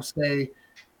IPA that I would say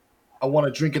I want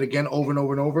to drink it again over and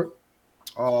over and over.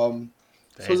 So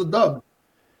it's a dub.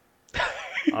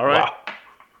 All right. Wow.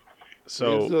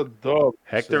 So It's a dub.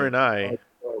 Hector and I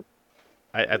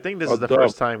think this is the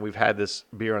first time we've had this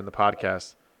beer on the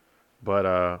podcast,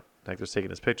 but Hector's taking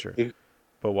his picture.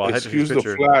 But while Excuse Hector's the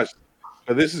picture, flash.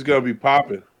 This is gonna be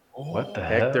popping. What the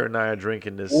Hector hell? and I are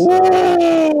drinking this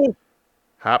Ooh!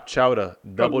 hop chowder,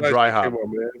 double Nice dry to hop, come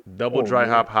on, man. double Oh, dry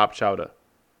man. hop chowder.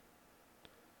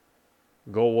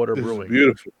 Goldwater This is Brewing,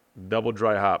 beautiful. double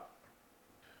dry hop.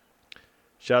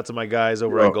 Shout out to my guys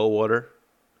over Bro. at Goldwater.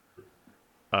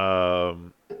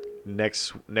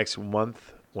 Next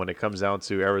month when it comes down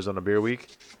to Arizona Beer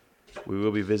Week, we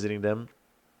will be visiting them.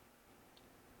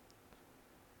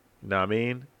 Know what I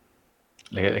mean?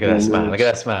 Look at that smile. Look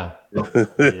at that smile.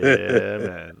 Yeah,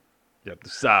 man. Ya tú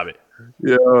sabes.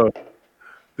 Yeah.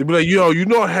 They be like, yo,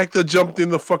 Hector jumped in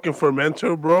the fucking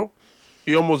fermenter, bro?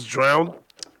 He almost drowned.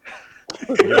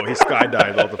 Yo, he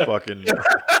skydived off the fucking.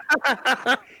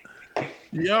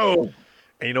 Yo.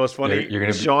 And you know what's funny? You're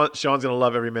gonna be- Sean's gonna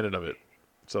love every minute of it.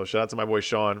 So shout out to my boy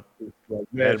Sean,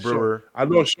 Man, head brewer. I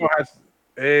know Sean has.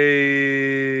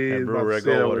 Hey, Head brewer about at to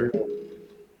say that Goldwater. one.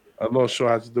 I know Sean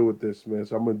has to do with this, man.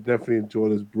 So I'm gonna definitely enjoy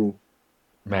this brew.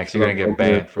 Max, you're gonna get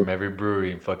banned from every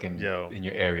brewery in fucking Yo. in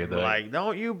your area, though. Like,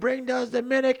 don't you bring those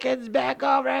Dominicans back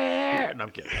over here? No, I'm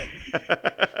kidding.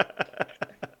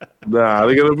 Nah,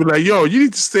 they're gonna be like, yo, you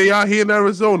need to stay out here in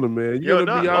Arizona, man. Yo, You're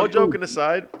gonna be no out joking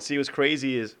aside. See, what's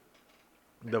crazy is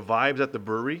the vibes at the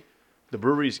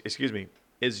breweries, excuse me,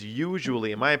 is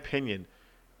usually, in my opinion,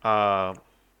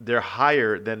 they're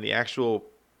higher than the actual,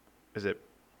 is it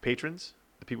patrons?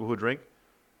 The people who drink?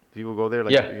 The people who go there?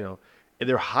 Like, Yeah. you know, and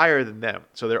they're higher than them.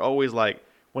 So they're always like,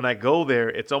 when I go there,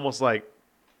 it's almost like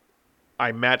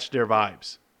I match their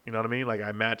vibes. You know what I mean? Like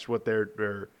I match what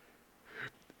they're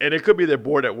and it could be they're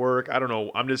bored at work. I don't know.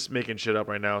 I'm just making shit up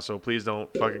right now, so please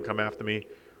don't fucking come after me.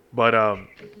 But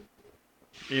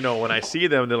you know, when I see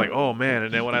them, they're like, "Oh man!"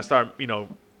 And then when I start, you know,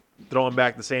 throwing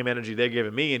back the same energy they're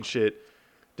giving me and shit,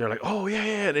 they're like, "Oh yeah,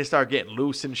 yeah!" And they start getting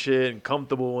loose and shit and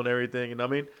comfortable and everything. You know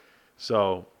what I mean?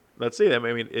 So let's see them.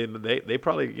 I mean, and they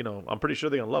probably, you know, I'm pretty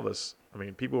sure they're gonna love us. I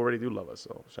mean, people already do love us,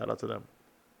 so shout out to them.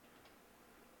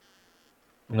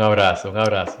 Un abrazo, un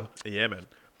abrazo. Yeah, man.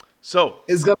 So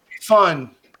It's gonna be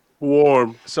fun.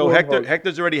 warm. So Warm hug.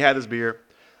 Hector's already had this beer.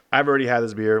 I've already had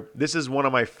this beer. This is one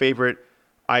of my favorite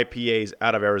IPAs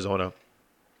out of Arizona.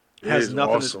 It is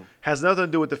awesome. Has nothing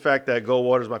to do with the fact that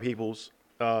Goldwater's my people's.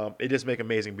 They just make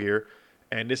amazing beer,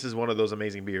 and this is one of those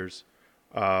amazing beers.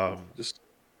 Just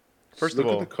First look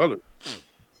of all, at the color.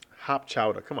 hop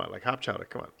chowder. Come on, like hop chowder.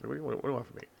 Come on. What do you want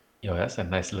from me? Yo, that's a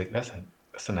nice look. That's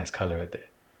a nice color right there.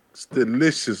 It's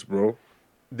delicious, bro.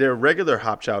 Their regular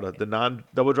hop chowder, the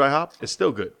non-double dry hop, is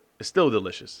still good. It's still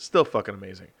delicious. It's still fucking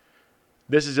amazing.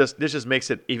 This just makes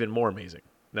it even more amazing.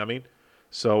 You know what I mean?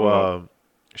 So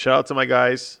shout out to my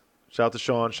guys. Shout out to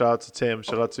Sean. Shout out to Tim.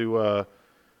 Shout out to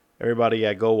everybody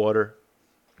at Goldwater.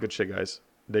 Good shit, guys.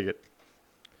 Dig it.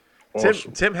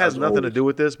 Awesome. Tim has As nothing to always. do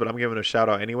with this, but I'm giving a shout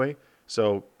out anyway.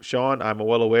 So Sean, I'm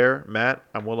well aware. Matt,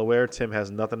 I'm well aware. Tim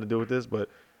has nothing to do with this, but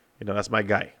you know that's my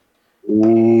guy.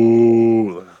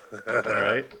 Ooh. All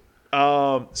right.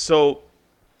 So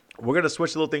we're gonna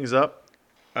switch little things up.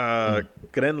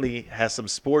 Grenly has some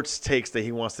sports takes that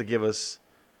he wants to give us.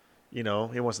 You know,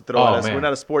 he wants to throw at us. man. We're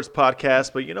not a sports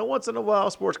podcast, but you know, once in a while,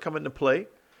 sports come into play.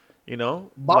 You know,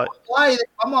 but Vamos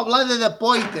a hablar de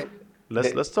deporte.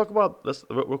 let's talk about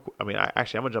I mean,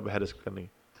 actually, I'm gonna jump ahead of Grenly.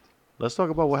 Let's talk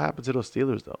about what happened to those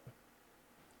Steelers, though.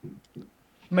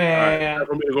 Man, I'm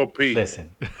gonna go pee. listen.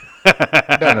 No.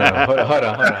 Hold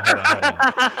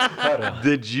on.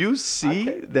 Did you see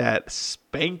that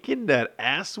spanking, that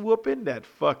ass whooping, that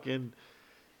fucking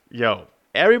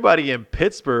everybody in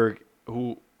Pittsburgh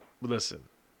who listen.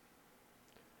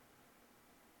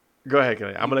 Go ahead,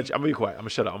 Kenny. I'm gonna be quiet. I'm gonna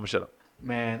shut up.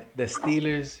 Man, the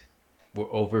Steelers were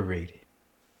overrated.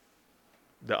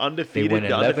 The went undefeated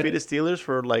 11. Steelers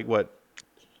for like what?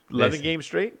 11 Listen. games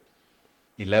straight?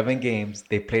 11 games.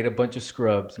 They played a bunch of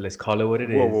scrubs. Let's call it what it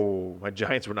is. Whoa. My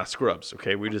Giants were not scrubs,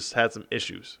 okay? We just had some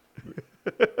issues.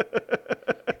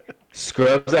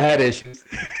 Scrubs that had issues.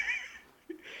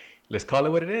 Let's call it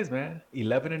what it is, man.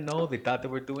 11-0. They thought they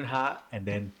were doing hot, and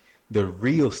then the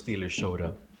real Steelers showed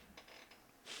up.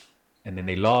 And then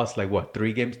they lost like what,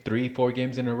 4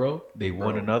 games in a row. They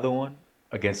won another one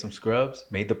against some scrubs,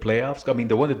 made the playoffs. I mean,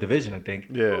 they won the division, I think.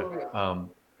 Yeah.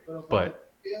 But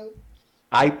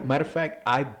matter of fact,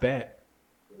 I bet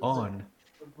on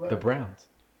the Browns.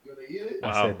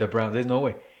 I said the Browns. There's no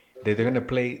way they're gonna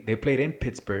play. They played in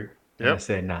Pittsburgh, and I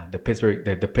said, nah, the Pittsburgh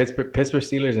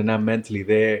Steelers are not mentally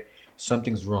there.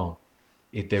 Something's wrong.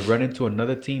 If they run into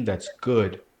another team that's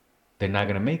good, they're not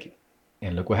gonna make it.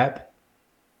 And look what happened.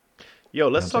 Yo,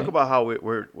 let's talk about how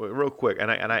we're real quick,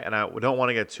 and I don't want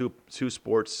to get too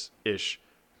sports-ish,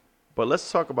 but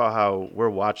let's talk about how we're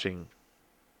watching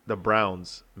the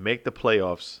Browns make the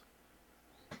playoffs,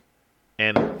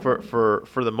 and for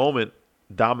the moment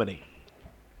dominate.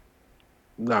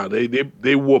 Nah,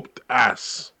 they whooped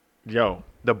ass. Yo,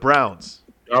 the Browns.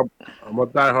 I'm a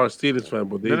diehard Steelers fan,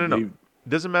 but No.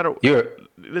 Doesn't matter. Yeah,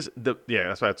 that's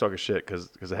why I'm talking shit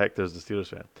because the heck there's the Steelers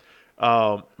fan,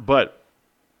 but.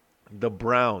 The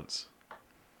Browns.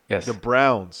 Yes. The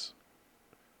Browns.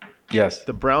 Yes.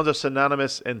 The Browns are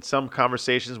synonymous in some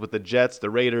conversations with the Jets, the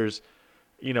Raiders,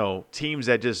 teams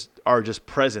that are just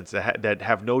presents that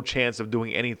have no chance of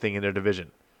doing anything in their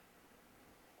division.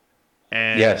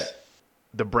 And yes.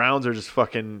 The Browns are just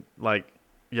fucking like,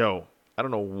 yo, I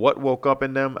don't know what woke up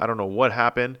in them. I don't know what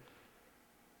happened.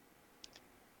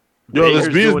 Yo, this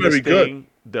beer is very good.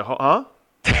 Huh?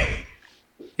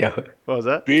 Yeah. What was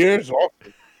that? Beer's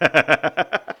awesome.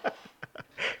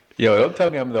 Yo, don't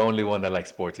tell me I'm the only one that likes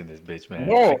sports in this bitch, man.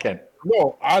 No, I can't.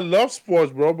 No, I love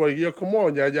sports, bro. But yo, come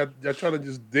on, y'all trying to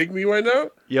just dig me right now?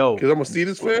 Yo, because I'm a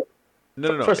Steelers fan.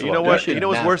 No. First of you know all, what? You know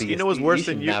what's worse? You know what's worse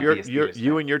than you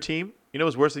and your team? You know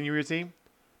what's worse than you and your team?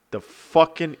 The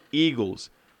fucking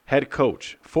Eagles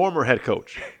former head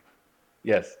coach.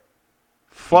 Yes.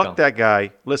 Fuck that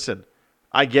guy. Listen,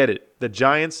 I get it. The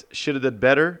Giants should have done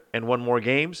better and won more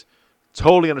games.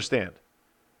 Totally understand.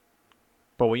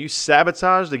 But when you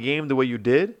sabotage the game the way you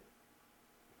did,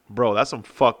 bro, that's some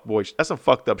fucked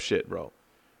up shit, bro.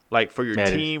 Like for your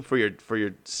team, for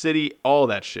your city, all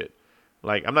that shit.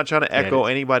 Like I'm not trying to echo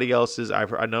anybody else's. I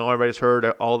know everybody's heard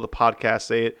all the podcasts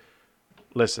say it.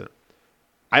 Listen,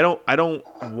 I wanted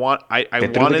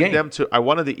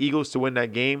the Eagles to win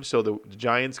that game so the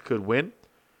Giants could win.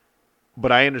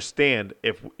 But I understand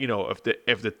if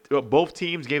both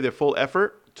teams gave their full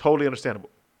effort, totally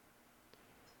understandable.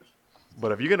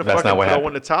 But if you're gonna fucking throw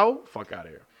in the towel, fuck out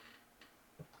of here.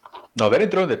 No, they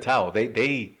didn't throw in the towel. They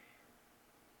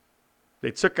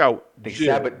took out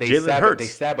Jalen Hurts. They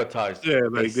sabotaged. Yeah,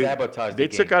 they sabotaged. They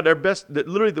took out their best.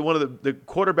 Literally, one of the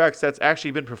quarterbacks that's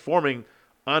actually been performing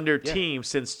on their team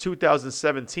since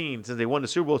 2017, since they won the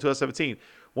Super Bowl 2017.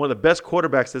 One of the best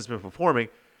quarterbacks that's been performing.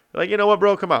 They're like, you know what,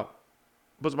 bro? Come out.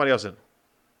 Put somebody else in.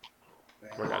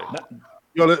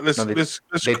 Yo, let's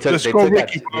go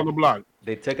Ricky on the block.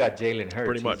 They took out Jalen Hurts.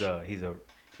 Pretty much. He's a,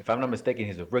 if I'm not mistaken,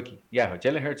 he's a rookie. Yeah,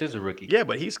 Jalen Hurts is a rookie. Yeah,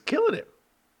 but he's killing it.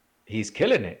 He's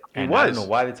killing it. I don't know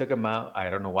why they took him out. We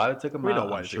know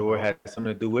why. I'm sure it had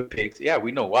something to do with picks. Yeah,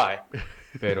 we know why.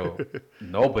 Pero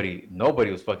nobody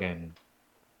was fucking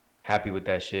happy with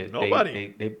that shit.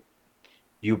 Nobody.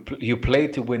 You play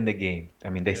to win the game. I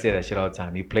mean, they say that shit all the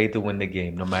time. You play to win the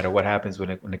game, no matter what happens when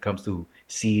it comes to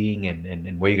seeding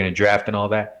and where you're gonna draft and all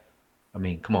that. I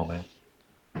mean, come on, man.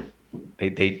 They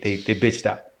bitched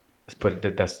out.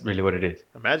 That's really what it is.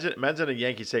 Imagine a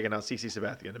Yankee taking out CC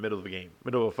Sabathia in the middle of a game,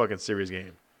 middle of a fucking serious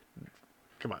game.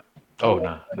 Come on. Oh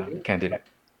no, can't do that.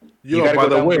 Yo, by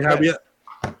the way,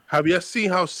 have you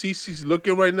seen how CC's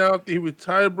looking right now after he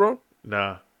retired, bro?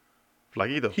 Nah,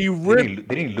 flaquito. He ripped.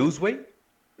 Did he lose weight?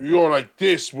 You're like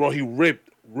this, bro. He ripped.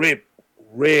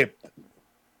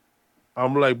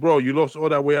 I'm like, bro, you lost all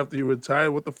that weight after you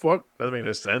retired. What the fuck? Doesn't make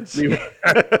no sense. he was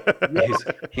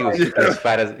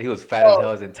fat as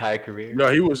hell his entire career. No,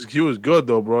 he was good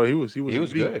though, bro. He was good.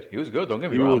 He was good. Don't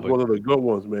get me wrong. He was one of the good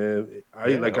ones, man.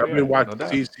 I've been no watching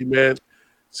CC, man,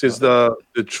 since the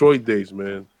Detroit days,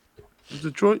 man.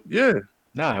 Detroit, yeah.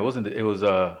 Nah, it wasn't. It was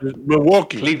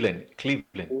Milwaukee, Cleveland.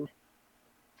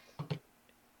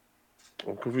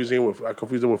 I confused him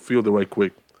with Fielder right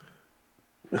quick.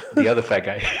 The other fat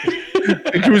guy.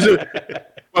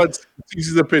 But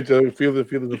CC's a pitcher. Fielder's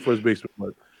the first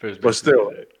baseman. But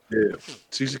still, yeah.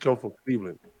 CC come from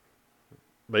Cleveland.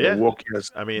 But yeah, Milwaukee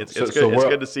has, I mean, it's good. It's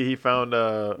good to see he found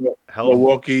health.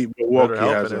 Milwaukee health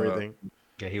has and everything.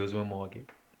 Yeah, he was with Milwaukee.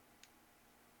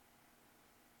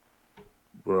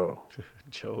 Bro,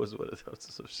 Joe is what is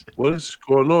some shit. what is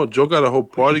going on? Joe got a whole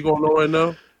party going on right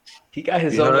now. He got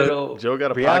his Behind- own little Joe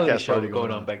got a reality podcast show party going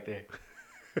going on on. back there.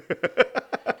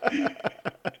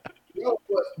 Yo,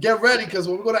 but get ready because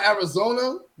when we go to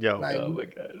Arizona, Yo, like, Oh my we're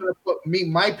god. gonna meet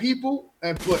my people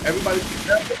and put everybody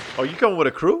together. oh, you coming with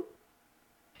a crew?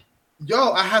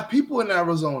 Yo, I have people in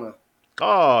Arizona.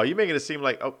 Oh, you making it seem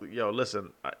like, oh, yo,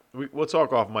 listen, we'll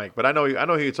talk off mic, but I know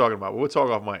who you're talking about. But we'll talk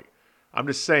off mic. I'm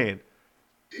just saying.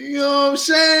 You know what I'm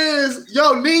saying?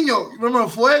 Yo, Nino, you remember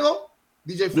Fuego?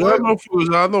 DJ Yeah, Fuego?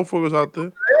 I know fuckers out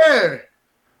there. Yeah.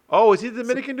 Oh, is he the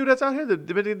Dominican dude that's out here? The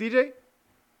Dominican DJ?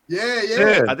 Yeah, yeah.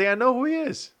 Yeah. I think I know who he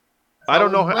is. I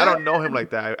don't know him. I don't know him like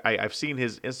that. I've seen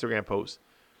his Instagram post.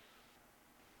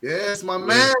 Yeah, it's my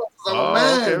man. It's my Oh,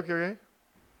 man. okay.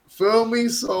 Feel me?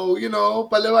 So, you know,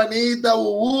 palevanita,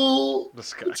 woo.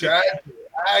 This guy.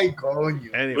 Ay,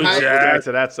 coño. Anyway, Ay, back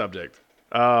to that subject.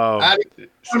 Arizona,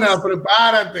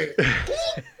 prepárate.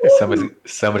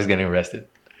 Somebody's getting arrested.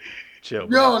 Chill.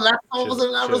 bro. Yo, last time I was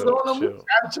in Arizona, chill.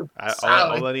 muchacho,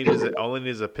 All I need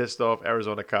is a pissed off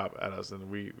Arizona cop at us, and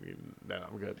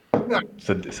I'm good.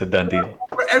 It's a done deal.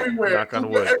 Uber everywhere. Knock on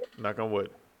wood. Knock on wood.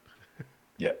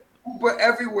 Yeah. Uber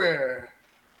everywhere.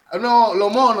 No, lo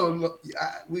mono.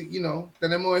 We, you know,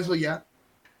 tenemos eso ya.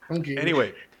 Okay.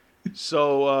 Anyway,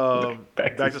 so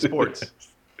back to sports.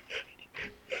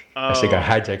 I think I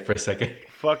hijacked for a second.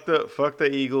 Fuck the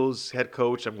Eagles head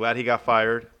coach. I'm glad he got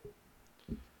fired.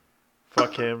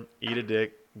 Fuck him. Eat a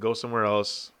dick. Go somewhere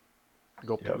else.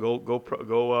 Go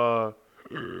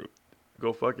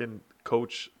fucking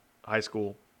coach high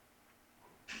school.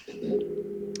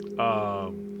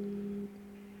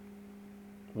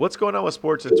 What's going on with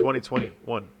sports in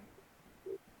 2021?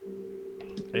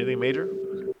 Anything major?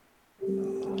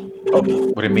 What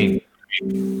do you mean?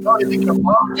 No, you think your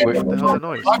mom- What the hell's that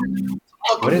noise?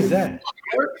 What is that?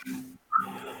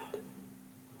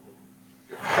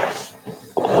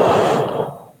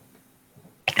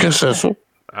 ¿Qué es eso?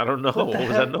 I don't know. What was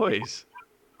that noise?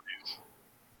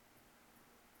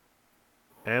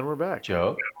 And we're back.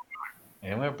 Joe.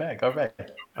 And we're back. All right.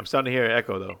 I'm starting to hear an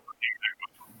echo though.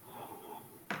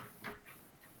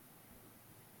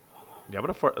 Yeah, I'm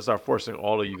gonna start forcing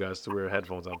all of you guys to wear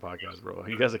headphones on podcasts, bro.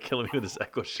 You guys are killing me with this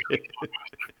echo shit.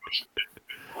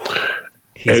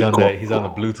 He's on the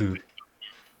Bluetooth.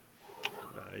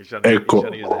 He's trying to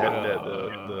use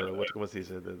Echo. what's he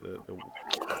said? The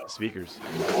speakers.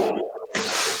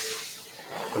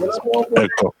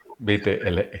 Echo. Viste,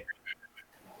 hit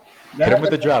him with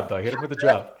the drop, dog. Hit him with the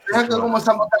drop. Deja que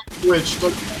comenzamos a Twitch.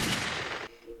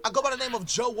 I go by the name of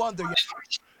Joe Wonder.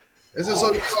 Ese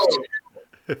soy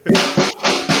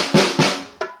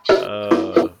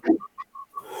yo.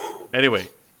 Anyway,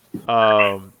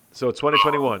 so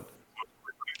 2021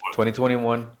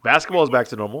 2021. basketball is back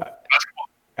to normal.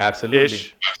 Absolutely.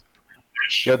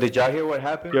 Ish. Yo, did y'all hear what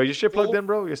happened? Yo, your shit plugged in,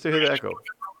 bro? You still hear the echo?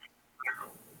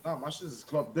 No, my shit is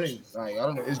club thing. Like, I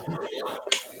don't know. It's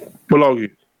Blogi.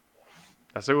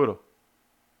 ¿Estás seguro?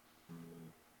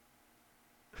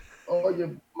 oh, yeah,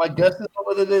 my guests is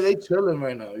over there. They chilling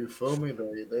right now. You feel me?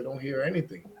 They don't hear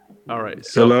anything. All right.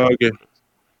 So, Blogi.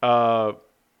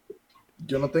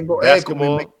 Yo no tengo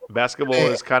echo. basketball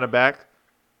is kind of back.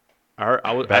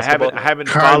 I Basketball? haven't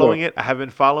been Kinda. following it. I haven't been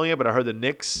following it, but I heard the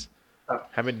Knicks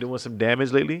have been doing some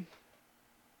damage lately.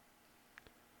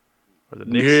 Or the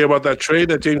You Knicks. hear about that trade,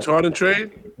 that James Harden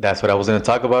trade? That's what I was going to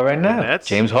talk about right now. Nets?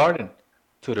 James Harden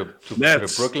to the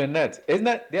Nets. Brooklyn Nets. Isn't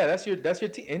that? Yeah, that's your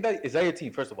team. Is that your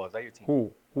team? First of all, is that your team?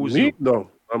 Who? Who's Me? you? No,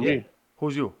 not Yeah. me.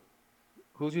 Who's you?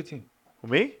 Who's your team?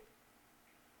 Me?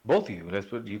 Both of you.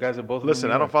 That's what you guys are both. Listen,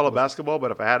 New I don't York. follow basketball,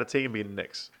 but if I had a team, it'd be the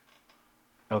Knicks.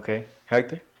 Okay,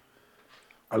 Hector.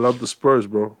 I love the Spurs,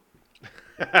 bro.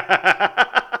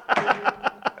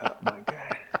 Oh my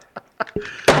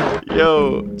god.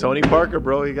 Yo, Tony Parker,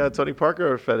 bro. You got a Tony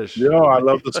Parker fetish. Yo, I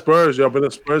love the Spurs. Yo, I've been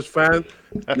a Spurs fan.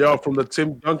 Yo, from the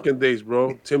Tim Duncan days,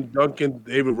 bro. Tim Duncan,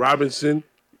 David Robinson.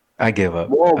 I give up.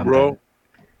 Come on, I'm bro. done.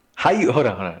 How you? Hold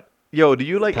on. Yo, do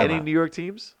you like Time any out. New York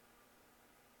teams?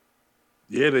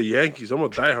 Yeah, the Yankees. I'm a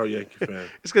diehard Yankee fan.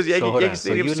 It's because Yankee, hold Yankee on. So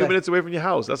Stadium's you 2 like- minutes away from your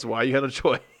house. That's why you had no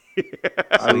choice.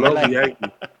 I you love like- the Yankees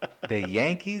The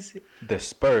Yankees, the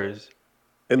Spurs,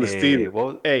 and the Steelers.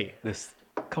 Well, Hey,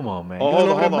 come on, man. oh, You hold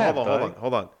know on, the hold on, map, hold on, dog.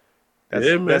 hold on. That's,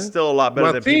 Yeah, man. that's still a lot better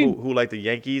My than team. people who like the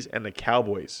Yankees and the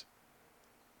Cowboys.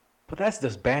 But that's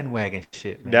just bandwagon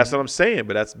shit, man. That's what I'm saying,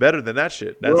 but that's better than that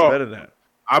shit. That's Bro. better than that.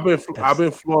 I've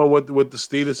been flowing with the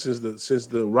Steelers since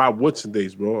the Rob Woodson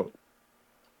days, bro.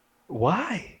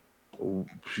 Why?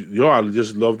 Yo, I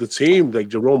just love the team. Like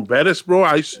Jerome Bettis, bro.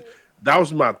 That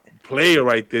was my player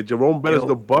right there. Jerome Bettis, Yo.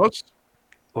 the Bucks.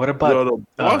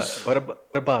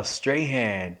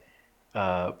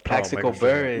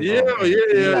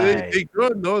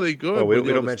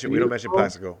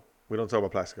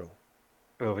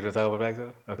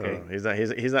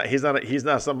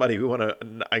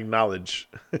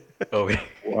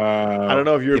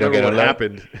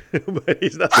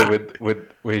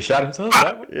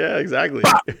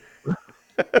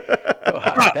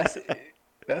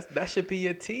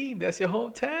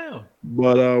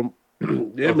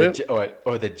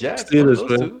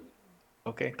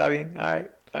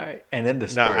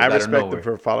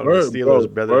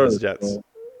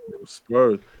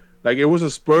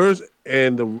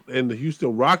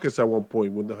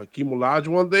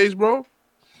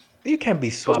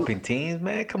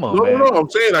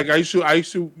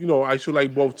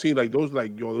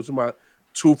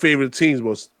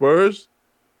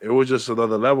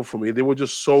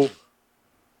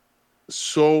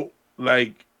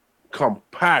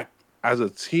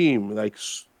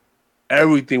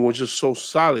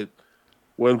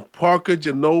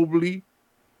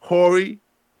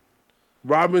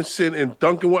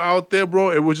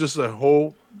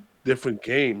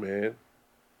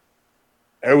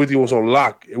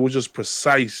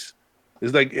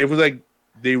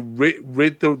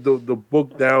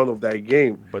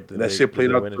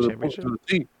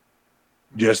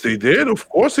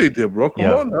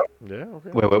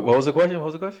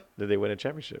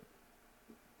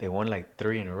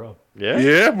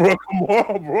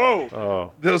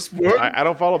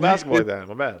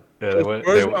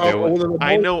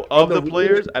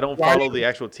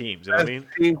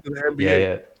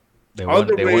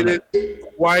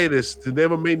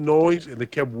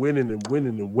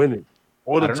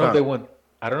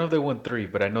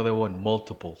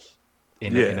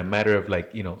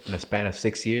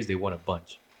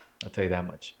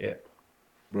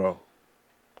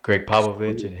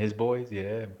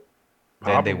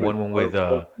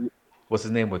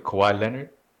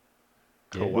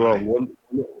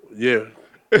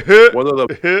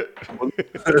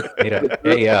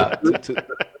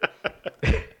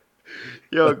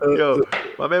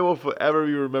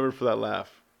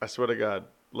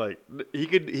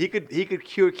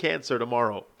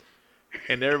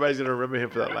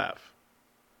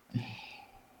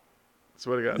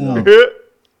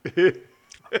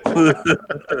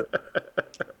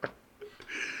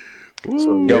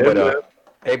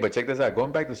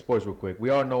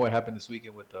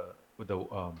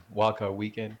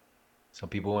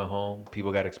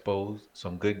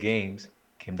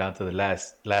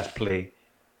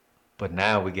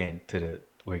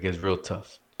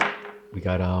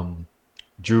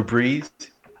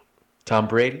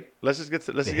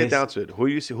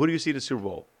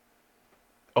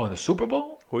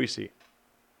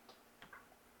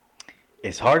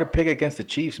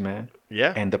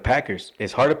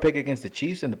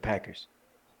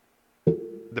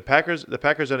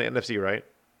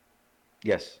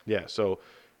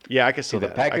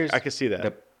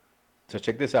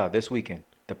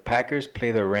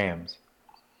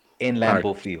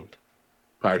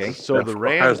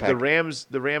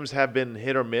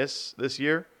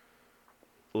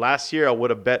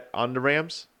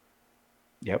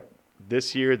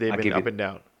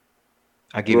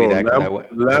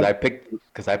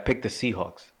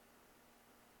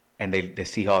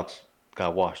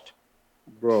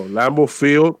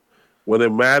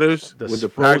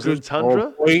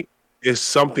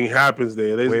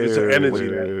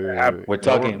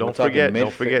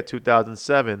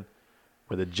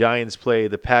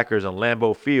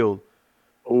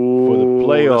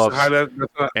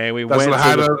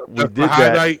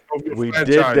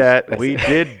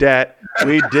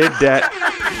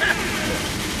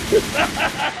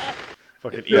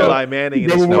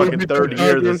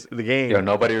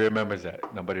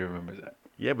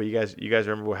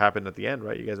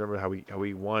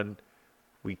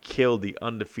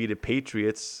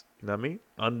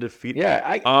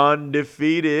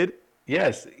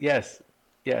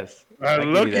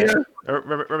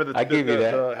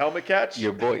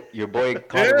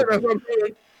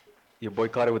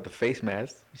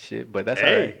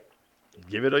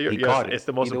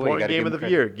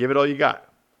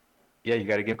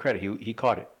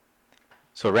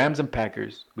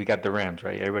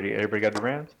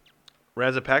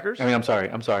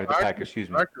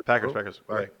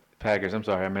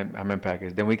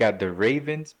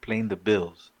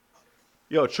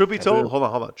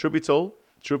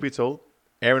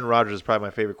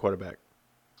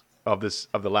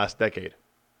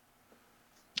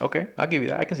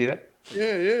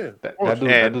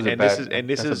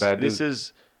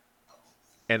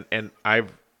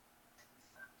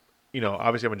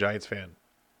 obviously I'm a Giants fan,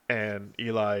 and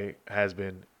Eli has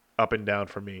been up and down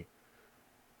for me.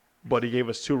 But he gave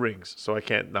us 2 rings, so I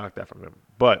can't knock that from him.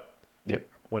 But Yep.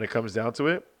 when it comes down to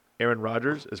it, Aaron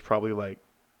Rodgers is probably like,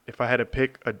 if I had to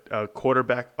pick a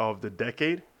quarterback of the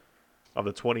decade, of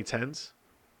the 2010s,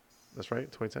 that's right,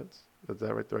 2010s? Is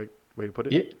that right, the right way to put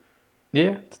it? Yeah.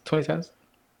 Yeah. 20 cents.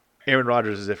 Aaron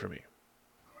Rodgers is it for me.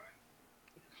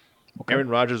 Okay. Aaron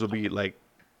Rodgers will be like,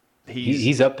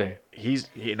 He's up there. he's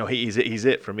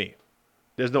it for me.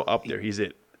 There's no up there. He's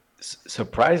it.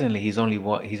 Surprisingly, he's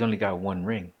only got 1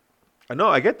 ring. I know.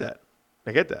 I get that.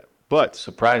 But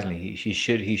Surprisingly, he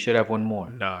should have 1 more.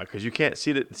 nah, because you can't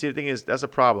see the thing is that's a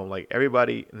problem. Like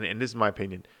everybody, and this is my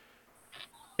opinion.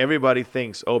 Everybody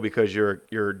thinks, oh, because you're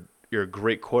a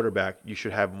great quarterback, you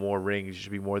should have more rings. You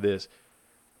should be more this.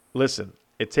 Listen,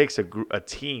 it takes a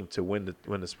team to win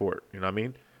the sport. You know what I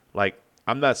mean? Like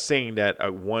I'm not saying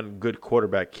that one good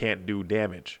quarterback can't do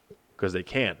damage, because they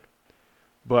can,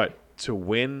 but to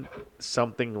win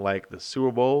something like the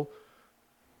Super Bowl,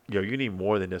 you need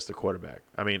more than just the quarterback.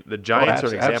 I mean, the Giants are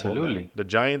an example. Absolutely. Of that. The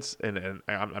Giants, and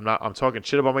I'm talking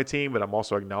shit about my team, but I'm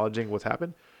also acknowledging what's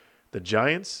happened. The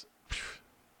Giants,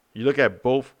 you look at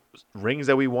both rings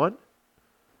that we won,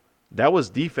 that was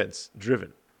defense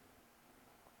driven.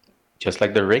 Just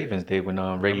like the Ravens did when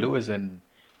Ray Lewis and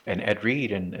Ed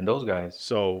Reed and those guys.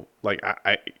 So, like,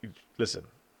 I listen,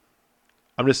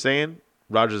 I'm just saying,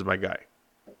 Rodgers is my guy.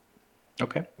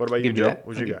 Okay. What about you, Give me Joe? that.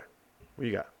 Who's your guy? What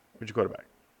you got? Who's your quarterback?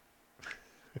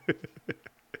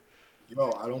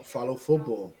 Yo, I don't follow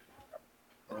football.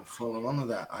 I don't follow none of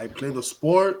that. I play the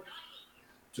sport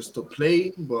just to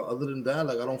play, but other than that,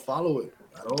 like I don't follow it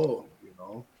at all.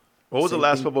 What was the Same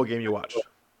last thing- football game you watched?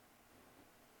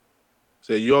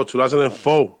 Say, yo,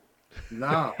 2004.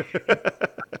 Nah.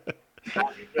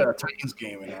 Yeah, Titans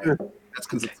game, and that's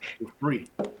because it's free.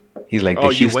 He's like Oh,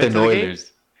 the you went Houston to the game?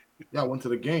 Oilers. Yeah, I went to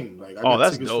the game. Like, I Oh, got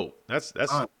that's tickets dope. That's.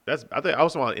 I think I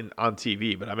was on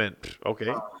TV, but I meant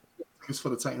okay. tickets for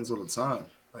the Titans all the time.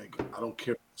 Like, I don't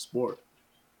care for the sport.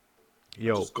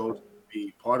 Yo, Just go to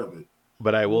be part of it.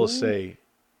 but I will say,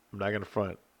 I'm not gonna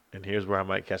front, and here's where I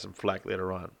might catch some flack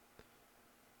later on.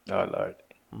 Oh Lord.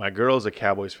 My girl's a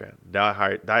Cowboys fan,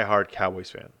 die-hard Cowboys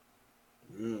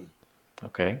fan.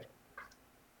 Okay.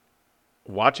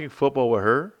 Watching football with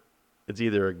her, it's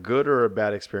either a good or a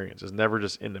bad experience. It's never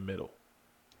just in the middle.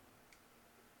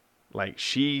 Like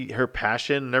her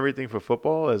passion and everything for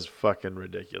football is fucking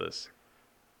ridiculous.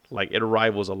 Like it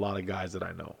rivals a lot of guys that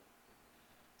I know.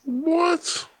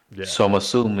 What? Yeah. So I'm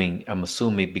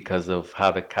assuming because of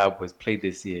how the Cowboys played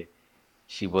this year,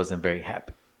 she wasn't very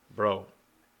happy. Bro,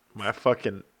 my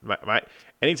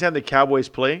anytime the Cowboys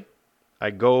play,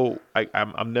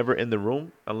 I'm never in the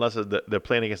room unless they're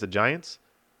playing against the Giants.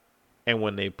 And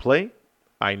when they play,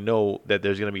 I know that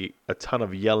there's going to be a ton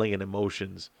of yelling and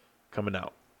emotions coming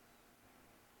out.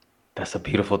 That's a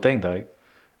beautiful thing, dog.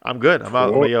 I'm good. I'm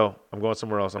out. Cool. Yo, I'm going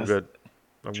somewhere else. I'm good.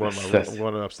 I'm going to my room. I'm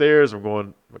going upstairs. I'm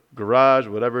going garage,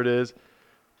 whatever it is.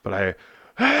 But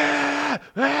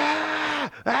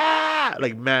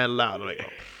like mad loud. I'm like, oh.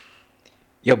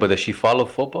 Yeah, but does she follow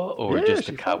football or Yeah, just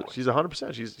the she's Cowboys? She's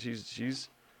 100%.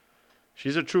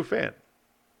 She's a true fan.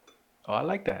 Oh, I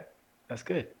like that. That's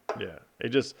good. Yeah. It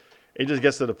just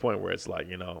gets to the point where it's like,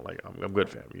 like I'm good,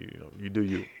 fam. You do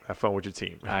you. Have fun with your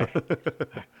team. All right.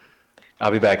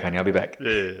 I'll be back, honey. I'll be back.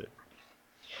 Yeah.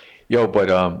 Yo,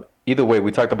 but either way,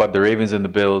 we talked about the Ravens and the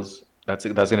Bills. That's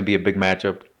gonna be a big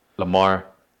matchup. Lamar.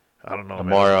 I don't know,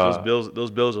 Lamar, man.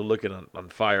 Those Bills are looking on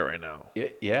fire right now.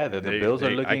 Yeah, the Bills are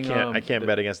looking. I can't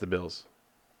bet against the Bills.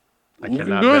 I Looking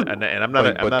cannot good. bet, and I'm not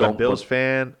But I'm not a don't- Bills but-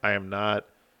 fan. I am not.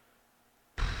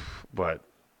 But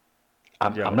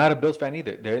I'm not a Bills fan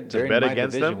either. They're bet in my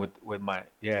against division them? with my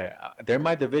they're in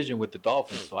my division with the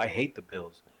Dolphins, so I hate the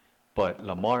Bills. But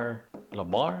Lamar,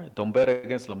 don't bet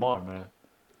against Lamar, man.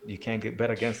 You can't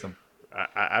bet against them.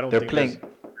 I don't They're think playing.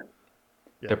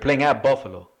 Yeah. They're playing at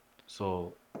Buffalo,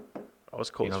 so I was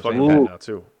cold You know as what fuck I'm at saying? that now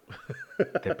too.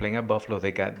 they're playing at Buffalo.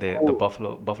 They got the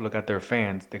Buffalo got their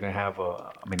fans. They're gonna have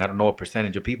I don't know a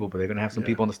percentage of people, but they're gonna have some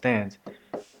people in the stands.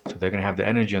 So they're gonna have the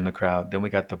energy in the crowd. Then we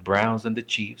got the Browns and the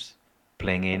Chiefs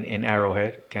playing in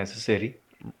Arrowhead, Kansas City.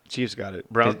 Chiefs got it.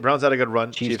 Browns had a good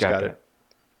run. Chiefs got it.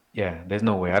 Yeah, there's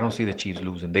no way. I don't see the Chiefs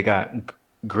losing. They got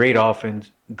great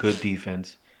offense, good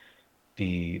defense.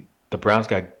 The Browns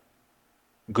got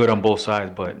good on both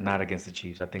sides, but not against the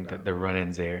Chiefs. I think that the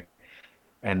run-ins there.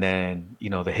 And then,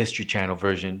 the History Channel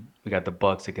version, we got the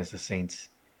Bucks against the Saints.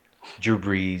 Drew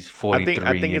Brees, 43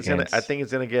 I think it's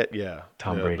against gonna get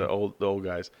Tom the, Brady. the old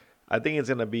guys. I think it's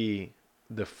gonna be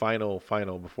the final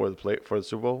before the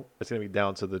Super Bowl. It's gonna be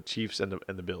down to the Chiefs and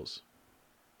the Bills.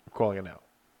 calling it now.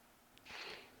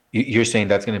 You're saying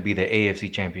that's going to be the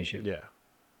AFC Championship? Yeah.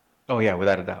 Oh yeah,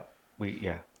 without a doubt.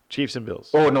 Chiefs and Bills.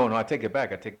 Oh no, I take it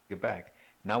back.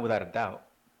 Not without a doubt.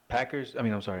 Packers. I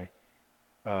mean, I'm sorry.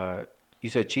 You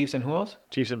said Chiefs and who else?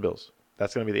 Chiefs and Bills.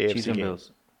 That's going to be the AFC Chiefs and game.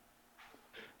 Bills.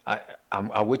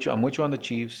 I'm with you. I'm with you on the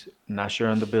Chiefs. Not sure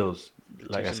on the Bills.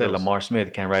 Like Chiefs I said, and Bills. Lamar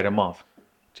Smith can't write him off.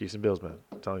 Chiefs and Bills, man.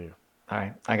 I'm telling you. All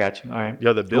right, I got you. All right.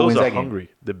 Yo, the Who Bills wins are that game? hungry.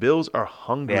 The Bills are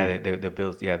hungry. Yeah, the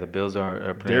Bills. Yeah, the Bills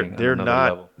are playing. they're on another not.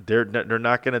 level. They're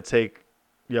not going to take.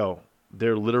 Yo,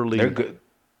 they're literally They're good.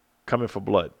 coming for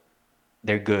blood.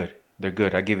 They're good. They're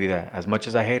good. I give you that. As much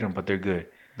as I hate them, but they're good.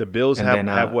 The Bills And have then,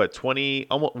 have what 20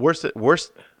 almost worse.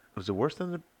 Was it worse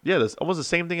than the? Yeah, that's almost the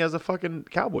same thing as the fucking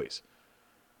Cowboys.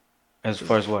 As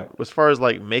far as what? As far as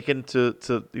like making to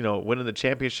winning the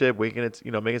championship, making it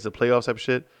making it to playoffs type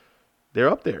shit, they're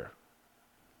up there.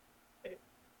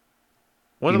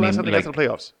 When You the last mean time they got to the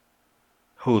playoffs?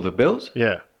 Who, the Bills?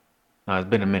 Yeah, No, it's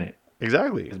been a minute.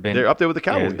 exactly. It's been- They're up there with the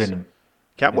Yeah, Cowboys. it's been,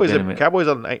 Cowboys been a minute. Cowboys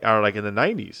are like in the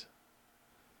 90s.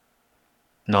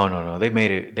 no. They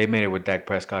made it. They made it with Dak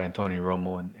Prescott and Tony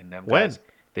Romo and them When? guys.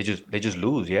 They just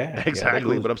lose. Yeah, Yeah, they Exactly.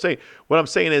 lose. But what I'm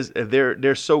saying is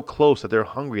they're so close that they're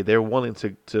hungry. They're willing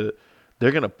to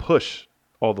they're gonna push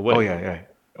all the way. Oh yeah.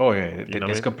 You know what I There's mean?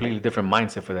 a completely different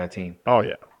mindset for that team. Oh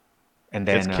yeah. And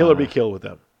then It's kill or be killed with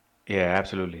them. Yeah,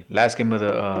 absolutely. Last game of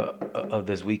the of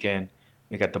this weekend,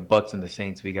 we got the Bucks and the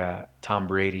Saints. We got Tom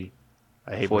Brady,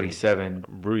 I hate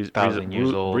 47,000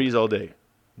 years old, Breeze all day.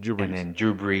 Drew Brees. and then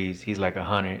Drew Brees. He's like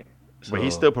 100. But he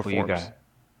still who you performs. got?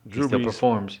 Drew He still Brees.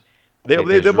 performs. They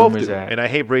There's both rumors do. that- And I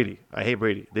hate Brady.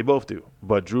 They both do.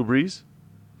 But Drew Brees,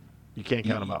 you can't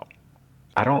count him out.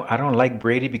 I don't like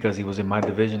Brady because he was in my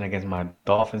division against my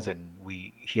Dolphins, and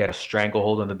he had a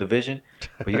stranglehold on the division.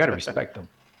 But you got to respect him.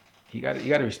 You got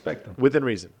to respect him. Within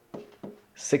reason.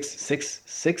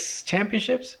 Six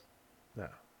championships. No.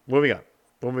 Moving on.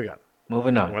 Moving on. We're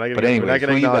not gonna, But we're anyway, not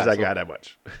gonna who you acknowledge got? that guy that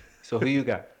much. So who you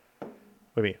got? What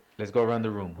do you mean? Let's go around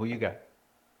the room. Who you got?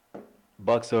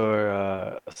 Bucks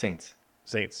or Saints?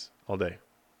 Saints all day.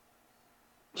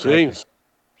 Saints.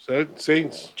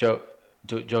 Saints. Joe,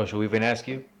 should we even ask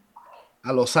you?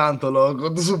 A Los Santos, loco.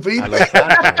 ¿Tú A supiste? Los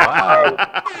Santos, wow.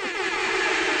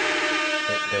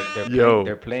 They're Yo.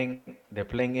 They're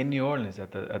playing in New Orleans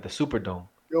at the Superdome.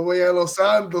 Yo voy a Los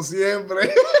Santos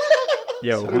siempre.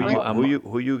 Yo,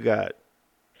 who you got?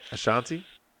 Ashanti?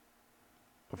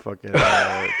 Or fucking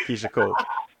Keisha Cole?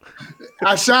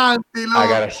 Ashanti, loco. I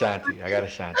got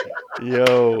Ashanti.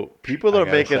 Yo, people I are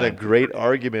got making a Ashanti. great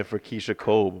argument for Keisha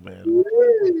Cole, man.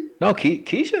 No,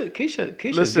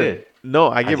 Keisha's Listen, good. no,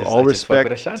 I give just- all I just fuck respect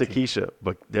with to Ashanti. Keisha,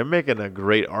 but they're making a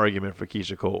great argument for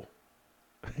Keisha Cole.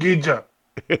 Gija.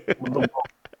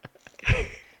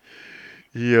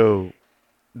 Yo,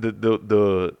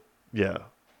 yeah,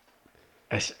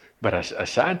 But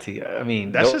Ashanti, I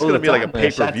mean, that's just all gonna the be like a time, man, pay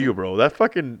per Ashanti- view, bro. That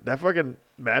fucking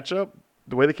matchup,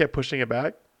 the way they kept pushing it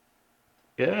back,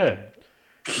 Yeah.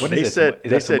 When They is it? said- Is they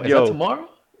that said, tom- is yo. that tomorrow?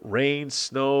 rain,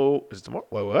 snow. Is it tomorrow?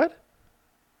 What?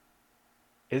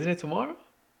 Isn't it tomorrow?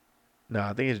 No,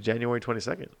 I think it's January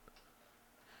 22nd.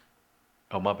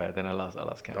 Oh, my bad. Then I lost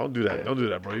count. Don't do that. Don't do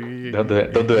that, bro. You Don't do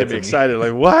that. Don't do get that me to me. excited.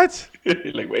 Like what?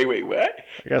 Like, wait, what?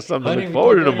 I got something Honey, to we look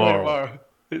forward to going tomorrow.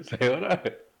 It's like, hold on.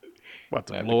 About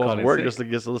to I have to blow call off in work sick.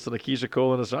 just to listen to Keisha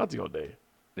Cole and Ashanti all day.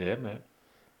 Yeah, man.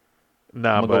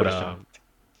 Nah, I'm gonna go but with Ashanti.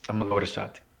 I'm gonna go with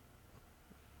Ashanti.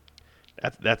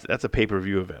 that's a pay per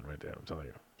view event right there. I'm telling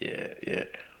you. Yeah.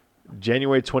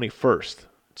 January 21st.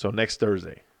 So next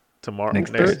Thursday. Tomorrow.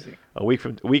 Next Thursday. A week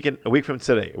from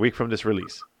today. A week from this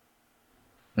release.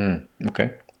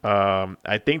 Okay.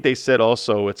 I think they said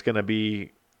also it's gonna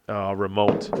be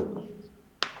remote,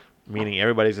 meaning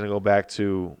everybody's gonna go back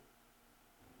to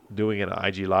doing it on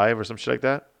IG Live or some shit like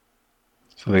that.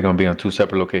 So they're gonna be on two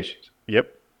separate locations.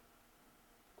 Yep.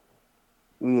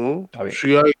 Está bien.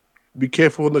 She gotta be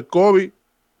careful on the COVID.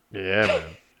 Yeah, man.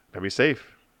 Gotta be safe.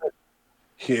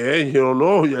 Yeah, you don't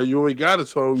know. Yeah, you already got it,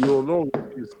 so you don't know.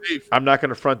 You're safe. I'm not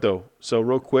gonna front though. So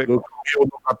real quick, Yo,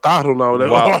 catarro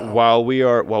now. while we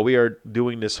are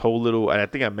doing this whole little, and I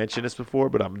think I mentioned this before,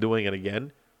 but I'm doing it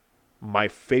again. My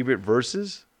favorite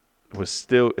verses was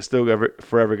still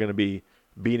forever gonna be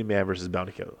Beanie Man versus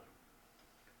Bounty Killer.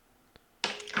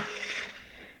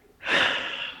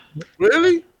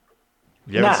 Really?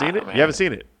 You haven't Nah, seen it? man. You haven't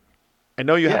seen it. I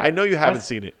know you. Yeah, I know you haven't that's-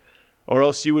 seen it, or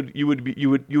else you would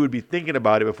be thinking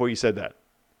about it before you said that.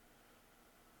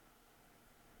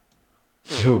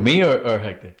 Who, me or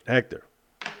Hector? Hector,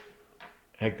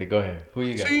 Hector, go ahead. Who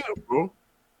you I got? seen it, bro.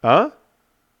 huh?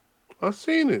 I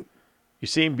seen it. You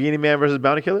seen Beanie Man versus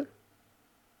Bounty Killer,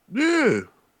 Yeah.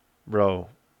 bro?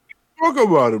 spoke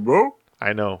about it, bro.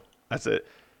 I know. That's it.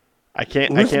 I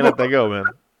can't let that go, man.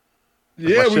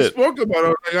 Yeah, we shit. spoke about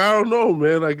it. Like, I don't know,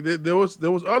 man. Like there was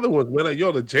other ones, man. Like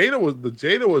the Jada was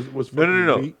fucking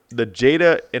No. elite. The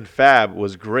Jada and Fab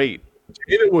was great.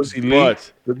 Jada was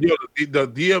elite. But the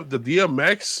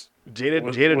DMX.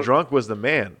 Jada Drunk was the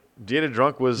man. Jada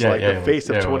Drunk was the face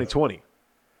of 2020.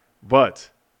 But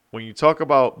when you talk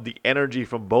about the energy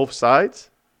from both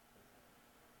sides,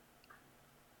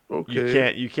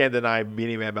 okay, you can't deny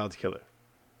Beanie Man Bounty Killer.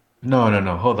 No.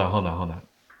 Hold on.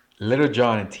 Little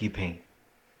John and T-Pain.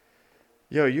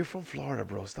 Yo, you're from Florida,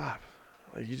 bro. Stop.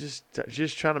 Like you're just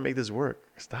trying to make this work.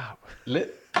 Stop.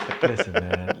 Listen,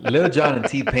 man. Lil Jon and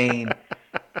T-Pain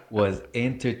was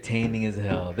entertaining as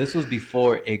hell. This was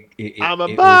before I'ma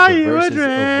it buy was the you a verses drink.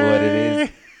 of what it is.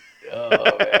 Oh,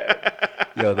 man.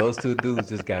 Yo, those two dudes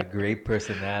just got great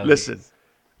personalities. Listen,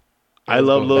 I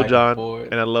love Lil Jon forth.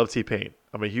 and I love T-Pain.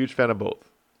 I'm a huge fan of both.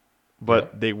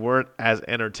 But they weren't as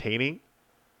entertaining.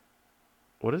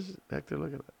 What is Hector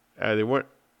looking at? They weren't.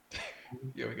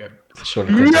 Yeah, we got short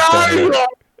clip.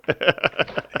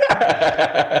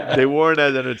 They weren't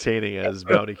as entertaining as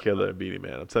Bounty Killer and Beanie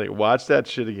Man. I'm telling you, watch that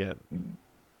shit again.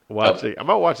 Watch it. I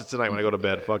might watch it tonight when I go to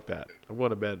bed. Fuck that. I'm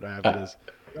going to bed right after this.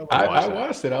 I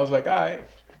watched it. I was like, all right.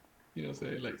 You know what I'm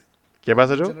saying? Like, ¿Qué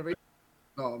pasa, Joe?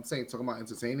 No, I'm saying, talking about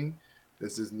entertaining.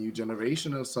 There's this new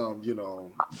generation of some,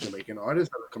 Jamaican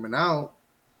artists that are coming out.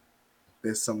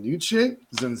 There's some new chick,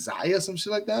 Zenzaya, some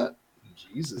shit like that.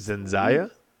 Jesus.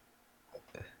 Zenzaya?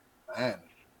 Man.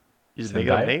 You just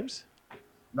making up names?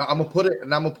 No, I'm gonna put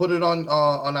it on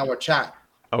our chat.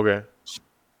 Okay.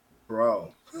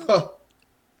 Bro.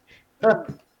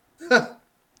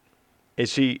 Is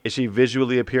she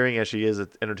visually appearing as she is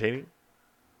entertaining?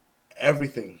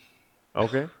 Everything.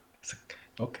 Okay. It's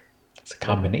a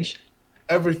combination.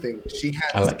 Everything. She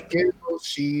has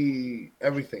skills,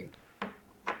 everything.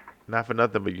 Not for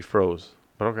nothing, but you froze.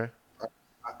 But okay.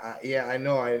 Yeah, I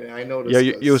know. I noticed.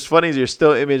 Yeah, it was funny. Your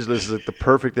still imageless is like the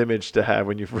perfect image to have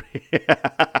when you free.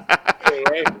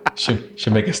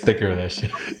 Should make a sticker of that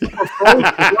shit. I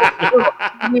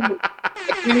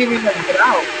can't even get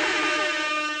out.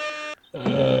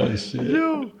 Oh shit!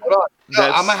 Hold on.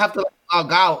 No, I might have to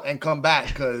log out and come back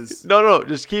because. No,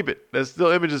 just keep it. That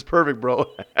still image is perfect, bro.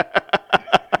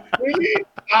 Really?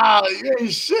 Yeah,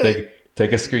 shit.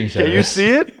 Take a screenshot. Can you see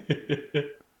it?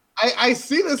 I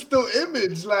see the still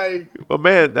image, like. But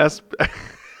man, that's. What's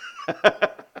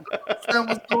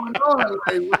going on?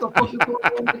 Like, what the fuck is going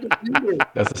on with the computer?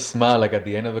 That's a smile, like at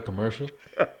the end of the commercial.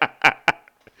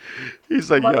 He's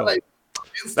like, yo,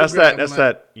 that's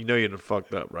that. You know, you done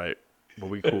fucked up, right? But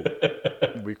we cool.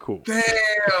 We cool. Damn.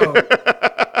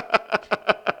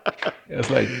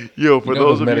 It's like, yo, for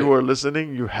those of you who are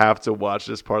listening, you have to watch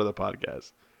this part of the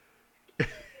podcast.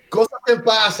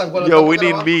 Yo, we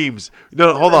need memes.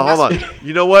 No, hold on.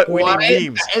 You know what? We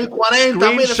need memes.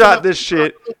 Screenshot this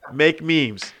shit. Make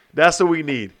memes. That's what we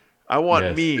need. I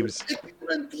want memes.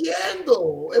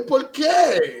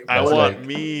 I want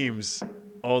memes.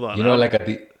 Hold on. You know, like at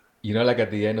the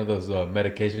end of those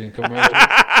medication commercials.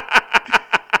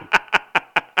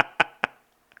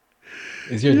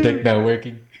 Is your dick not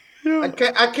working? I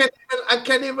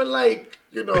can't even like,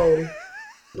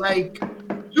 like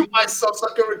mute myself so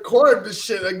I can record this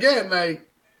shit again. Like,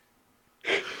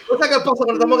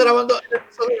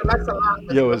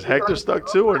 yo, is Hector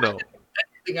stuck too or no?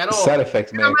 Side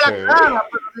effects may occur.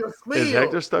 Is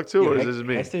Hector stuck too, or is this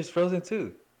me? Hector's frozen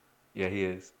too. Yeah, he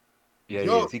is. Yeah, he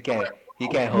is. He can't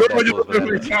hold that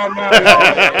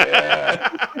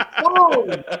pose.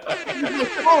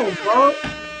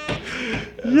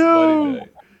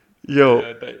 Yo,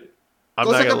 I'm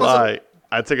not gonna lie.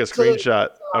 I took a screenshot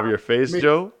of your face,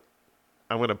 Joe.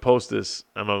 I'm gonna post this.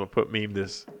 I'm gonna meme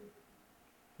this.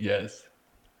 Yes,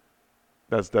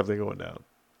 that's definitely going down.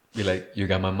 You're like, you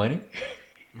got my money,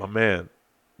 my man.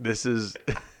 This is.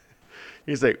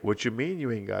 He's like, what you mean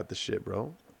you ain't got the shit,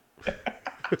 bro?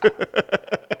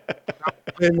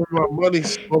 My money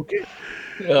smoking.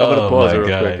 I'm gonna pause it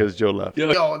real quick because Joe left.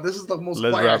 Yo, this is the most.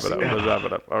 Let's wrap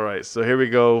it up. All right, so here we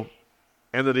go.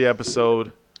 End of the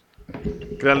episode.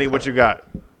 Granny, what you got?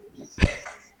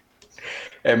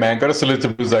 Hey man, go to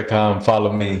salutobrews.com.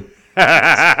 Follow me.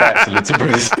 Salute to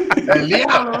Brews.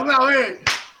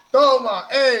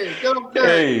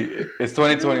 Hey, it's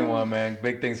 2021, man.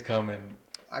 Big things coming.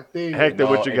 I think. Hector,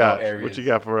 what you got? What you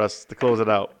got for us to close it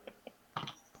out?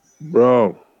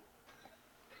 Bro,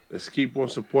 let's keep on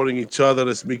supporting each other.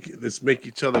 Let's make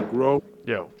each other grow.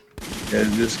 Yo.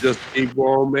 And just keep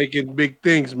on making big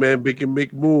things, man. Big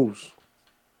moves.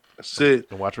 That's it.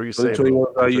 And watch what you say.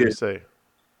 Watch what you say.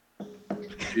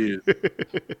 Yeah.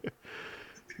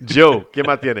 Joe, ¿qué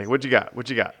más tiene? What you got? What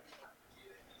you got?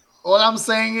 All I'm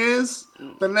saying is,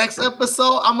 the next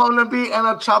episode, I'm gonna be in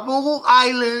a tropical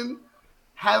island,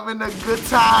 having a good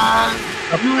time.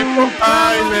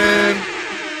 Island.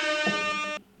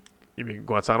 You mean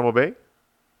Guantanamo Bay?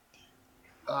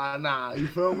 Nah, you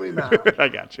feel me? Nah. I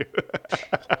got you.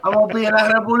 I'm gonna be in la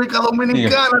República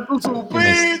Dominicana, tú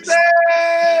supiste.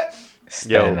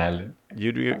 Staten Island.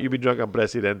 You be drunk on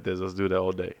Presidentes. Let's do that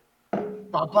all day.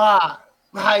 Papá.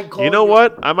 You know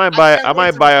what? I might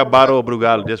buy a bottle of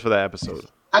Brugal just for that episode.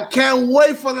 I can't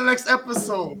wait for the next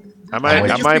episode. I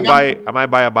might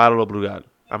buy a bottle of Brugal.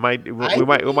 We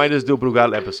might just do a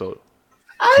Brugal episode.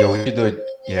 Yo, we should do it.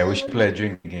 Yeah, we should play a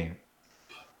drinking game.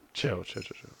 Chill.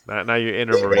 Now your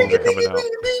inner Marines are coming out.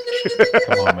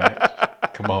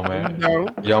 Come on, man.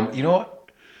 Yo, you know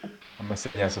what? I'm gonna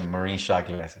send you some Marine shot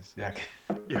glasses. Yeah.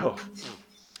 Yo,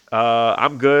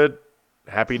 I'm good.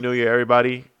 Happy New Year,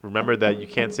 everybody. Remember that you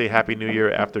can't say Happy New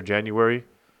Year after January.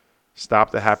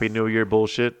 Stop the Happy New Year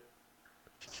bullshit.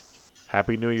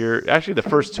 Happy New Year. Actually, the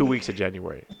first 2 weeks of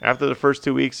January. After the first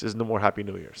 2 weeks is no more Happy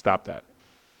New Year. Stop that.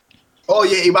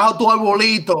 Oye, y bajo tu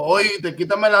arbolito. Oíste,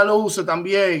 quítame la luz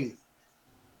también.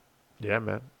 Yeah,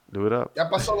 man. Do it up. Ya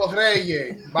pasó los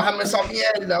Reyes. Bájame esa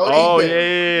mierda. Oíste. Oh,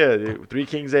 yeah. Three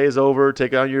Kings Day is over.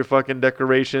 Take down your fucking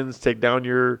decorations. Take down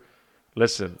your...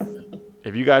 Listen,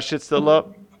 if you got shit still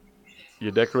up,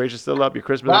 your decorations still up, your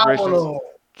Christmas decorations,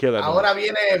 kill that. Ahora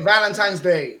viene Valentine's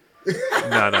Day.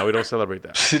 No, we don't celebrate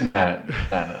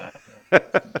that.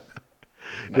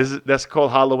 Nah. That's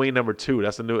called Halloween number 2.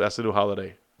 That's the new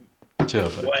holiday. Chill.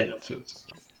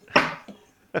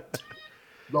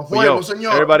 Yo,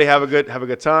 everybody have a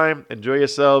good time. Enjoy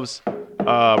yourselves.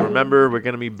 Remember, we're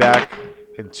gonna be back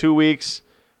in 2 weeks,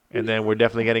 and then we're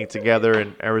definitely getting together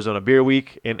in Arizona Beer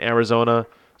Week in Arizona.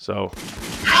 So.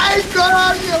 ¡Ay,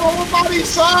 coño! ¡Vamos para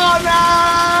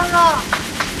Arizona!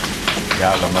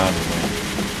 Diablo, man.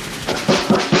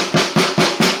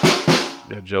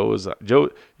 Yeah, Joe.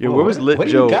 Where was Lit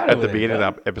Joe at the beginning of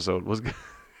that episode? Was good.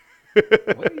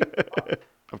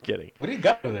 I'm kidding. What do you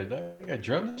got over there, dog? You got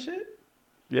drums and shit?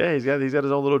 Yeah, he's got his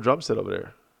own little drum set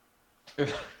over there.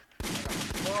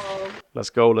 Let's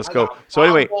go. So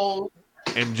anyway,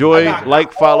 enjoy,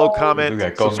 like, follow, comment,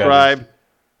 subscribe,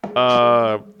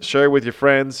 share with your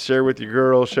friends, share with your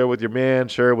girl, share with your man,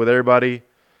 share with everybody.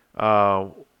 You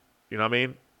know what I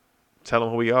mean? Tell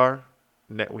them who we are.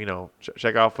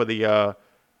 Check out for the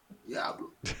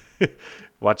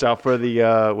watch out for the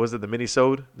the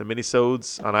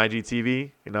minisodes on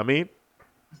IGTV. You know what I mean?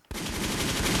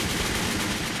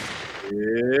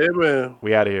 Yeah, man.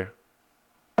 We out of here.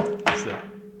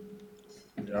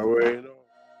 Y'all already know.